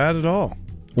not bad at all.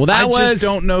 Well, I just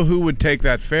don't know who would take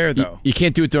that fare, though. You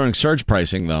can't do it during surge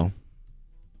pricing, though.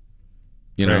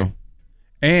 You know? Right.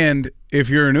 And if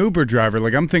you're an Uber driver,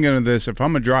 like I'm thinking of this, if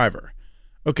I'm a driver,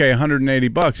 okay,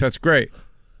 $180, that's great.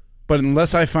 But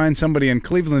unless I find somebody in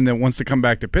Cleveland that wants to come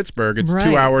back to Pittsburgh, it's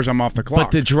 2 hours, I'm off the clock.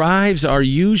 But the drives are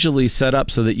usually set up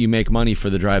so that you make money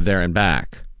for the drive there and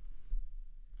back.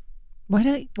 Why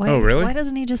really? Why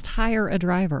doesn't he just hire a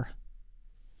driver?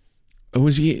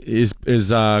 Is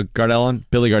Gardell on?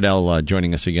 Billy Gardell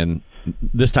joining us again,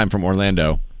 this time from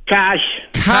Orlando. Cash.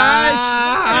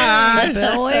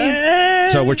 Billy.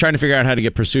 So we're trying to figure out how to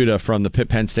get Pursuta from the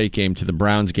Pitt-Penn State game to the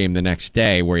Browns game the next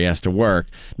day where he has to work.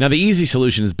 Now, the easy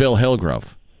solution is Bill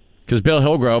Hillgrove, because Bill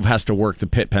Hillgrove has to work the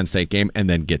Pitt-Penn State game and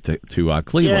then get to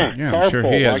Cleveland. Yeah, I'm sure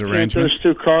he has arrangements. Those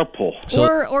two carpool.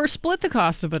 Or split the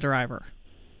cost of a driver.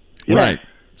 Yeah. Right.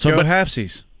 So, Go but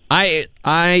halfsies.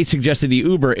 I suggested the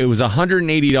Uber. It was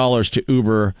 $180 to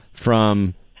Uber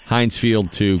from Heinz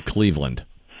Field to Cleveland.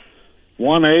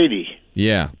 $180,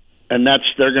 Yeah. and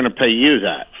they're going to pay you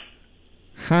that.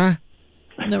 Huh?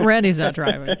 No, Randy's not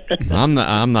driving. I'm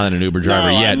not an Uber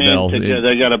driver No, yet, I mean, Bill.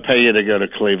 they got to pay you to go to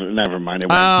Cleveland. Never mind. Oh,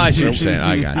 I see what you're saying.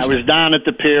 I got you. I was down at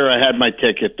the pier. I had my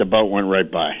ticket. The boat went right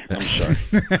by. I'm sorry.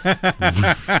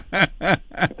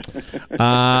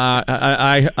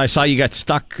 I saw you got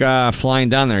stuck flying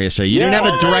down there yesterday. You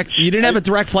didn't have a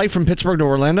direct flight from Pittsburgh to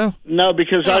Orlando? No,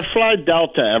 because I fly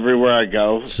Delta everywhere I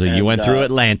go. So you went through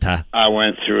Atlanta. I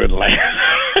went through Atlanta.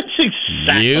 That's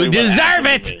exactly you deserve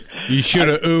it. You should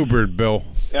have Ubered, Bill.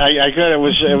 I could. It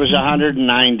was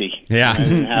 190. Yeah, I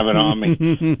didn't have it on me.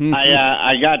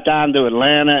 I got down to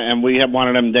Atlanta, and we had one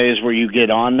of them days where you get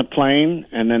on the plane,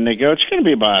 and then they go, it's going to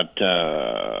be about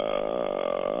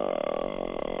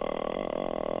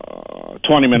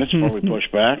 20 minutes before we push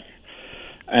back,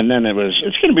 and then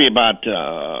it's going to be about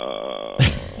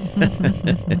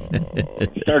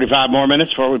 35 more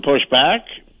minutes before we push back.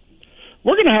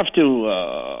 We're going to have to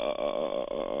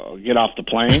get off the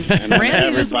plane. And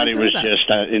everybody was just,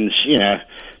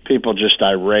 people just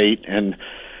irate. And,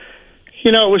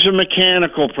 it was a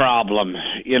mechanical problem.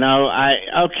 I'm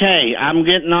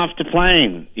getting off the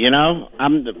plane.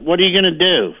 What are you going to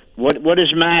do? What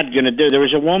is Mad going to do? There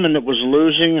was a woman that was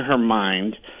losing her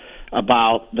mind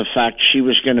about the fact she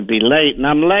was going to be late. And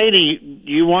I'm, lady,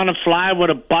 you want to fly with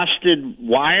a busted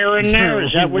wire in there?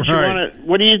 Is that what you want to?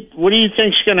 What do you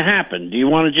think's going to happen? Do you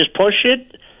want to just push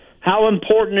it? How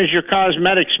important is your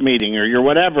cosmetics meeting or your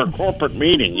whatever corporate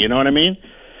meeting? You know what I mean?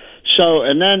 So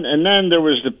and then there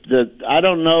was the I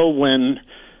don't know when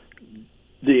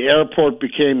the airport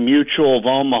became Mutual of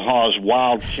Omaha's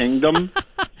Wild Kingdom.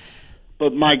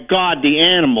 But my God, the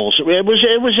animals! It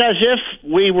was as if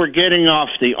we were getting off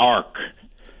the Ark.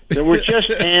 There were just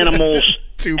animals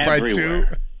 2 by 2.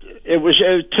 everywhere. It was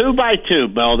 2 by 2,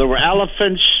 Bill. There were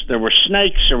elephants, there were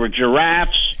snakes, there were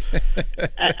giraffes.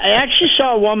 I actually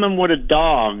saw a woman with a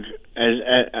dog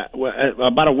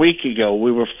about a week ago.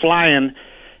 We were flying,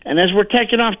 and as we're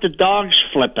taking off, the dog's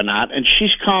flipping out, and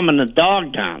she's calming the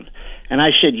dog down. And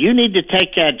I said, you need to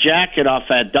take that jacket off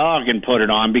that dog and put it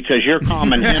on because you're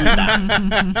calming him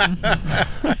down.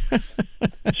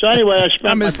 So anyway, I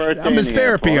spent my birthday I'm his in the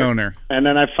therapy airport, owner. and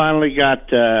then I finally got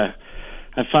down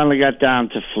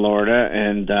to Florida,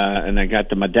 and I got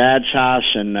to my dad's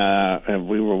house, and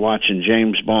we were watching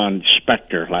James Bond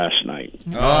Spectre last night.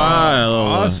 Oh,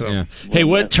 awesome! Yeah. Hey,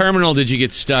 what terminal did you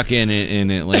get stuck in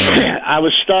Atlanta? I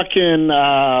was stuck in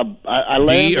I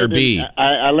landed D or B?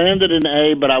 I landed in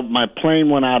A, but my plane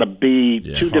went out of B.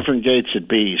 Yeah. 2 different gates at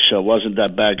B, so it wasn't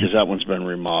that bad because that one's been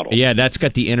remodeled. Yeah, that's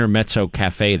got the Intermezzo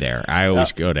Cafe there. I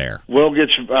always go there. Joe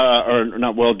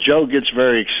gets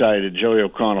very excited. Joey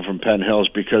O'Connell from Penn Hills,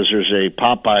 because there's a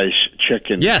Popeyes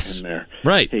chicken in there.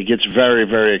 Right. He gets very,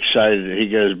 very excited. He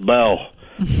goes, Bell,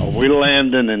 are we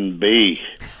landing in B?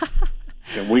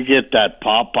 Can we get that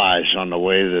Popeyes on the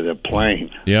way to the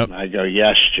plane? Yep. And I go,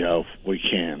 yes, Joe, we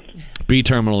can. B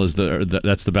terminal is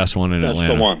that's the best one in Atlanta.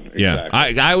 That's the one. Exactly. Yeah.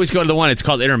 I always go to the one. It's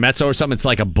called Intermezzo or something. It's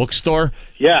like a bookstore.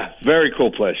 Yeah, very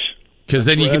cool place. Because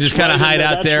then you can just kind of hide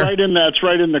out there. That's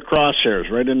right in the crosshairs,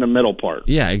 right in the middle part.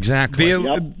 Yeah, exactly.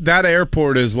 That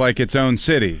airport is like its own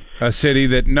city, a city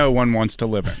that no one wants to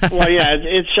live in. Well, yeah,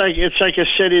 it's like a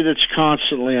city that's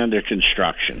constantly under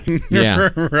construction.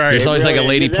 Yeah, right. There's always like a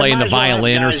lady playing the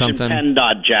violin or something. In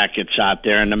PennDOT jackets out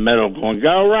there in the middle going,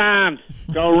 go round,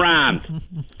 go round.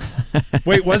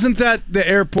 Wait, wasn't that the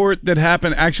airport that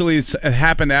happened? Actually, it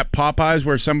happened at Popeyes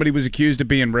where somebody was accused of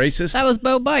being racist. That was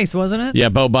Bo Bice, wasn't it? Yeah,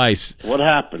 Bo Bice. What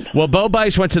happened? Well, Bo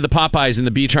Bice went to the Popeyes in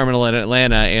the B terminal in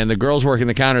Atlanta, and the girls working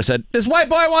the counter said, "This white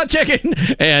boy want chicken,"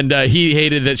 and he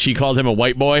hated that she called him a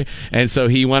white boy, and so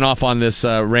he went off on this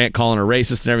rant calling her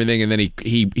racist and everything, and then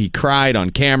he cried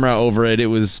on camera over it. It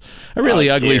was a really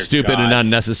ugly, stupid, and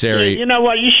unnecessary. You know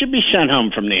what? You should be sent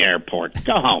home from the airport.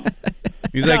 Go home.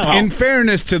 He's like, in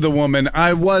fairness to the woman,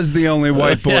 I was the only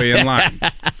white boy in line.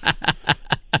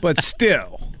 But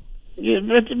still. Yeah,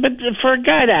 but for a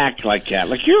guy to act like that,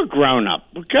 like you're a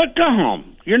grown-up, go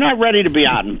home. You're not ready to be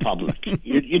out in public.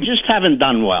 You just haven't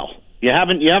done well. You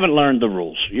haven't learned the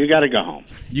rules. You got to go home.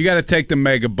 You got to take the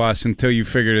mega bus until you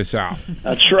figure this out.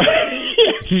 That's right.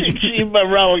 You've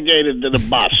been relegated to the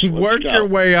bus. Work your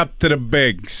way up to the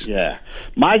bigs. Yeah.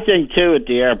 My thing, too, at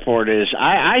the airport is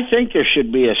I think there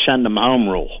should be a send them home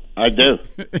rule. I do.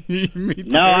 Me too.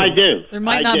 No, I do. There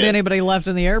might not be anybody left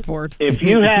in the airport. If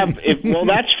you have, well,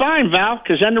 that's fine, Val,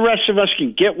 because then the rest of us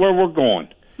can get where we're going.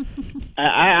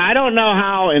 I don't know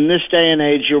how in this day and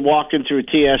age you're walking through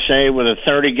TSA with a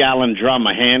 30-gallon drum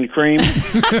of hand cream.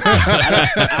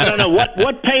 I don't know.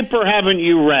 What paper haven't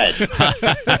you read?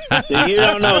 You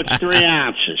don't know it's 3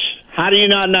 ounces. How do you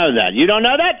not know that? You don't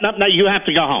know that? No, you have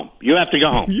to go home. You have to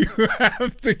go home. You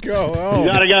have to go home.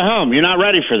 You got to go home. You're not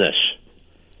ready for this.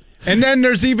 And then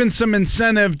there's even some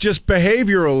incentive just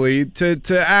behaviorally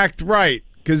to act right,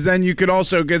 because then you could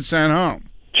also get sent home.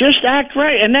 Just act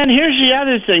right. And then here's the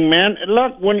other thing, man.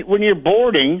 Look, when you're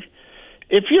boarding,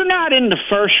 if you're not in the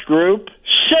first group,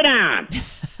 sit down.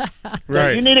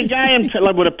 Right. You need a guy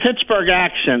with a Pittsburgh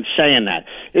accent saying that.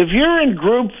 If you're in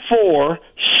group 4,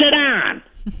 sit down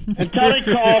until they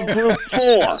call group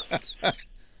 4.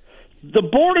 The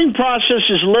boarding process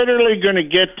is literally going to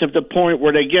get to the point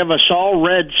where they give us all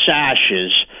red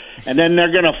sashes, and then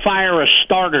they're going to fire a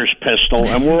starter's pistol,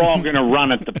 and we're all going to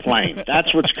run at the plane.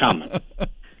 That's what's coming.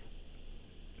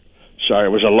 Sorry,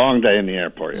 it was a long day in the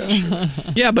airport yesterday.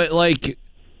 Yeah, but like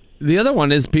the other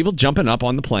one is people jumping up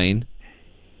on the plane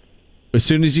as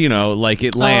soon as it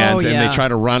lands, and they try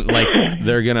to run like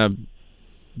they're gonna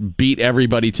beat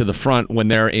everybody to the front when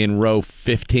they're in row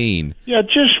 15. Yeah,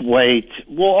 just wait.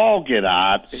 We'll all get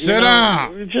out. Sit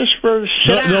down. Just for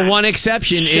sit down. The one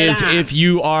exception is if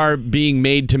you are being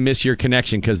made to miss your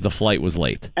connection because the flight was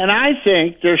late. And I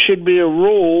think there should be a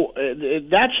rule.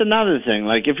 That's another thing.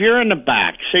 Like if you're in the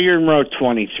back, say you're in row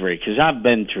 23, because I've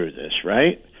been through this,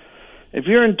 right? If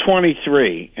you're in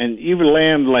 23 and you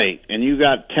land late and you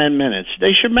got 10 minutes,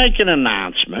 they should make an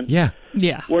announcement. Yeah.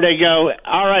 Where they go,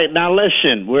 all right, now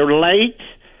listen, we're late.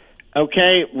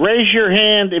 Okay, raise your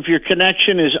hand if your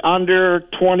connection is under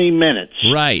 20 minutes.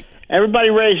 Right. Everybody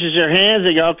raises their hands.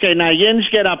 They go, okay, now yins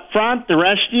get up front. The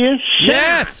rest of you, sit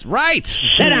down. Right.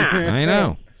 Sit down. I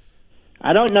know.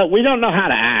 I don't know. We don't know how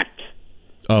to act.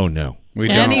 Oh, no. We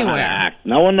don't. know how to act.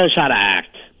 No one knows how to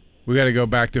act. We got to go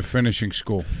back to finishing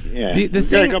school. Yeah, we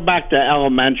got to go back to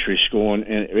elementary school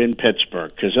in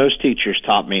Pittsburgh because those teachers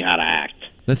taught me how to act.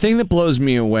 The thing that blows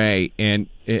me away, and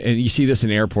you see this in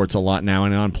airports a lot now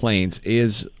and on planes,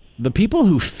 is the people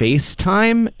who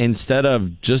FaceTime instead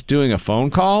of just doing a phone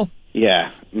call.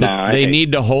 Yeah. They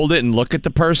need to hold it and look at the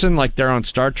person like they're on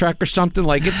Star Trek or something.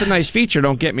 Like, it's a nice feature,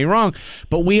 don't get me wrong,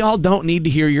 but we all don't need to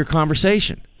hear your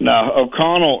conversation. No,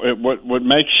 O'Connell, what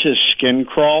makes his skin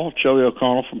crawl, Joey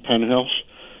O'Connell from Penn Hills,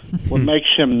 what makes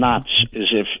him nuts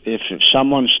is if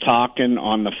someone's talking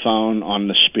on the phone on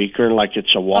the speaker like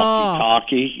it's a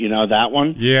walkie-talkie, you know that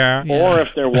one? Yeah. Or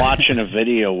if they're watching a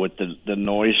video with the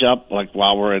noise up, like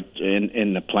while we're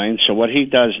in the plane. So what he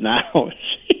does now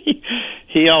is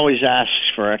he always asks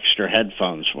for extra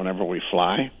headphones whenever we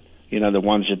fly, you know, the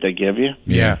ones that they give you.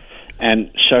 Yeah.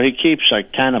 And so he keeps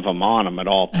like 10 of them on him at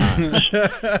all times.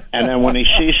 And then when he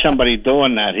sees somebody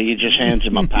doing that, he just hands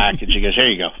him a package. He goes, here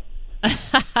you go.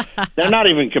 They're not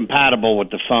even compatible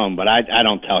with the phone, but I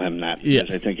don't tell him that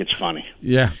because I think it's funny.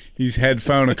 Yeah. He's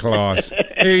headphone clause.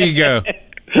 Here you go.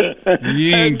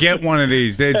 You didn't get one of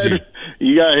these, did you?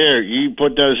 You got here. You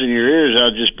put those in your ears,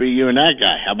 I'll just be you and that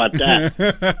guy. How about that?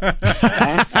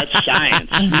 Huh? That's science.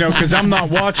 You know, because I'm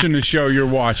not watching the show you're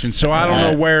watching, so I don't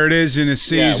know where it is in the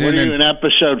season. Yeah, what are you in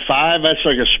episode 5? That's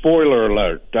like a spoiler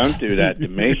alert. Don't do that to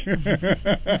me.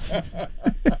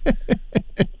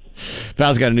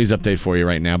 Val's got a news update for you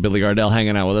right now. Billy Gardell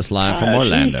hanging out with us live from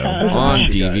Orlando on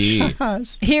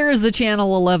DVE. Here's the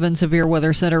Channel 11 Severe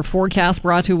Weather Center forecast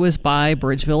brought to us by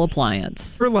Bridgeville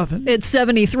Appliance. For 11. It's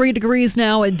 73 degrees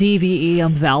now at DVE.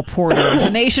 I'm Val Porter. A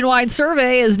nationwide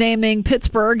survey is naming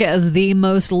Pittsburgh as the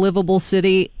most livable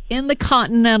city in the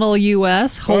continental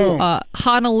U.S.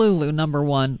 Honolulu, number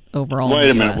 1 overall.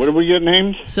 Wait a minute. What did we get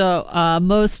named? So,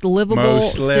 most livable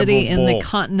city in the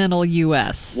continental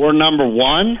U.S. We're number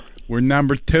 1? We're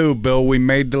number 2, Bill. We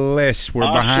made the list.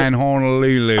 We're behind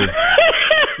Honolulu.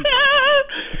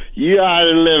 You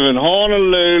either live in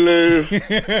Honolulu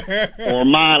or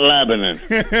Mount Lebanon.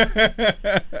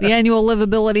 The annual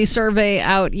livability survey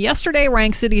out yesterday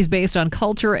ranked cities based on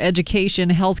culture, education,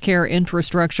 healthcare,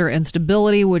 infrastructure, and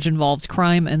stability, which involves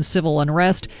crime and civil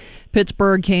unrest.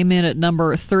 Pittsburgh came in at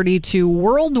number 32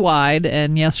 worldwide,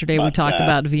 and yesterday we talked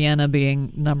about Vienna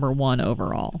being number 1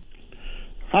 overall.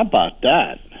 How about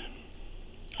that?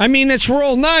 I mean, it's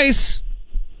real nice.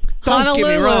 Don't Honolulu,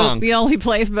 get me wrong. the only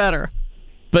place better.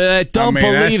 But I don't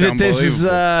believe that this is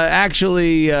unbelievable.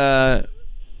 actually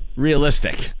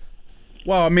realistic.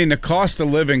 Well, I mean, the cost of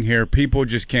living here, people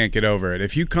just can't get over it.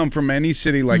 If you come from any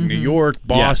city like New York,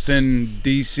 Boston,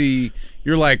 D.C.,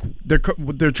 you're like,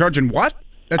 they're charging what?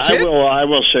 That's it? I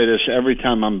will say this every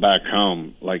time I'm back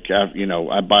home. Like,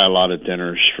 I buy a lot of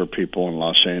dinners for people in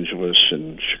Los Angeles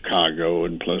and Chicago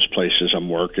and those places I'm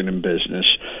working in business.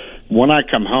 When I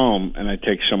come home and I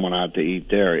take someone out to eat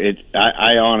there,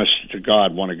 I honest to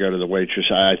God want to go to the waitress.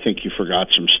 I think you forgot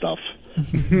some stuff.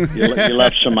 you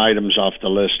left some items off the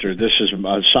list, or this is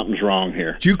something's wrong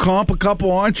here. Did you comp a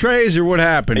couple entrees, or what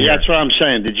happened? Yeah, that's what I'm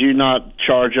saying. Did you not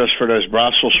charge us for those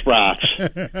Brussels sprouts?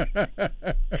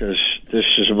 Because this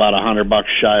is about $100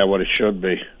 shy of what it should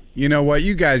be. you know what?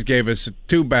 You guys gave us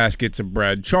 2 baskets of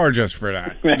bread. Charge us for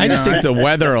that. I just think the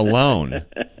weather alone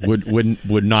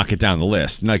would knock it down the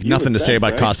list. Like nothing to say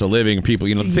about cost of living. People,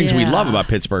 the things we love about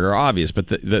Pittsburgh are obvious, but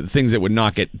the things that would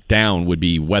knock it down would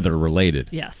be weather related.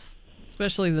 Yes,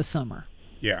 especially the summer.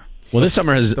 Yeah. Well, this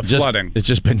summer has flooding. It's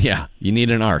just been you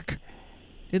need an arc.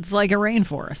 It's like a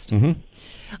rainforest. Mm-hmm.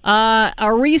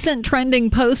 A recent trending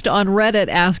post on Reddit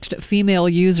asked female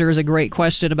users a great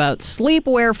question about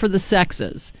sleepwear for the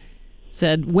sexes.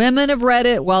 Said, women of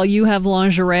Reddit, while you have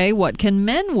lingerie, what can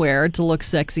men wear to look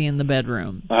sexy in the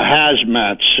bedroom? A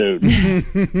hazmat suit.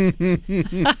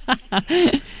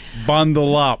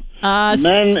 Bundle up.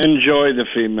 Men enjoy the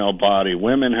female body.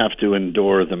 Women have to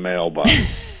endure the male body.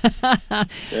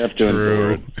 They have to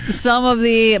endure it. Some of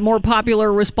the more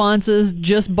popular responses,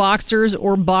 just boxers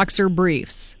or boxer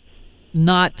briefs,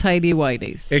 not tighty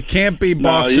whities. It can't be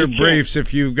boxer briefs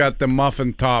if you've got the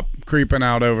muffin top creeping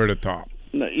out over the top.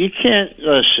 No, you can't.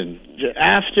 Listen,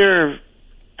 after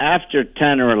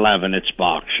 10 or 11, it's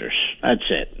boxers. That's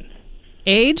it.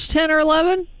 Age 10 or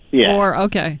 11? Yeah. Or,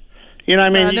 okay. You know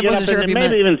what I mean? I wasn't sure if you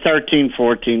meant- maybe even 13,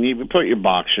 14. You put your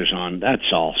boxers on.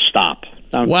 That's all. Stop.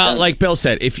 Well, like Bill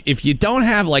said, if you don't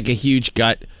have like a huge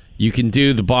gut, you can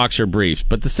do the boxer briefs.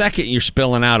 But the second you're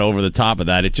spilling out over the top of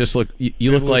that, it just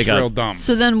you look like real dumb.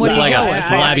 So then what do you like go a with?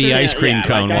 flabby ice cream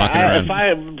cone walking around. If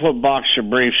I put boxer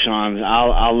briefs on,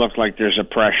 I'll look like there's a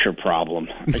pressure problem.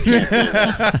 I can't do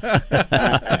that.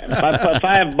 If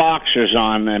I have boxers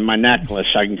on and my necklace,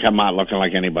 I can come out looking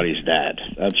like anybody's dad.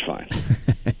 That's fine.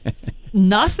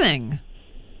 Nothing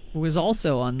was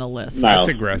also on the list. No. That's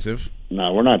aggressive.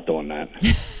 No, we're not doing that.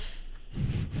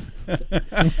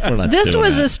 This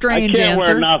was a strange I can't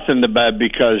answer. wear nothing to bed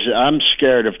because I'm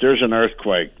scared if there's an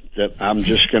earthquake that I'm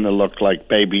just going to look like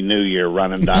Baby New Year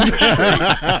running down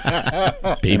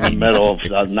the street in the middle of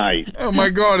the night. Oh my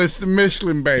God! It's the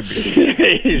Michelin baby. What's she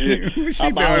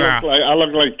doing now? I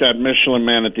look like that Michelin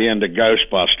man at the end of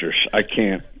Ghostbusters. I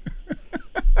can't.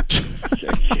 I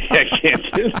can't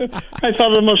do that. I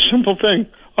thought of the most simple thing,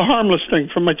 a harmless thing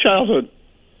from my childhood.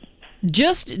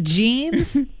 Just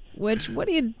jeans? What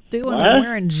are you doing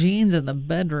wearing jeans in the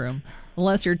bedroom?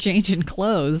 Unless you're changing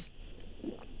clothes.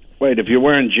 Wait, if you're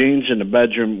wearing jeans in the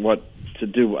bedroom, what to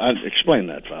do? Explain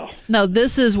that, Val. No,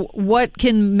 this is what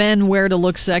can men wear to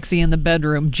look sexy in the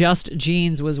bedroom. Just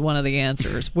jeans was one of the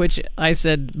answers, which I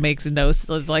said makes no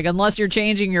sense. It's like, unless you're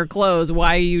changing your clothes,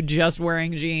 why are you just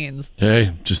wearing jeans?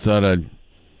 Hey, just thought I'd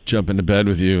jump into bed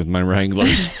with you with my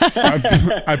Wranglers.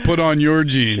 I put on your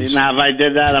jeans. See, now, if I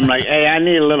did that, I'm like, hey, I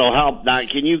need a little help, Doc.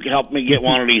 Can you help me get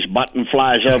one of these button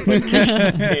flies open?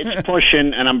 It's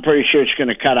pushing, and I'm pretty sure it's going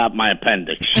to cut out my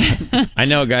appendix. I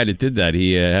know a guy that did that.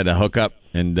 He had a hookup,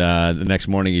 and the next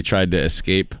morning he tried to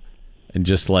escape and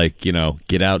just,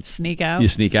 get out. Sneak out? You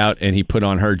sneak out, and he put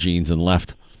on her jeans and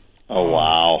left. Oh,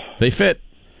 wow. They fit.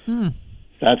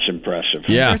 That's impressive.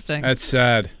 Yeah. Interesting. That's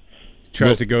sad.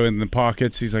 Tries to go in the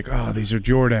pockets. He's like, oh, these are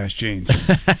Jordache jeans.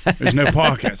 There's no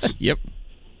pockets. Yep.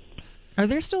 Are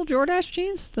there still Jordache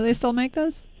jeans? Do they still make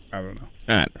those? I don't know.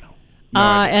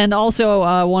 And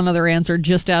also one other answer,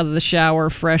 just out of the shower,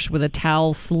 fresh with a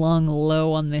towel slung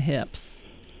low on the hips.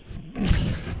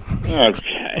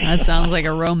 Okay. That sounds like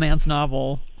a romance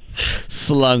novel.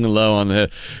 Slung low on the...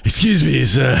 Excuse me,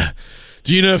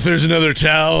 do you know if there's another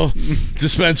towel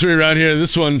dispensary around here?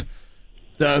 This one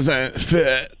doesn't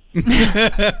fit. It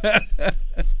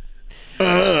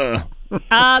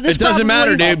doesn't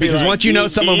matter, dude, because once you know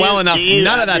someone well enough,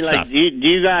 none of that stuff. Do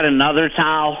you got another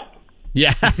towel?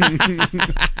 Yeah.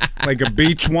 Like a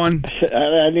beach one?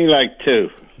 I need like 2.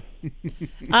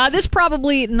 This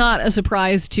probably not a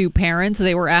surprise to parents.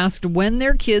 They were asked when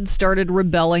their kids started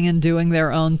rebelling and doing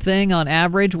their own thing. On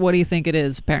average, what do you think it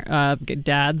is,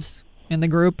 dads in the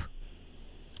group?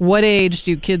 What age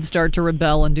do kids start to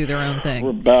rebel and do their own thing?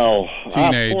 Rebel.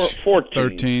 Teenage. 14.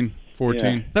 13,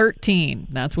 14. Yeah. 13.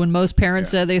 That's when most parents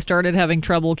said they started having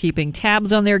trouble keeping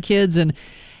tabs on their kids and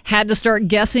had to start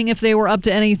guessing if they were up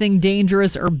to anything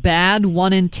dangerous or bad.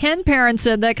 1 in 10 parents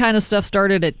said that kind of stuff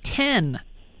started at 10.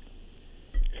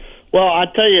 Well, I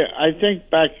tell you, I think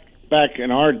back in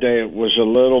our day it was a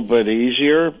little bit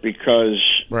easier because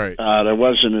there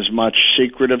wasn't as much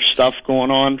secretive stuff going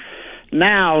on.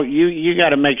 Now you got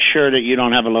to make sure that you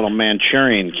don't have a little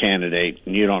Manchurian candidate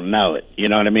and you don't know it. You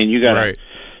know what I mean? You got to.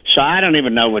 So I don't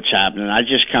even know what's happening. I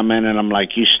just come in and I'm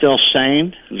like, "You still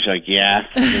sane?" He's like, "Yeah."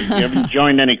 You haven't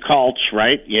joined any cults,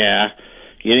 right? Yeah.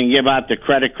 You didn't give out the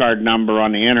credit card number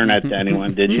on the internet to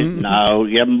anyone, did you? No.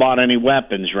 You haven't bought any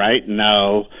weapons, right?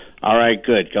 No. All right,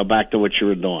 good. Go back to what you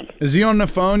were doing. Is he on the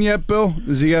phone yet, Bill?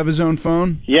 Does he have his own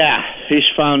phone? Yeah. He's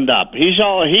phoned up.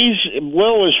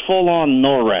 Will is full on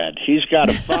NORAD. He's got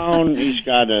a phone. He's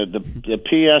got the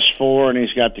PS4, and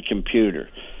he's got the computer.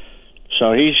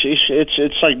 So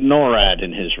it's like NORAD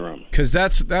in his room. Because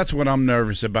that's what I'm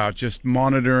nervous about. Just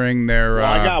monitoring their.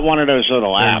 Well, I got one of those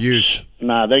little apps. Use.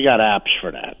 Nah, they got apps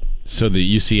for that. So that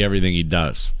you see everything he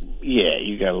does. Yeah,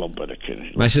 you got a little bit of.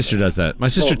 My sister does that. My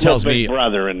sister tells me. Big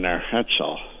brother in there. That's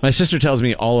all. My sister tells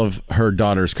me all of her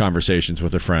daughter's conversations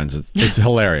with her friends. It's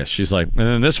hilarious. She's like, and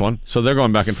then this one. So they're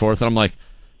going back and forth, and I'm like,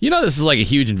 this is like a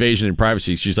huge invasion in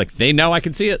privacy. She's like, they know I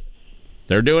can see it.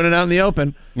 They're doing it out in the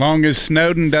open. Long as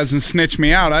Snowden doesn't snitch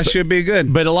me out, I should be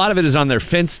good. But a lot of it is on their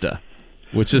Finsta,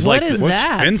 which is what like is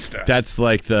that? What's Finsta? That's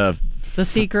like the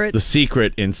secret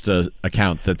Insta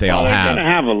account that they all have. They're going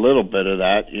to have a little bit of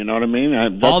that. You know what I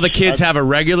mean? All the kids have a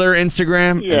regular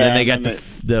Instagram, and then they got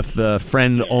the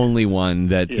friend only one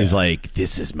that is like,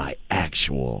 this is my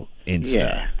actual Insta.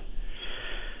 Yeah.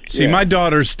 See, my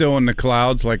daughter's still in the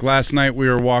clouds. Like last night, we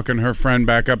were walking her friend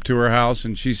back up to her house,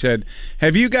 and she said,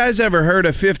 "Have you guys ever heard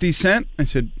of 50 Cent?" I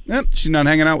said, "Nope, she's not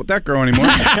hanging out with that girl anymore."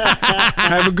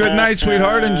 Have a good night,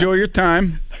 sweetheart. Enjoy your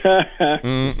time.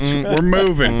 We're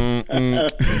moving.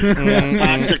 Back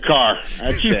the car.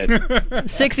 That's it.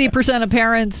 60% of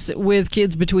parents with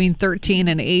kids between 13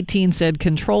 and 18 said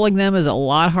controlling them is a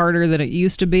lot harder than it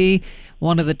used to be.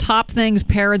 One of the top things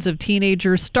parents of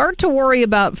teenagers start to worry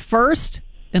about first,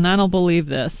 and I don't believe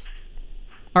this,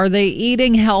 are they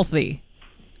eating healthy?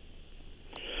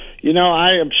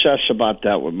 I obsess about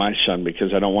that with my son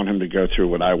because I don't want him to go through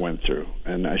what I went through.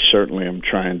 And I certainly am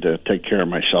trying to take care of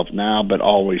myself now, but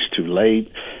always too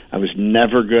late. I was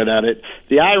never good at it.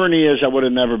 The irony is I would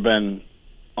have never been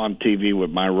on TV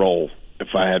with my role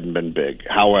if I hadn't been big.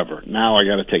 However, now I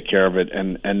got to take care of it,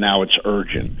 and now it's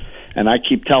urgent. And I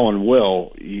keep telling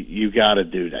Will, you got to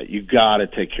do that. You got to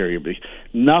take care of your body.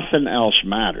 Nothing else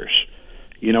matters.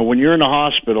 When you're in the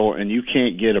hospital and you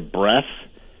can't get a breath,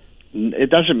 it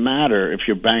doesn't matter if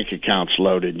your bank account's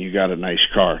loaded and you got a nice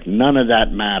car. None of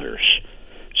that matters.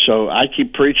 So I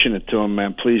keep preaching it to him,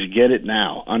 man, please get it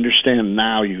now. Understand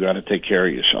now you got to take care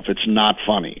of yourself. It's not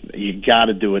funny. You got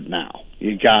to do it now.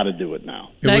 You got to do it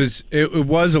now. It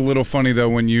was a little funny though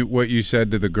what you said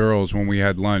to the girls when we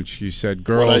had lunch. You said,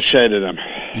 "Girls." What I say to them?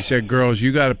 You said, "Girls,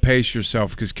 you got to pace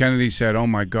yourself," because Kennedy said, "Oh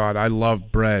my God, I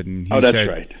love bread," and he that's said,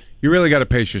 right. "You really got to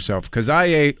pace yourself because I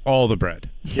ate all the bread."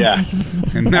 Yeah.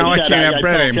 And now I can't have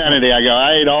bread anymore. Kennedy, I go,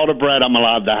 I ate all the bread I'm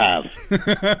allowed to have.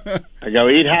 I go,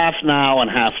 eat half now and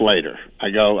half later.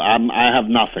 I go, I have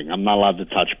nothing. I'm not allowed to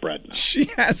touch bread now. She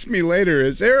asked me later,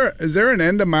 is there an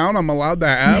end amount I'm allowed to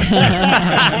have?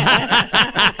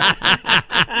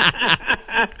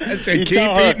 I said,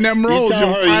 keep eating them rolls.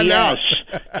 You'll find out.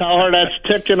 Tell her that's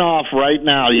ticking off right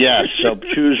now, yes. So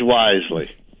choose wisely.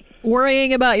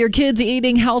 Worrying about your kids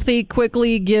eating healthy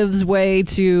quickly gives way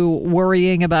to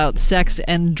worrying about sex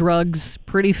and drugs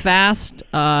pretty fast.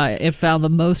 It found the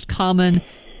most common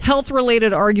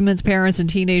health-related arguments parents and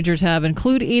teenagers have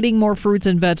include eating more fruits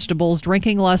and vegetables,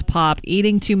 drinking less pop,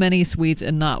 eating too many sweets,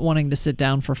 and not wanting to sit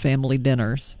down for family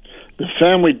dinners. The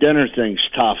family dinner thing's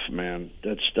tough, man.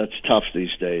 That's tough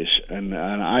these days, and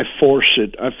I force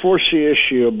it. I force the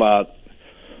issue about.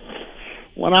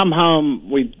 When I'm home,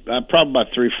 we probably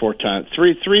about 3-4 times,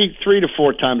 3 to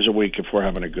 4 times a week if we're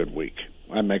having a good week.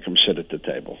 I make them sit at the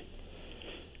table,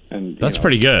 and that's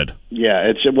pretty good.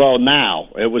 Yeah, now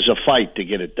it was a fight to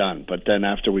get it done, but then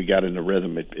after we got in the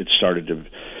rhythm, it started to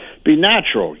be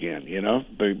natural again.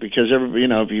 Because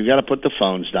if you got to put the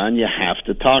phones down, you have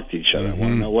to talk to each other. I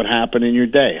want to know what happened in your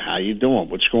day, how you doing,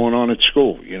 what's going on at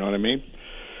school. You know what I mean?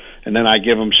 And then I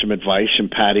give him some advice,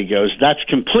 and Patty goes, "That's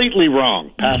completely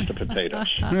wrong. Pass the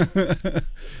potatoes."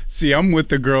 See, I'm with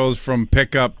the girls from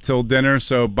pickup till dinner,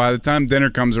 so by the time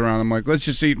dinner comes around, I'm like, let's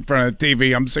just eat in front of the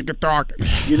TV. I'm sick of talking.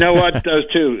 You know what, though,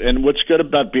 too? And what's good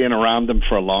about being around them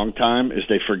for a long time is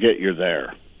they forget you're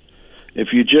there.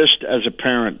 If you just, as a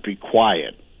parent, be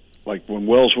quiet, like when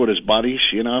Will's with his buddies,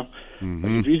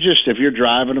 Like if you're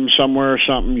driving them somewhere or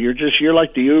something, you're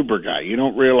like the Uber guy. They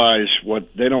don't realize what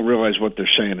they're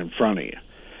saying in front of you.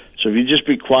 So if you just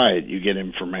be quiet, you get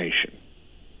information.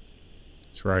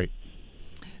 That's right.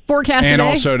 Forecast and today.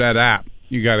 Also that app.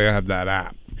 You got to have that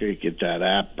app. You get that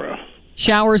app, bro.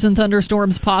 Showers and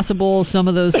thunderstorms possible. Some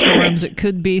of those storms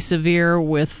could be severe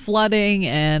with flooding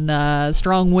and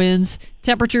strong winds.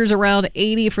 Temperatures around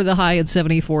 80 for the high and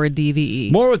 74 at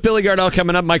DVE. More with Billy Gardell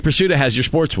coming up. Mike Pursuta has your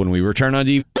sports when we return on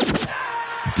DVE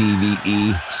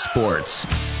Sports.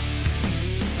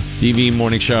 DVE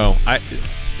Morning Show.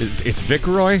 It's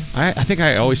Viceroy? I think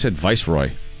I always said Viceroy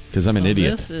because I'm an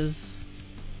idiot. This is...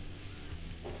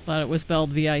 thought it was spelled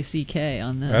V-I-C-K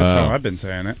on this. That's how I've been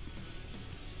saying it.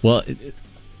 Well,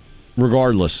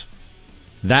 regardless,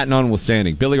 that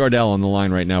notwithstanding, Billy Gardell on the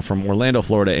line right now from Orlando,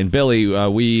 Florida. And Billy,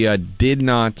 we did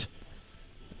not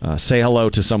say hello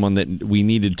to someone that we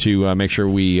needed to make sure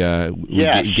we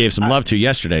gave some love to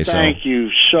yesterday. Thank you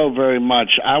so very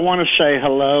much. I want to say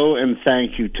hello and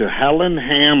thank you to Helen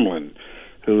Hamlin,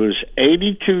 who is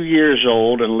 82 years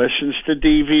old and listens to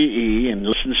DVE and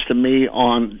listens to me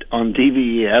on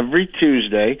DVE every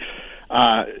Tuesday.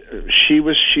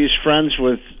 She's friends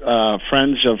with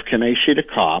friends of Canacey the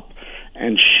Cop,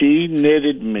 and she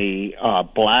knitted me a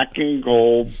black and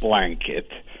gold blanket,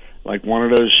 like one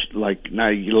of those, like, now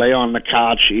you lay on the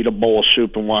couch, eat a bowl of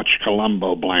soup, and watch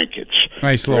Columbo blankets.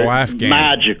 Nice little Afghan.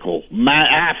 Magical.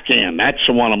 Afghan, that's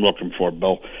the one I'm looking for,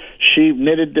 Bill. She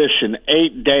knitted this in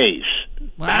 8 days.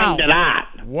 Wow. Banged it out.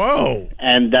 Whoa.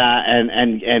 And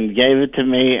gave it to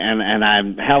me,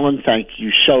 and Helen, thank you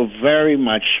so very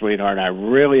much, sweetheart. I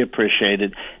really appreciate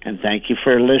it, and thank you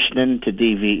for listening to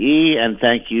DVE, and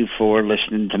thank you for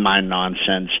listening to my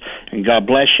nonsense. And God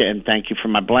bless you, and thank you for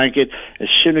my blanket. As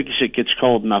soon as it gets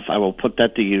cold enough, I will put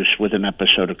that to use with an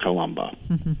episode of Columbo.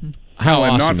 How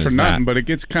awesome not for is nothing, that? but it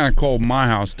gets kind of cold in my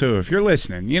house, too, if you're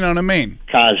listening. You know what I mean?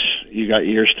 Cause you got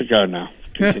years to go now.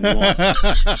 Continue on.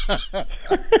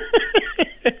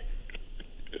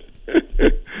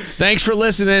 Thanks for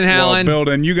listening, Helen. Well,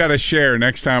 Bill, then you got to share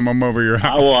next time I'm over your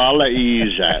house. Well, I'll let you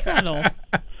use that.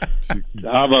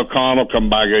 How about Connell come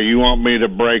by and go, you want me to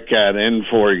break that in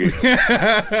for you?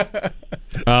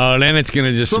 Oh, then it's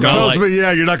going to just smell tells like... me,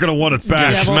 you're not going to want it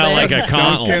back. Smell like a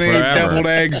Connell forever. Deviled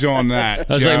eggs on that.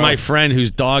 That's like my friend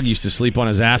whose dog used to sleep on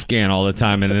his Afghan all the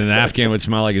time, and then an Afghan would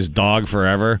smell like his dog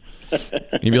forever.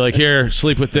 He'd be like, here,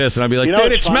 sleep with this. And I'd be like,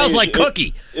 dude, it smells like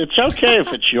cookie. It's okay if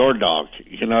it's your dog.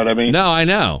 You know what I mean? No, I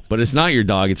know. But it's not your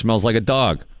dog. It smells like a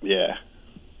dog. Yeah.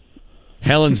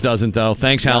 Helen's doesn't, though.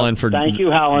 Thanks, Helen, for thank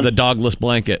you, Helen. the dogless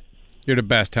blanket. You're the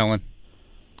best, Helen.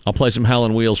 I'll play some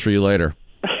Helen Wheels for you later.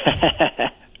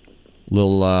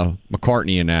 Little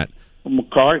McCartney in that.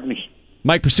 McCartney.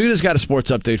 Mike Pursuita's got a sports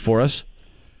update for us.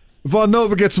 Von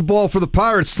Nova gets the ball for the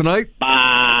Pirates tonight.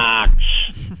 Box.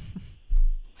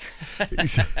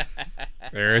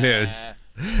 There it is.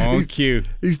 On cue.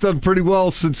 He's done pretty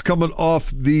well since coming off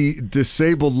the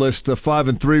disabled list,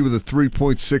 5-3 with a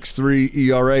 3.63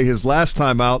 ERA. His last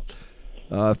time out,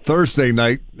 Thursday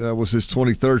night, was his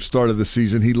 23rd start of the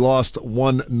season. He lost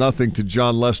 1-0 to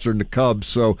John Lester and the Cubs,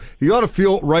 so he ought to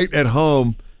feel right at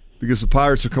home because the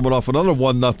Pirates are coming off another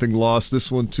 1-0 loss,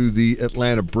 this one to the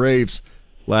Atlanta Braves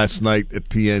last night at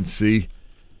PNC.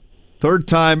 Third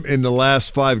time in the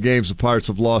last 5 games the Pirates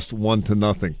have lost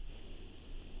 1-0.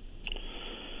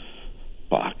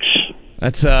 Box.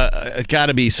 That's got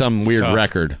to be some weird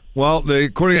record. Well,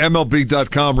 according to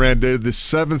MLB.com, Rand, they're the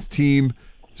 7th team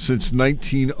since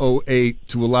 1908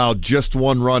 to allow just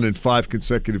 1 run in 5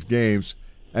 consecutive games,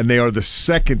 and they are the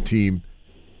 2nd team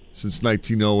since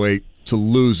 1908 to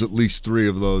lose at least 3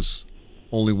 of those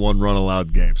only 1 run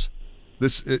allowed games.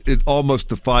 It almost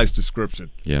defies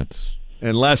description. Yeah,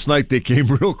 and last night they came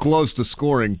real close to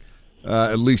scoring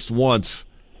at least once,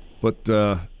 but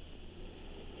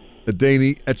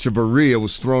Adeiny Echeverria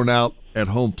was thrown out at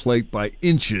home plate by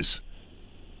inches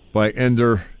by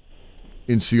Ender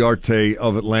Inciarte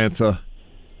of Atlanta,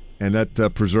 and that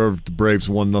preserved the Braves'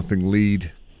 1-0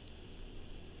 lead.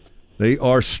 They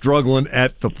are struggling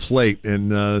at the plate,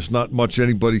 and there's not much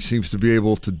anybody seems to be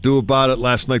able to do about it.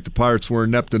 Last night the Pirates were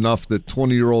inept enough that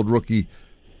 20-year-old rookie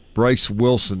Bryce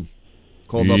Wilson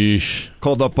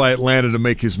called up by Atlanta to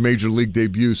make his major league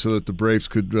debut so that the Braves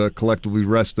could collectively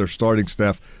rest their starting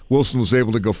staff. Wilson was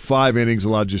able to go 5 innings,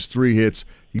 allowed just 3 hits.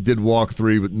 He did walk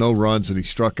 3 with no runs, and he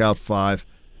struck out 5.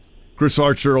 Chris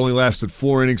Archer only lasted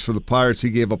 4 innings for the Pirates.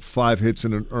 He gave up 5 hits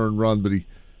and an earned run, but he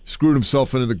screwed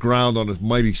himself into the ground on a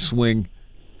mighty swing.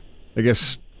 I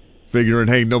guess figuring,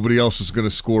 hey, nobody else is going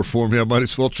to score for me. I might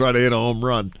as well try to hit a home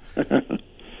run.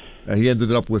 He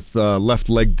ended up with left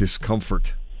leg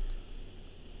discomfort.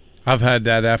 I've had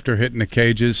that after hitting the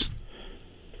cages.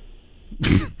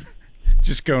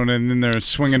 Just going in there and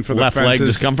swinging for the left fences. Leg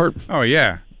discomfort? Oh,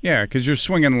 yeah. Yeah, because you're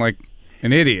swinging like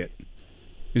an idiot.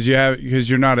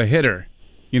 Because you're not a hitter.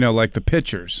 You know, like the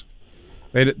pitchers.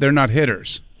 They're not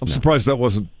hitters. I'm surprised that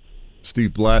wasn't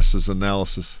Steve Blass's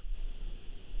analysis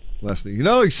last night. You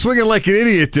know, he's swinging like an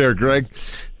idiot there, Greg.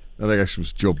 I think actually it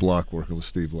was Joe Block working with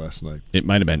Steve last night. It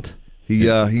might have been.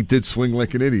 He did swing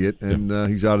like an idiot, and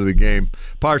he's out of the game.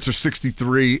 Pirates are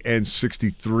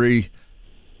 63-63,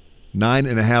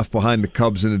 9.5 behind the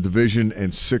Cubs in the division,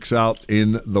 and 6 out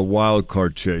in the wild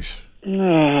card chase.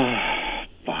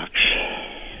 Box.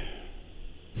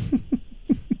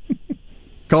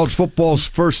 College football's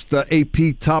first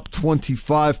AP Top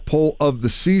 25 poll of the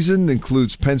season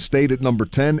includes Penn State at number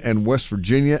 10 and West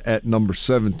Virginia at number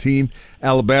 17.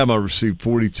 Alabama received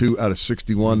 42 out of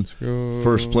 61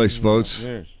 first-place votes.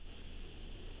 The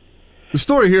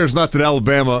story here is not that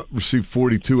Alabama received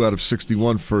 42 out of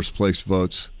 61 first-place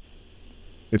votes.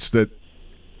 It's that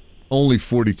only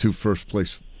 42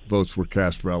 first-place votes were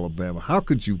cast for Alabama. How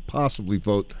could you possibly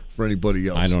vote for anybody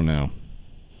else? I don't know.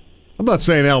 I'm not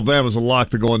saying Alabama's a lock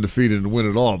to go undefeated and win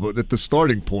it all, but at the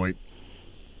starting point,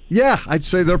 yeah, I'd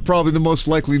say they're probably the most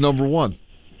likely number one.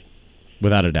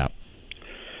 Without a doubt.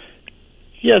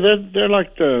 Yeah, they're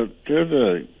like the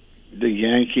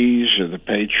Yankees or the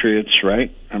Patriots,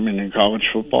 right? I mean, in college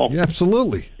football. Yeah,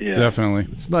 absolutely. Yeah. Definitely.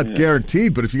 It's not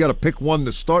guaranteed, but if you got to pick one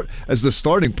to start as the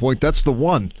starting point, that's the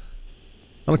one.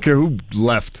 I don't care who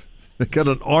left. They got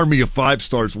an army of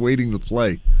 5-stars waiting to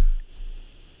play.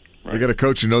 They got a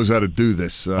coach who knows how to do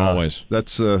this. Always.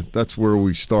 That's where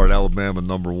we start. Alabama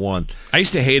number one. I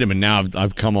used to hate him, and now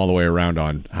I've come all the way around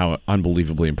on how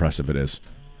unbelievably impressive it is.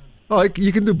 Oh,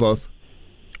 you can do both.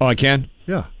 Oh, I can?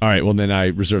 Yeah. All right, well, then I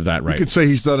reserve that right. You could say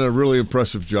he's done a really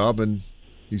impressive job, and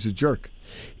he's a jerk.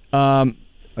 I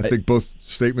think both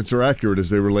statements are accurate as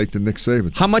they relate to Nick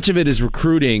Saban. How much of it is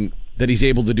recruiting that he's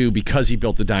able to do because he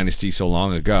built the dynasty so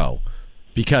long ago?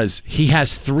 Because he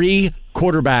has 3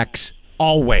 quarterbacks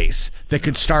always that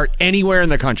could start anywhere in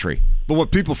the country. But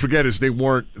what people forget is they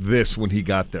weren't this when he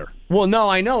got there. Well, no,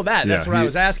 I know that. That's what I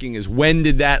was asking is when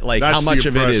did that, like, how much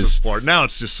of it is... Part. Now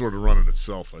it's just sort of running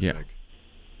itself, I think.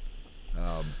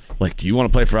 Like, do you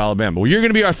want to play for Alabama? Well, you're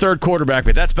going to be our 3rd quarterback,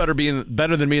 but that's better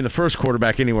than being the 1st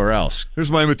quarterback anywhere else.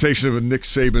 Here's my invitation of a Nick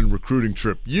Saban recruiting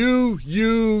trip. You,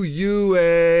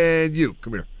 and you.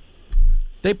 Come here.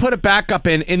 They put a backup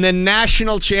in the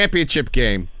national championship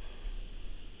game.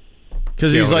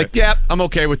 Because he's like, yeah, I'm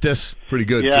okay with this. Pretty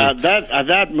good, yeah, too.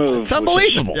 that move. It's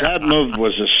unbelievable. That move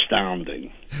was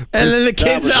astounding. And then the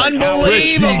kid's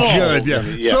unbelievable. Pretty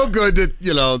good, yeah. So good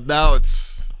that, now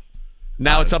it's...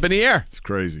 Now it's up in the air. It's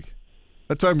crazy.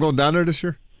 That's why I'm going down there this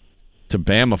year. To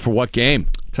Bama for what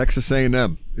game? Texas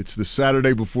A&M. It's the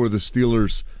Saturday before the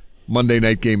Steelers' Monday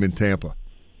night game in Tampa.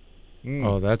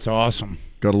 Oh, that's awesome.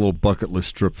 Got a little bucket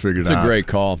list trip figured out. It's a great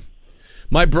call.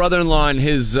 My brother-in-law and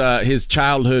his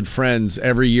childhood friends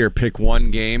every year pick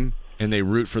one game, and they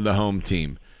root for the home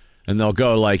team. And they'll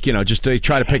go they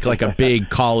try to pick like a big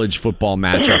college football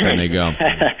matchup, and they go.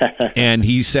 And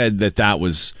he said that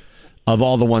was, of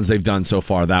all the ones they've done so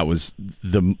far, that was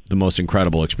the most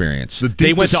incredible experience.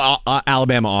 They went to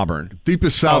Alabama Auburn.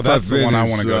 Deepest south that's I've the been one I is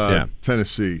want to go to.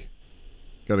 Tennessee.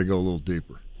 Got to go a little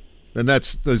deeper. And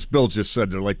that's, as Bill just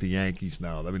said, they're like the Yankees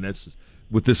now. I mean, that's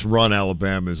with this run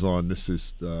Alabama is on. This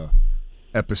is the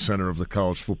epicenter of the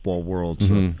college football world.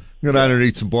 So go down there and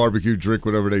eat some barbecue, drink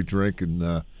whatever they drink, and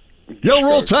yell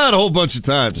Roll Tide a whole bunch of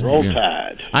times. Roll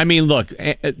Tide. I mean, look,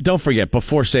 don't forget,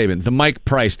 before Saban, the Mike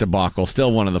Price debacle,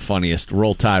 still one of the funniest.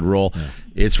 Roll Tide, roll. Yeah.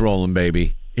 It's rolling,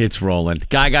 baby. It's rolling.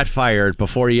 Guy got fired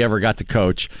before he ever got to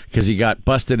coach because he got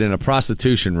busted in a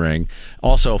prostitution ring.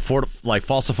 Also,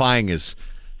 falsifying his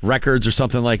records or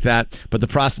something like that. But the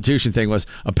prostitution thing was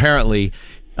apparently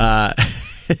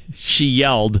she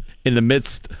yelled in the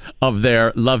midst of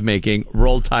their lovemaking,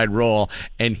 Roll Tide roll,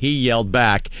 and he yelled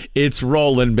back, it's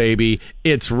rolling, baby,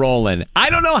 it's rolling. I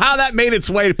don't know how that made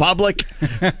its way public.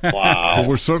 Wow. But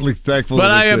we're certainly thankful. But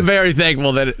I am very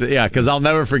thankful that, because I'll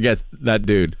never forget that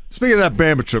dude. Speaking of that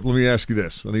Bama trip, let me ask you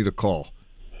this. I need a call.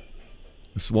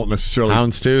 This won't necessarily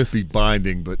Houndstooth? be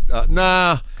binding, but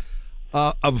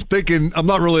I'm thinking I'm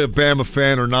not really a Bama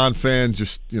fan or non-fan,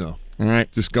 just, all right,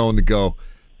 just going to go.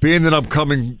 Being that I'm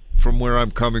coming from where I'm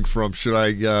coming from, should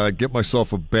I get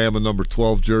myself a Bama number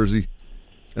 12 jersey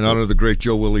in honor of the great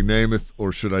Joe Willie Namath,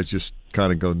 or should I just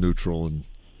kind of go neutral? And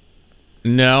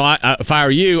No, if I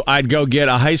were you, I'd go get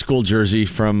a high school jersey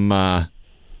from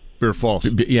Bear Falls.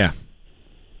 Yeah.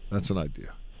 That's an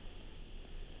idea.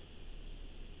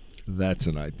 That's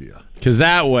an idea. Because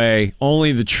that way,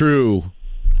 only the true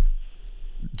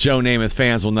Joe Namath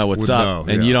fans will know what's up,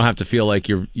 and you don't have to feel like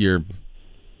you're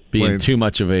being Playing, too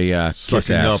much of a kiss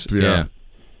ass. Up, yeah.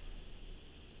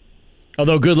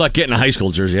 Although, good luck getting a high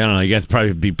school jersey. I don't know. You have to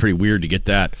probably be pretty weird to get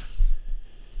that.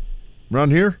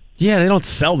 Around here? Yeah, they don't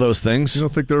sell those things. You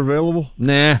don't think they're available?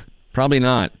 Nah, probably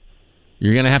not.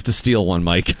 You're going to have to steal one,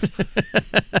 Mike.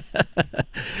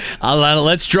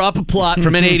 Let's drop a plot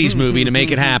from an 80s movie to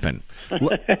make it happen.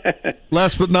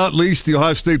 Last but not least, the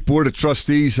Ohio State Board of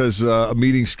Trustees has a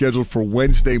meeting scheduled for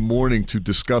Wednesday morning to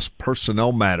discuss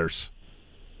personnel matters.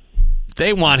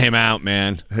 They want him out,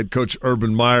 man. Head coach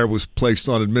Urban Meyer was placed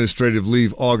on administrative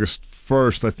leave August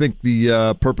 1st. I think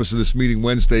the purpose of this meeting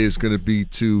Wednesday is going to be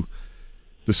to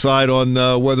decide on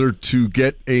whether to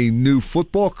get a new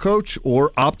football coach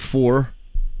or opt for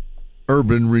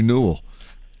Urban renewal.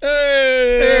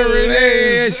 Hey, there it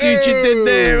is. I see what you did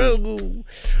there. Ooh.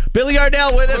 Billy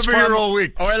Gardell with us from all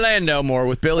week. Orlando. More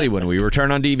with Billy when we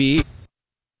return on DVE.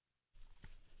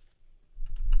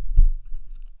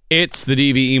 It's the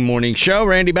DVE Morning Show.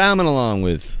 Randy Bauman along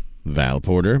with Val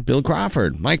Porter, Bill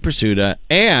Crawford, Mike Pursuta,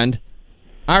 and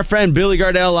our friend Billy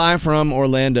Gardell live from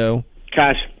Orlando.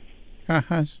 Guys.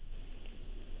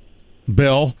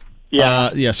 Bill.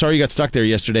 Yeah. Sorry you got stuck there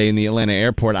yesterday in the Atlanta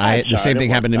airport. The same thing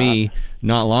happened to me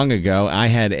not long ago. I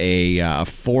had a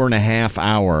 4.5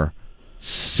 hour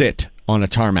sit on a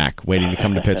tarmac waiting to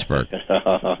come to Pittsburgh.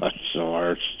 That's the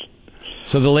worst.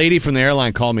 So the lady from the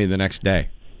airline called me the next day.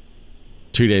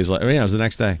 2 days later. Yeah, it was the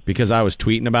next day because I was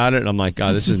tweeting about it. And I'm like,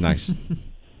 oh, this is nice.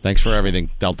 Thanks for everything,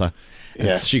 Delta.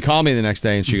 Yeah. She called me the next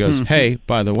day and she goes, hey,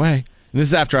 by the way, and this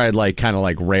is after I had kind of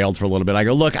railed for a little bit. I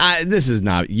go, look, this is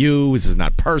not you. This is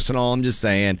not personal. I'm just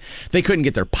saying they couldn't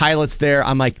get their pilots there.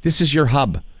 I'm like, this is your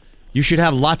hub. You should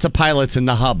have lots of pilots in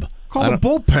the hub. Call the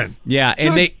bullpen. Yeah,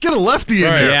 and get a lefty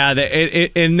in there. Yeah,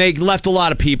 and they left a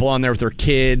lot of people on there with their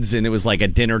kids, and it was like a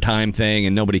dinner time thing,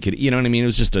 and nobody could. You know what I mean? It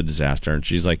was just a disaster. And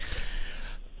she's like,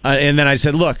 and then I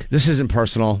said, look, this isn't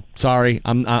personal. Sorry,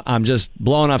 I'm just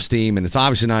blowing off steam, and it's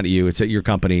obviously not you. It's at your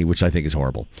company, which I think is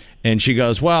horrible. And she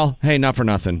goes, well, hey, not for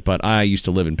nothing, but I used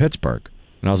to live in Pittsburgh.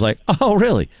 And I was like, oh,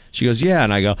 really? She goes, yeah.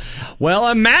 And I go, well,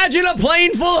 imagine a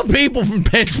plane full of people from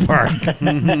Pittsburgh.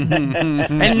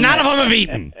 And none of them have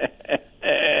eaten.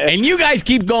 And you guys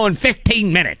keep going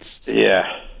 15 minutes. Yeah.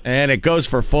 And it goes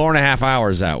for 4.5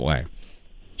 hours that way.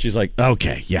 She's like,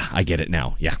 okay, yeah, I get it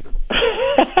now. Yeah.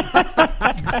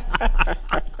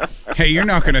 Hey, you're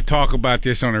not going to talk about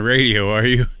this on the radio, are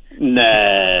you? No,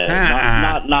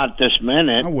 not this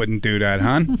minute. I wouldn't do that,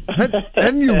 hon.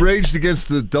 Hadn't you raged against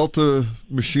the Delta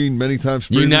machine many times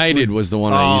previously? United was the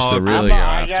one I used to really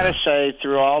I got to say,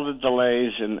 through all the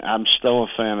delays, and I'm still a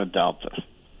fan of Delta.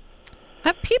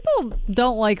 People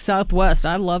don't like Southwest.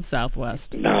 I love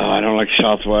Southwest. No, I don't like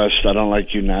Southwest. I don't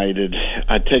like United.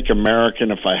 I take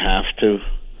American if I have to.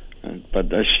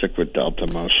 But I stick with Delta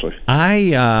mostly.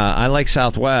 I like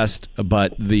Southwest,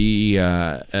 but the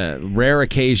rare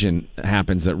occasion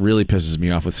happens that really pisses me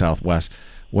off with Southwest,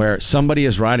 where somebody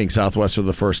is riding Southwest for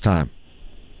the first time,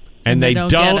 and they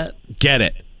don't get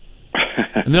it.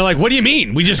 And they're like, what do you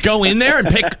mean? We just go in there and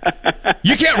pick...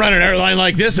 You can't run an airline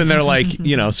like this. And they're like,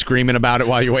 screaming about it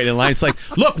while you're waiting in line. It's like,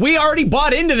 look, we already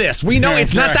bought into this. We know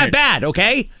it's not that bad,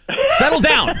 okay? Settle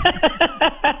down.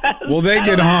 Well, they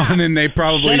get on and they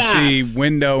probably see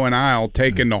window and aisle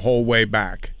taken the whole way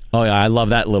back. Oh, yeah, I love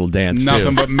that little dance,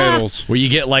 Nothing but middles. Where you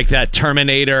get like that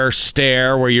Terminator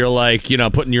stare where you're like,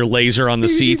 putting your laser on the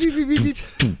seats.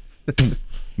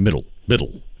 Middle.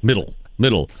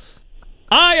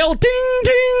 Aisle, ding,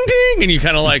 ding, ding, and you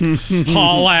kind of like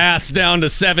haul ass down to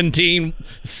 17C.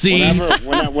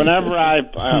 Whenever I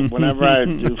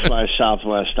do fly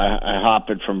Southwest, I hop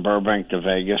it from Burbank to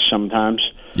Vegas sometimes.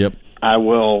 Yep. I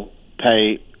will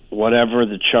pay whatever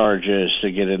the charge is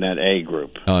to get in that A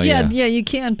group. Oh yeah, you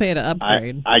can pay to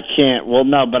upgrade. I can't. Well,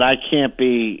 no, but I can't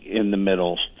be in the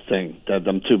middle thing.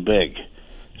 I'm too big,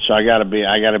 so I got to be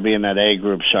in that A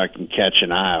group so I can catch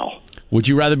an aisle. Would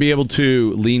you rather be able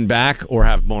to lean back or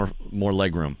have more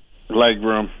leg room? Leg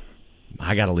room.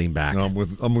 I got to lean back. No,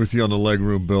 I'm with you on the leg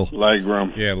room, Bill. Leg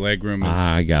room. Yeah, leg room.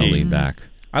 I got to lean back.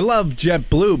 I love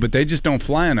JetBlue, but they just don't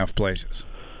fly enough places.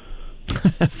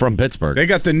 From Pittsburgh. They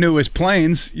got the newest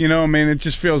planes. It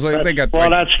just feels like they got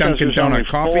Dunkin' Donut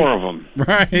coffee. 4 of them.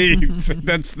 Right.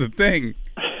 That's the thing.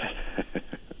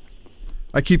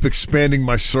 I keep expanding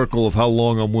my circle of how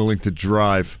long I'm willing to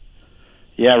drive.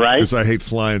 Yeah, right. Because I hate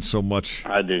flying so much.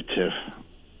 I do too.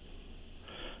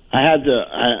 I had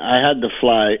to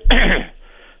fly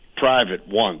private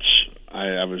once.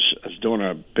 I was doing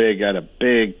a big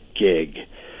gig,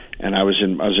 and I was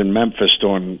in Memphis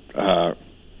doing.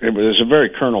 It was a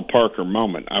very Colonel Parker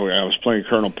moment. I was playing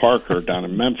Colonel Parker down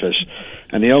in Memphis,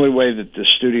 and the only way that the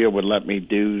studio would let me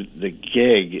do the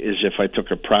gig is if I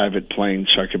took a private plane,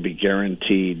 so I could be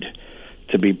guaranteed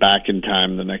to be back in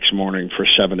time the next morning for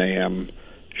 7 a.m.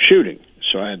 shooting.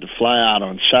 So I had to fly out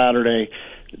on Saturday,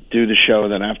 do the show,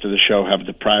 then after the show have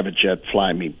the private jet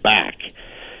fly me back.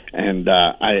 And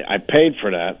I paid for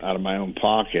that out of my own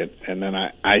pocket. And then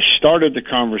I started the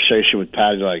conversation with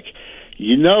Patty like,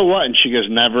 you know what? And she goes,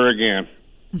 never again.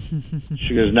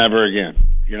 She goes, never again.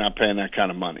 You're not paying that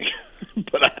kind of money.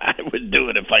 But I would do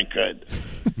it if I could.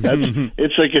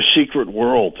 It's like a secret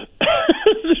world.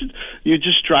 You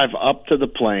just drive up to the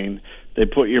plane. They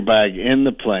put your bag in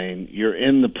the plane. You're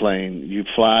in the plane. You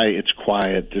fly. It's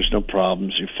quiet. There's no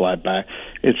problems. You fly back.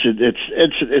 It's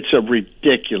a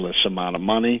ridiculous amount of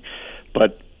money,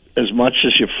 but as much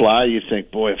as you fly, you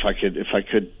think, boy, if I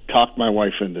could talk my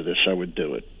wife into this, I would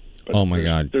do it. But oh my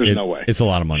God, there's no way. It's a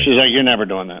lot of money. She's like, you're never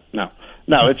doing that. No.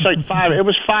 It's like it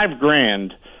was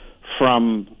 $5,000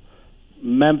 from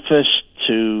Memphis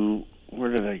to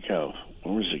where did I go?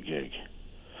 Where was the gig?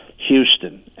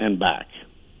 Houston and back.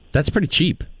 That's pretty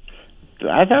cheap.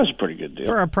 I thought it was a pretty good deal.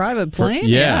 For a private plane?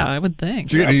 Yeah. I would think.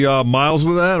 Did you get any miles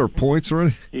with that or points or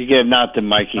anything? You get nothing,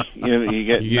 Mikey. You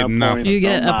get no nothing. points, You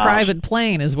get no a miles. private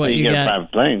plane is what you you get. get. A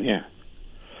private plane, yeah.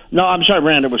 No, I'm sorry,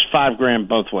 Rand. It was $5,000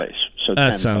 both ways. So That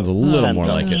 10 sounds total. a little 10 more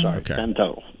total. like it. Sorry, Okay. 10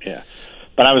 total. Yeah.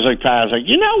 But I was like,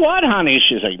 you know what, honey?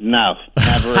 She's like, no,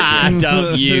 never again.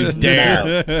 Don't you dare.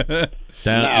 No.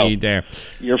 Don't you dare.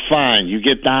 You're fine. You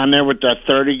get down there with that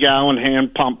 30-gallon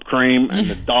hand pump cream and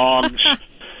the dogs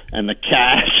and the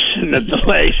cats and the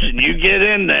delays, and you get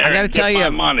in there. I got to and tell get my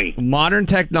you, money. modern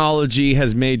technology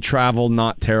has made travel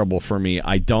not terrible for me.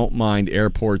 I don't mind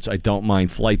airports. I don't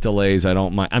mind flight delays. I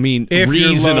don't mind. I mean, If you're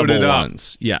reasonable loaded up.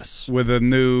 ones. Yes. With a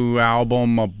new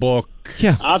album, a book.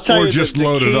 Yeah. I'll tell Or you, just the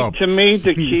load it key, up. To me,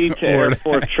 the key to Or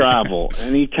airport travel,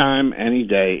 anytime, any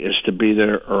day, is to be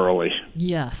there early.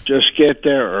 Yes. Just get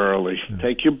there early.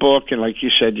 Take your book and, like you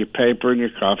said, your paper and your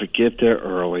coffee. Get there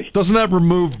early. Doesn't that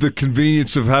remove the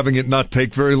convenience of having it not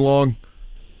take very long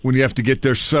when you have to get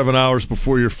there 7 hours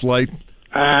before your flight?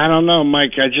 I don't know,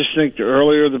 Mike. I just think the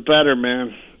earlier the better,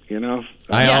 man. You know?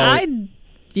 I'm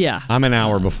an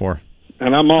hour before.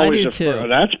 And I'm always do too.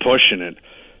 that's pushing it.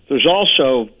 There's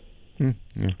also,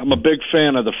 I'm a big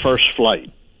fan of the first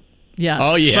flight. Yes.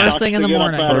 Oh, yeah. First thing in the To get up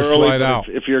morning. out First early, flight but out.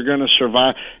 If you're going to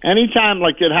survive, anytime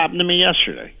like it happened to me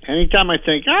yesterday. Anytime I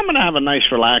think I'm going to have a nice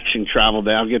relaxing travel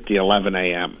day, I'll get the 11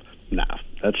 a.m. No,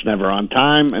 that's never on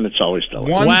time, and it's always delayed.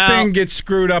 One Wow. thing gets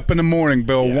screwed up in the morning,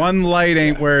 Bill. Yeah. One light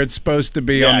ain't where it's supposed to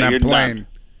be Yeah, on you're that plane.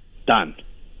 Done.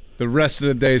 The rest of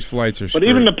the day's flights are But screwed.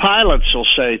 even the pilots will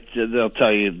say, they'll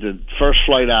tell you the first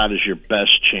flight out is your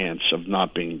best chance of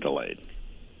not being delayed.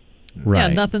 Right.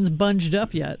 Yeah, nothing's bunged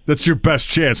up yet. That's your best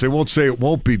chance. They won't say it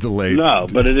won't be delayed. No,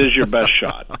 but it is your best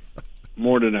shot.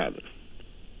 More than ever.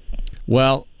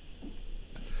 Well,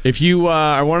 if you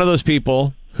are one of those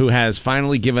people who has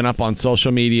finally given up on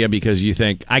social media because you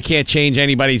think, I can't change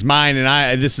anybody's mind,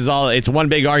 and it's one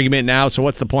big argument now, so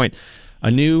what's the point? A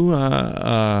new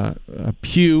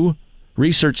Pew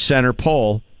Research Center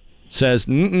poll says,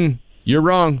 you're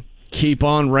wrong. Keep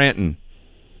on ranting.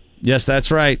 Yes,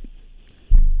 that's right.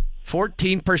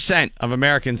 14% of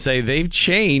Americans say they've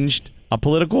changed a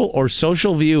political or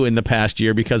social view in the past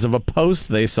year because of a post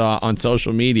they saw on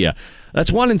social media.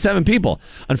 That's 1 in 7 people.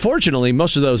 Unfortunately,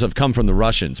 most of those have come from the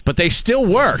Russians, but they still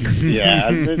work. Yeah,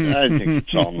 I think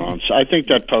it's all nonsense. I think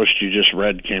that post you just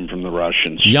read came from the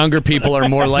Russians. Younger people are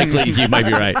more likely, you might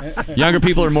be right. Younger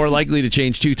people are more likely to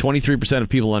change too. 23% of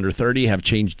people under 30 have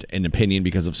changed an opinion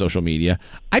because of social media.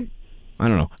 I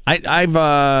don't know.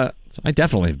 I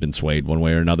definitely have been swayed one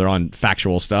way or another on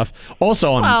factual stuff.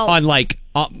 Also on like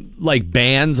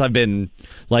bands, I've been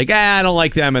like, I don't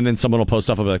like them, and then someone will post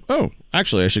stuff. I'll be like, oh,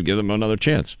 actually, I should give them another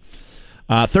chance.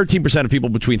 13% of people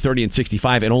between 30 and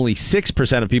 65, and only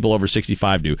 6% of people over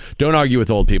 65 do. Don't argue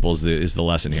with old people is the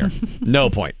lesson here. No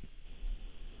point.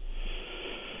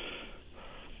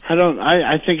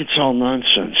 I think it's all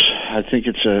nonsense. I think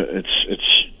it's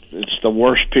the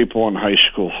worst people in high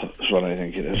school is what I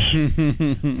think it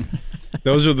is.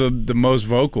 Those are the most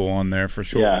vocal on there for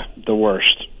sure. Yeah, the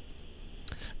worst.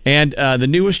 And the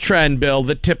newest trend, Bill,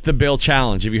 the Tip the Bill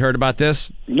Challenge. Have you heard about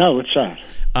this? No, what's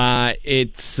that?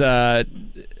 It's a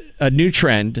new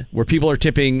trend where people are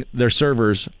tipping their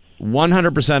servers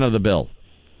 100% of the bill.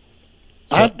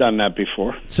 I've done that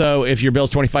before. So if your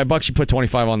bill's $25, you put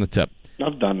 $25 on the tip.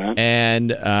 I've done that.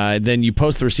 And then you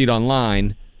post the receipt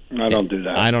online. I don't do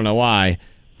that. I don't know why.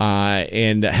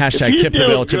 And hashtag If you Tip the do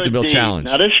Bill, a Tip the good Bill deed- Challenge.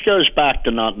 Now, this goes back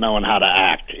to not knowing how to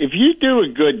act. If you do a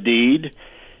good deed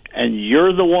and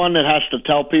you're the one that has to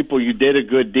tell people you did a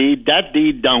good deed, that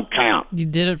deed don't count. You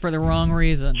did it for the wrong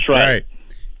reason. That's right.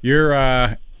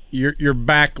 You're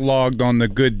backlogged on the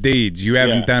good deeds. You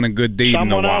haven't done a good deed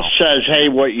Someone in a while. else says, hey,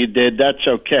 what you did, that's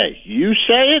okay. You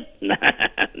say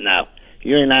it? No.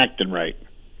 You ain't acting right.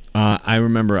 I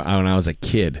remember when I was a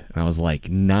kid, I was like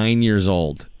 9 years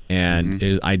old, and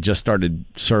I just started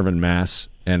serving Mass,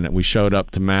 and we showed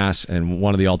up to Mass, and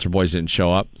one of the altar boys didn't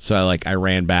show up, so I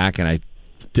ran back, and I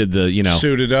did the,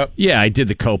 suited up. Yeah, I did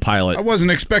the co-pilot. I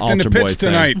wasn't expecting to altar boy pitch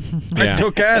thing. tonight. Yeah. I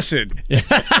took acid. Dude,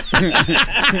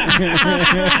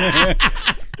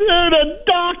 a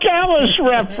Doc Ellis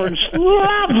reference.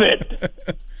 Love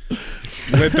it.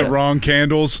 Lit the wrong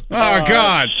candles. Oh,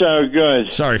 God. So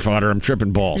good. Sorry, Fodder. I'm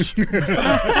tripping balls. Going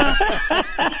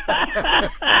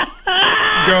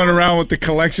around with the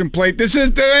collection plate. It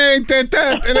ain't that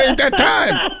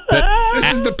time.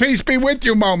 This is the peace be with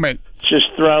you moment. Just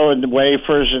throwing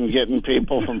wafers and getting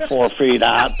people from 4 feet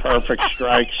out. Perfect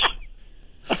strikes.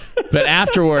 But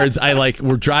afterwards,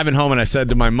 we're driving home, and I said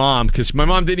to my mom, because my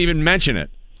mom didn't even mention it,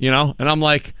 and I'm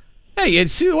like, hey, you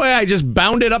see the way I just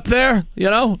bounded up there,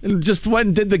 and just went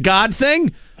and did the God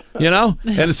thing,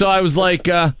 And so I was like,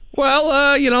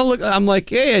 look, I'm like,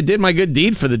 hey, I did my good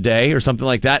deed for the day or something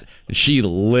like that. And she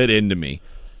lit into me.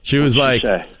 She was like,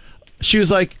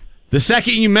 the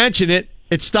second you mention it,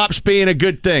 it stops being a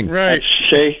good thing. Right.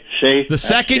 See? The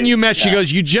second you mention, she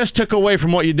goes, you just took away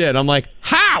from what you did. I'm like,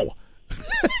 how?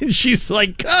 And she's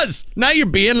like, cuz, now you're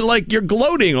being like, you're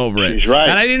gloating over it. She's right.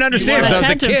 And I didn't understand because I was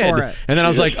a kid. And then I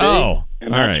was like, oh,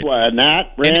 and all that's right. Why,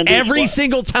 and every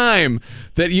single time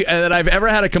that I've ever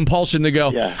had a compulsion to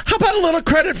go, how about a little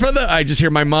credit for I just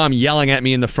hear my mom yelling at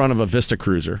me in the front of a Vista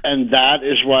Cruiser. And that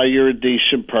is why you're a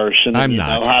decent person. I'm and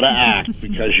not. You know how to act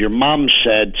because your mom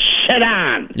said, sit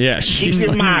down. Yeah, keep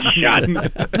your mouth shut.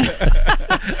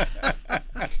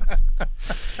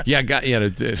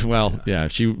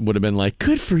 She would have been like,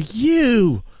 good for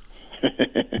you.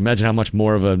 Imagine how much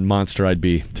more of a monster I'd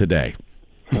be today.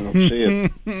 I don't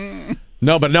see it.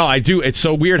 No, I do. It's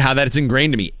so weird how that's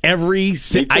ingrained to me. I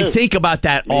think about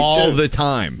that all the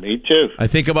time. Me too. I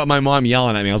think about my mom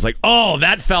yelling at me. I was like, oh,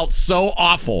 that felt so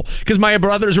awful. Because my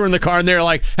brothers were in the car and they're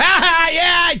like,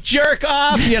 yeah, jerk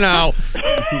off,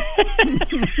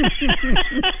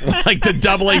 like the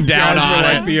doubling down Guys on were it.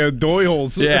 like the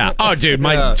Doyles. Yeah. Oh, dude,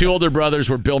 my 2 older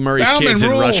brothers were Bill Murray's kids in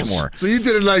Rushmore. So you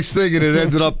did a nice thing, and it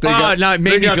ended up they got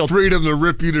freedom to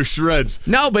rip you to shreds.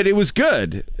 No, but it was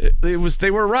good.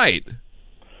 They were right.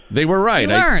 They were right.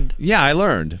 You learned. I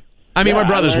learned. I mean, my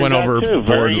brothers went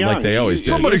overboard like they always did.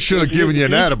 Somebody should have given you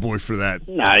an attaboy for that.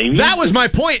 That was my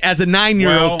point as a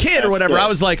 9-year-old kid or whatever. I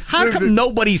was like, how come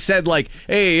nobody said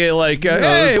hey, way to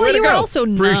you were go? Also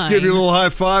 9. Priest give you a little high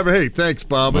five. Hey, thanks,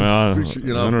 Bob. I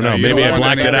don't know. Maybe I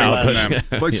blacked it out.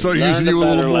 Might start using you a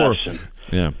little more. Lesson.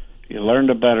 Yeah. You learned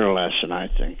a better lesson, I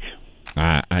think.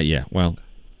 Yeah. Well,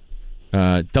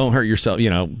 don't hurt yourself.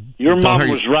 Your mom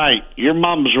was right. Your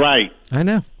mom's right. I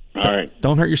know. All right.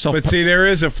 Don't hurt yourself. But see, there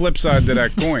is a flip side to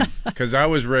that coin because I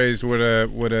was raised with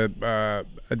a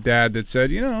dad that said,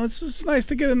 it's nice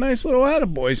to get a nice little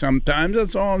attaboy sometimes.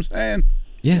 That's all I'm saying.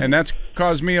 Yeah. And that's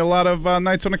caused me a lot of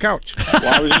nights on the couch.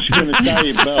 Well, I was just going to tell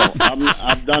you, Bill,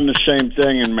 I've done the same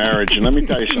thing in marriage. And let me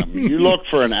tell you something. You look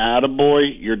for an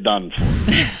attaboy, you're done for.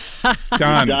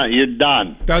 Done. You're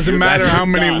done. Doesn't matter how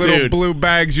many little blue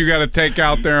bags you got to take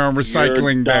out there on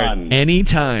recycling day.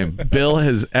 Anytime Bill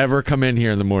has ever come in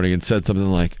here in the morning and said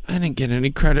something like, I didn't get any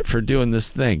credit for doing this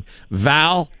thing,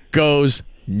 Val goes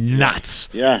nuts.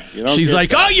 Yeah. She's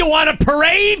like, oh, you want a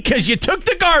parade? Because you took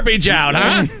the garbage out,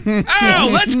 huh? Oh,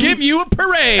 let's give you a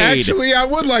parade. Actually, I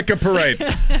would like a parade.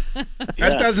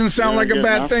 That doesn't sound like a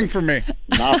bad thing for me.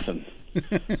 Nothing.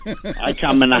 I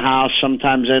come in the house.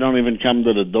 Sometimes they don't even come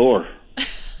to the door.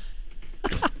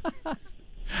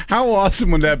 How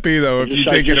awesome would that be, though, if you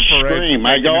did get a parade? Scream.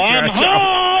 I go, I'm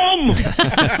home!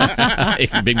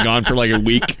 You've been gone for like a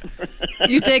week.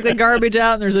 You take the garbage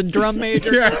out and there's a drum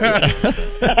major.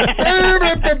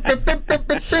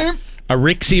 A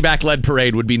Rick Seaback-led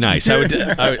parade would be nice. I would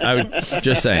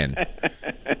just saying.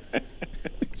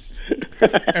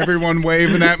 Everyone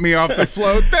waving at me off the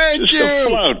float. Thank you. A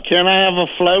float. Can I have a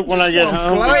float when I get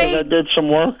home? Because I did some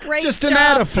work. Great just job, an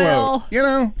atta float.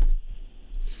 Bill.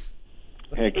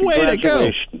 Hey,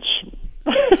 congratulations.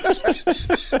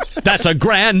 That's a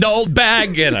grand old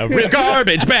bag in a real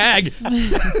garbage bag.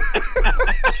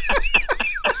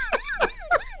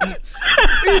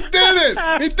 He did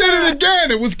it! He did it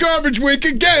again! It was garbage week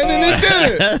again, and he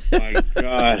did it! Oh, my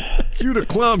God. Cue the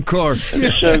clown car.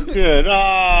 You're so good.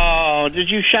 Oh, did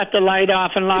you shut the light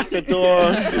off and lock the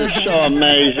door? You're so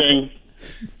amazing.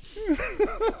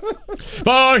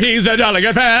 For he's the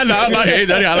delegate fan. He's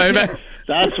the delegate fan.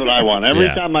 That's what I want. Every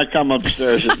time I come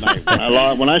upstairs at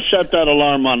night, when I set that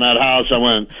alarm on that house, I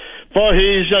went, for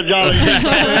he's a jolly good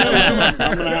man.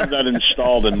 I'm going to have that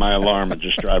installed in my alarm and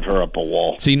just drive her up a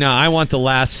wall. See, now I want the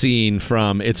last scene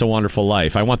from It's a Wonderful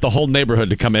Life. I want the whole neighborhood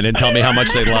to come in and tell me how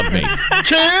much they love me.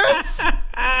 Kids!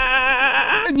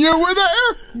 And you were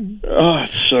there? Oh,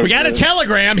 it's so We got a good.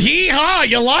 telegram. Hee-haw,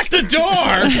 you locked the door.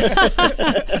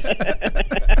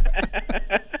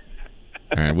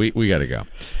 All right, we got to go.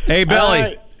 Hey, Billy. All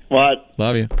right. What?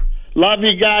 Love you. Love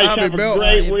you guys. Love Have you, a Bill.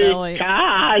 great Love you, week. Billy.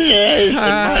 Ah, yes. And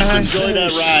Mike, enjoy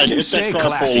that ride. Hit Stay that carpool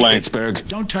classy, lane. Pittsburgh.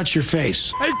 Don't touch your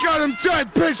face. They got him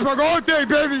dead, Pittsburgh, all day,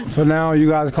 baby. For now, you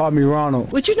guys call me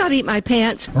Ronald. Would you not eat my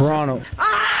pants? Ronald.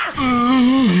 Ah!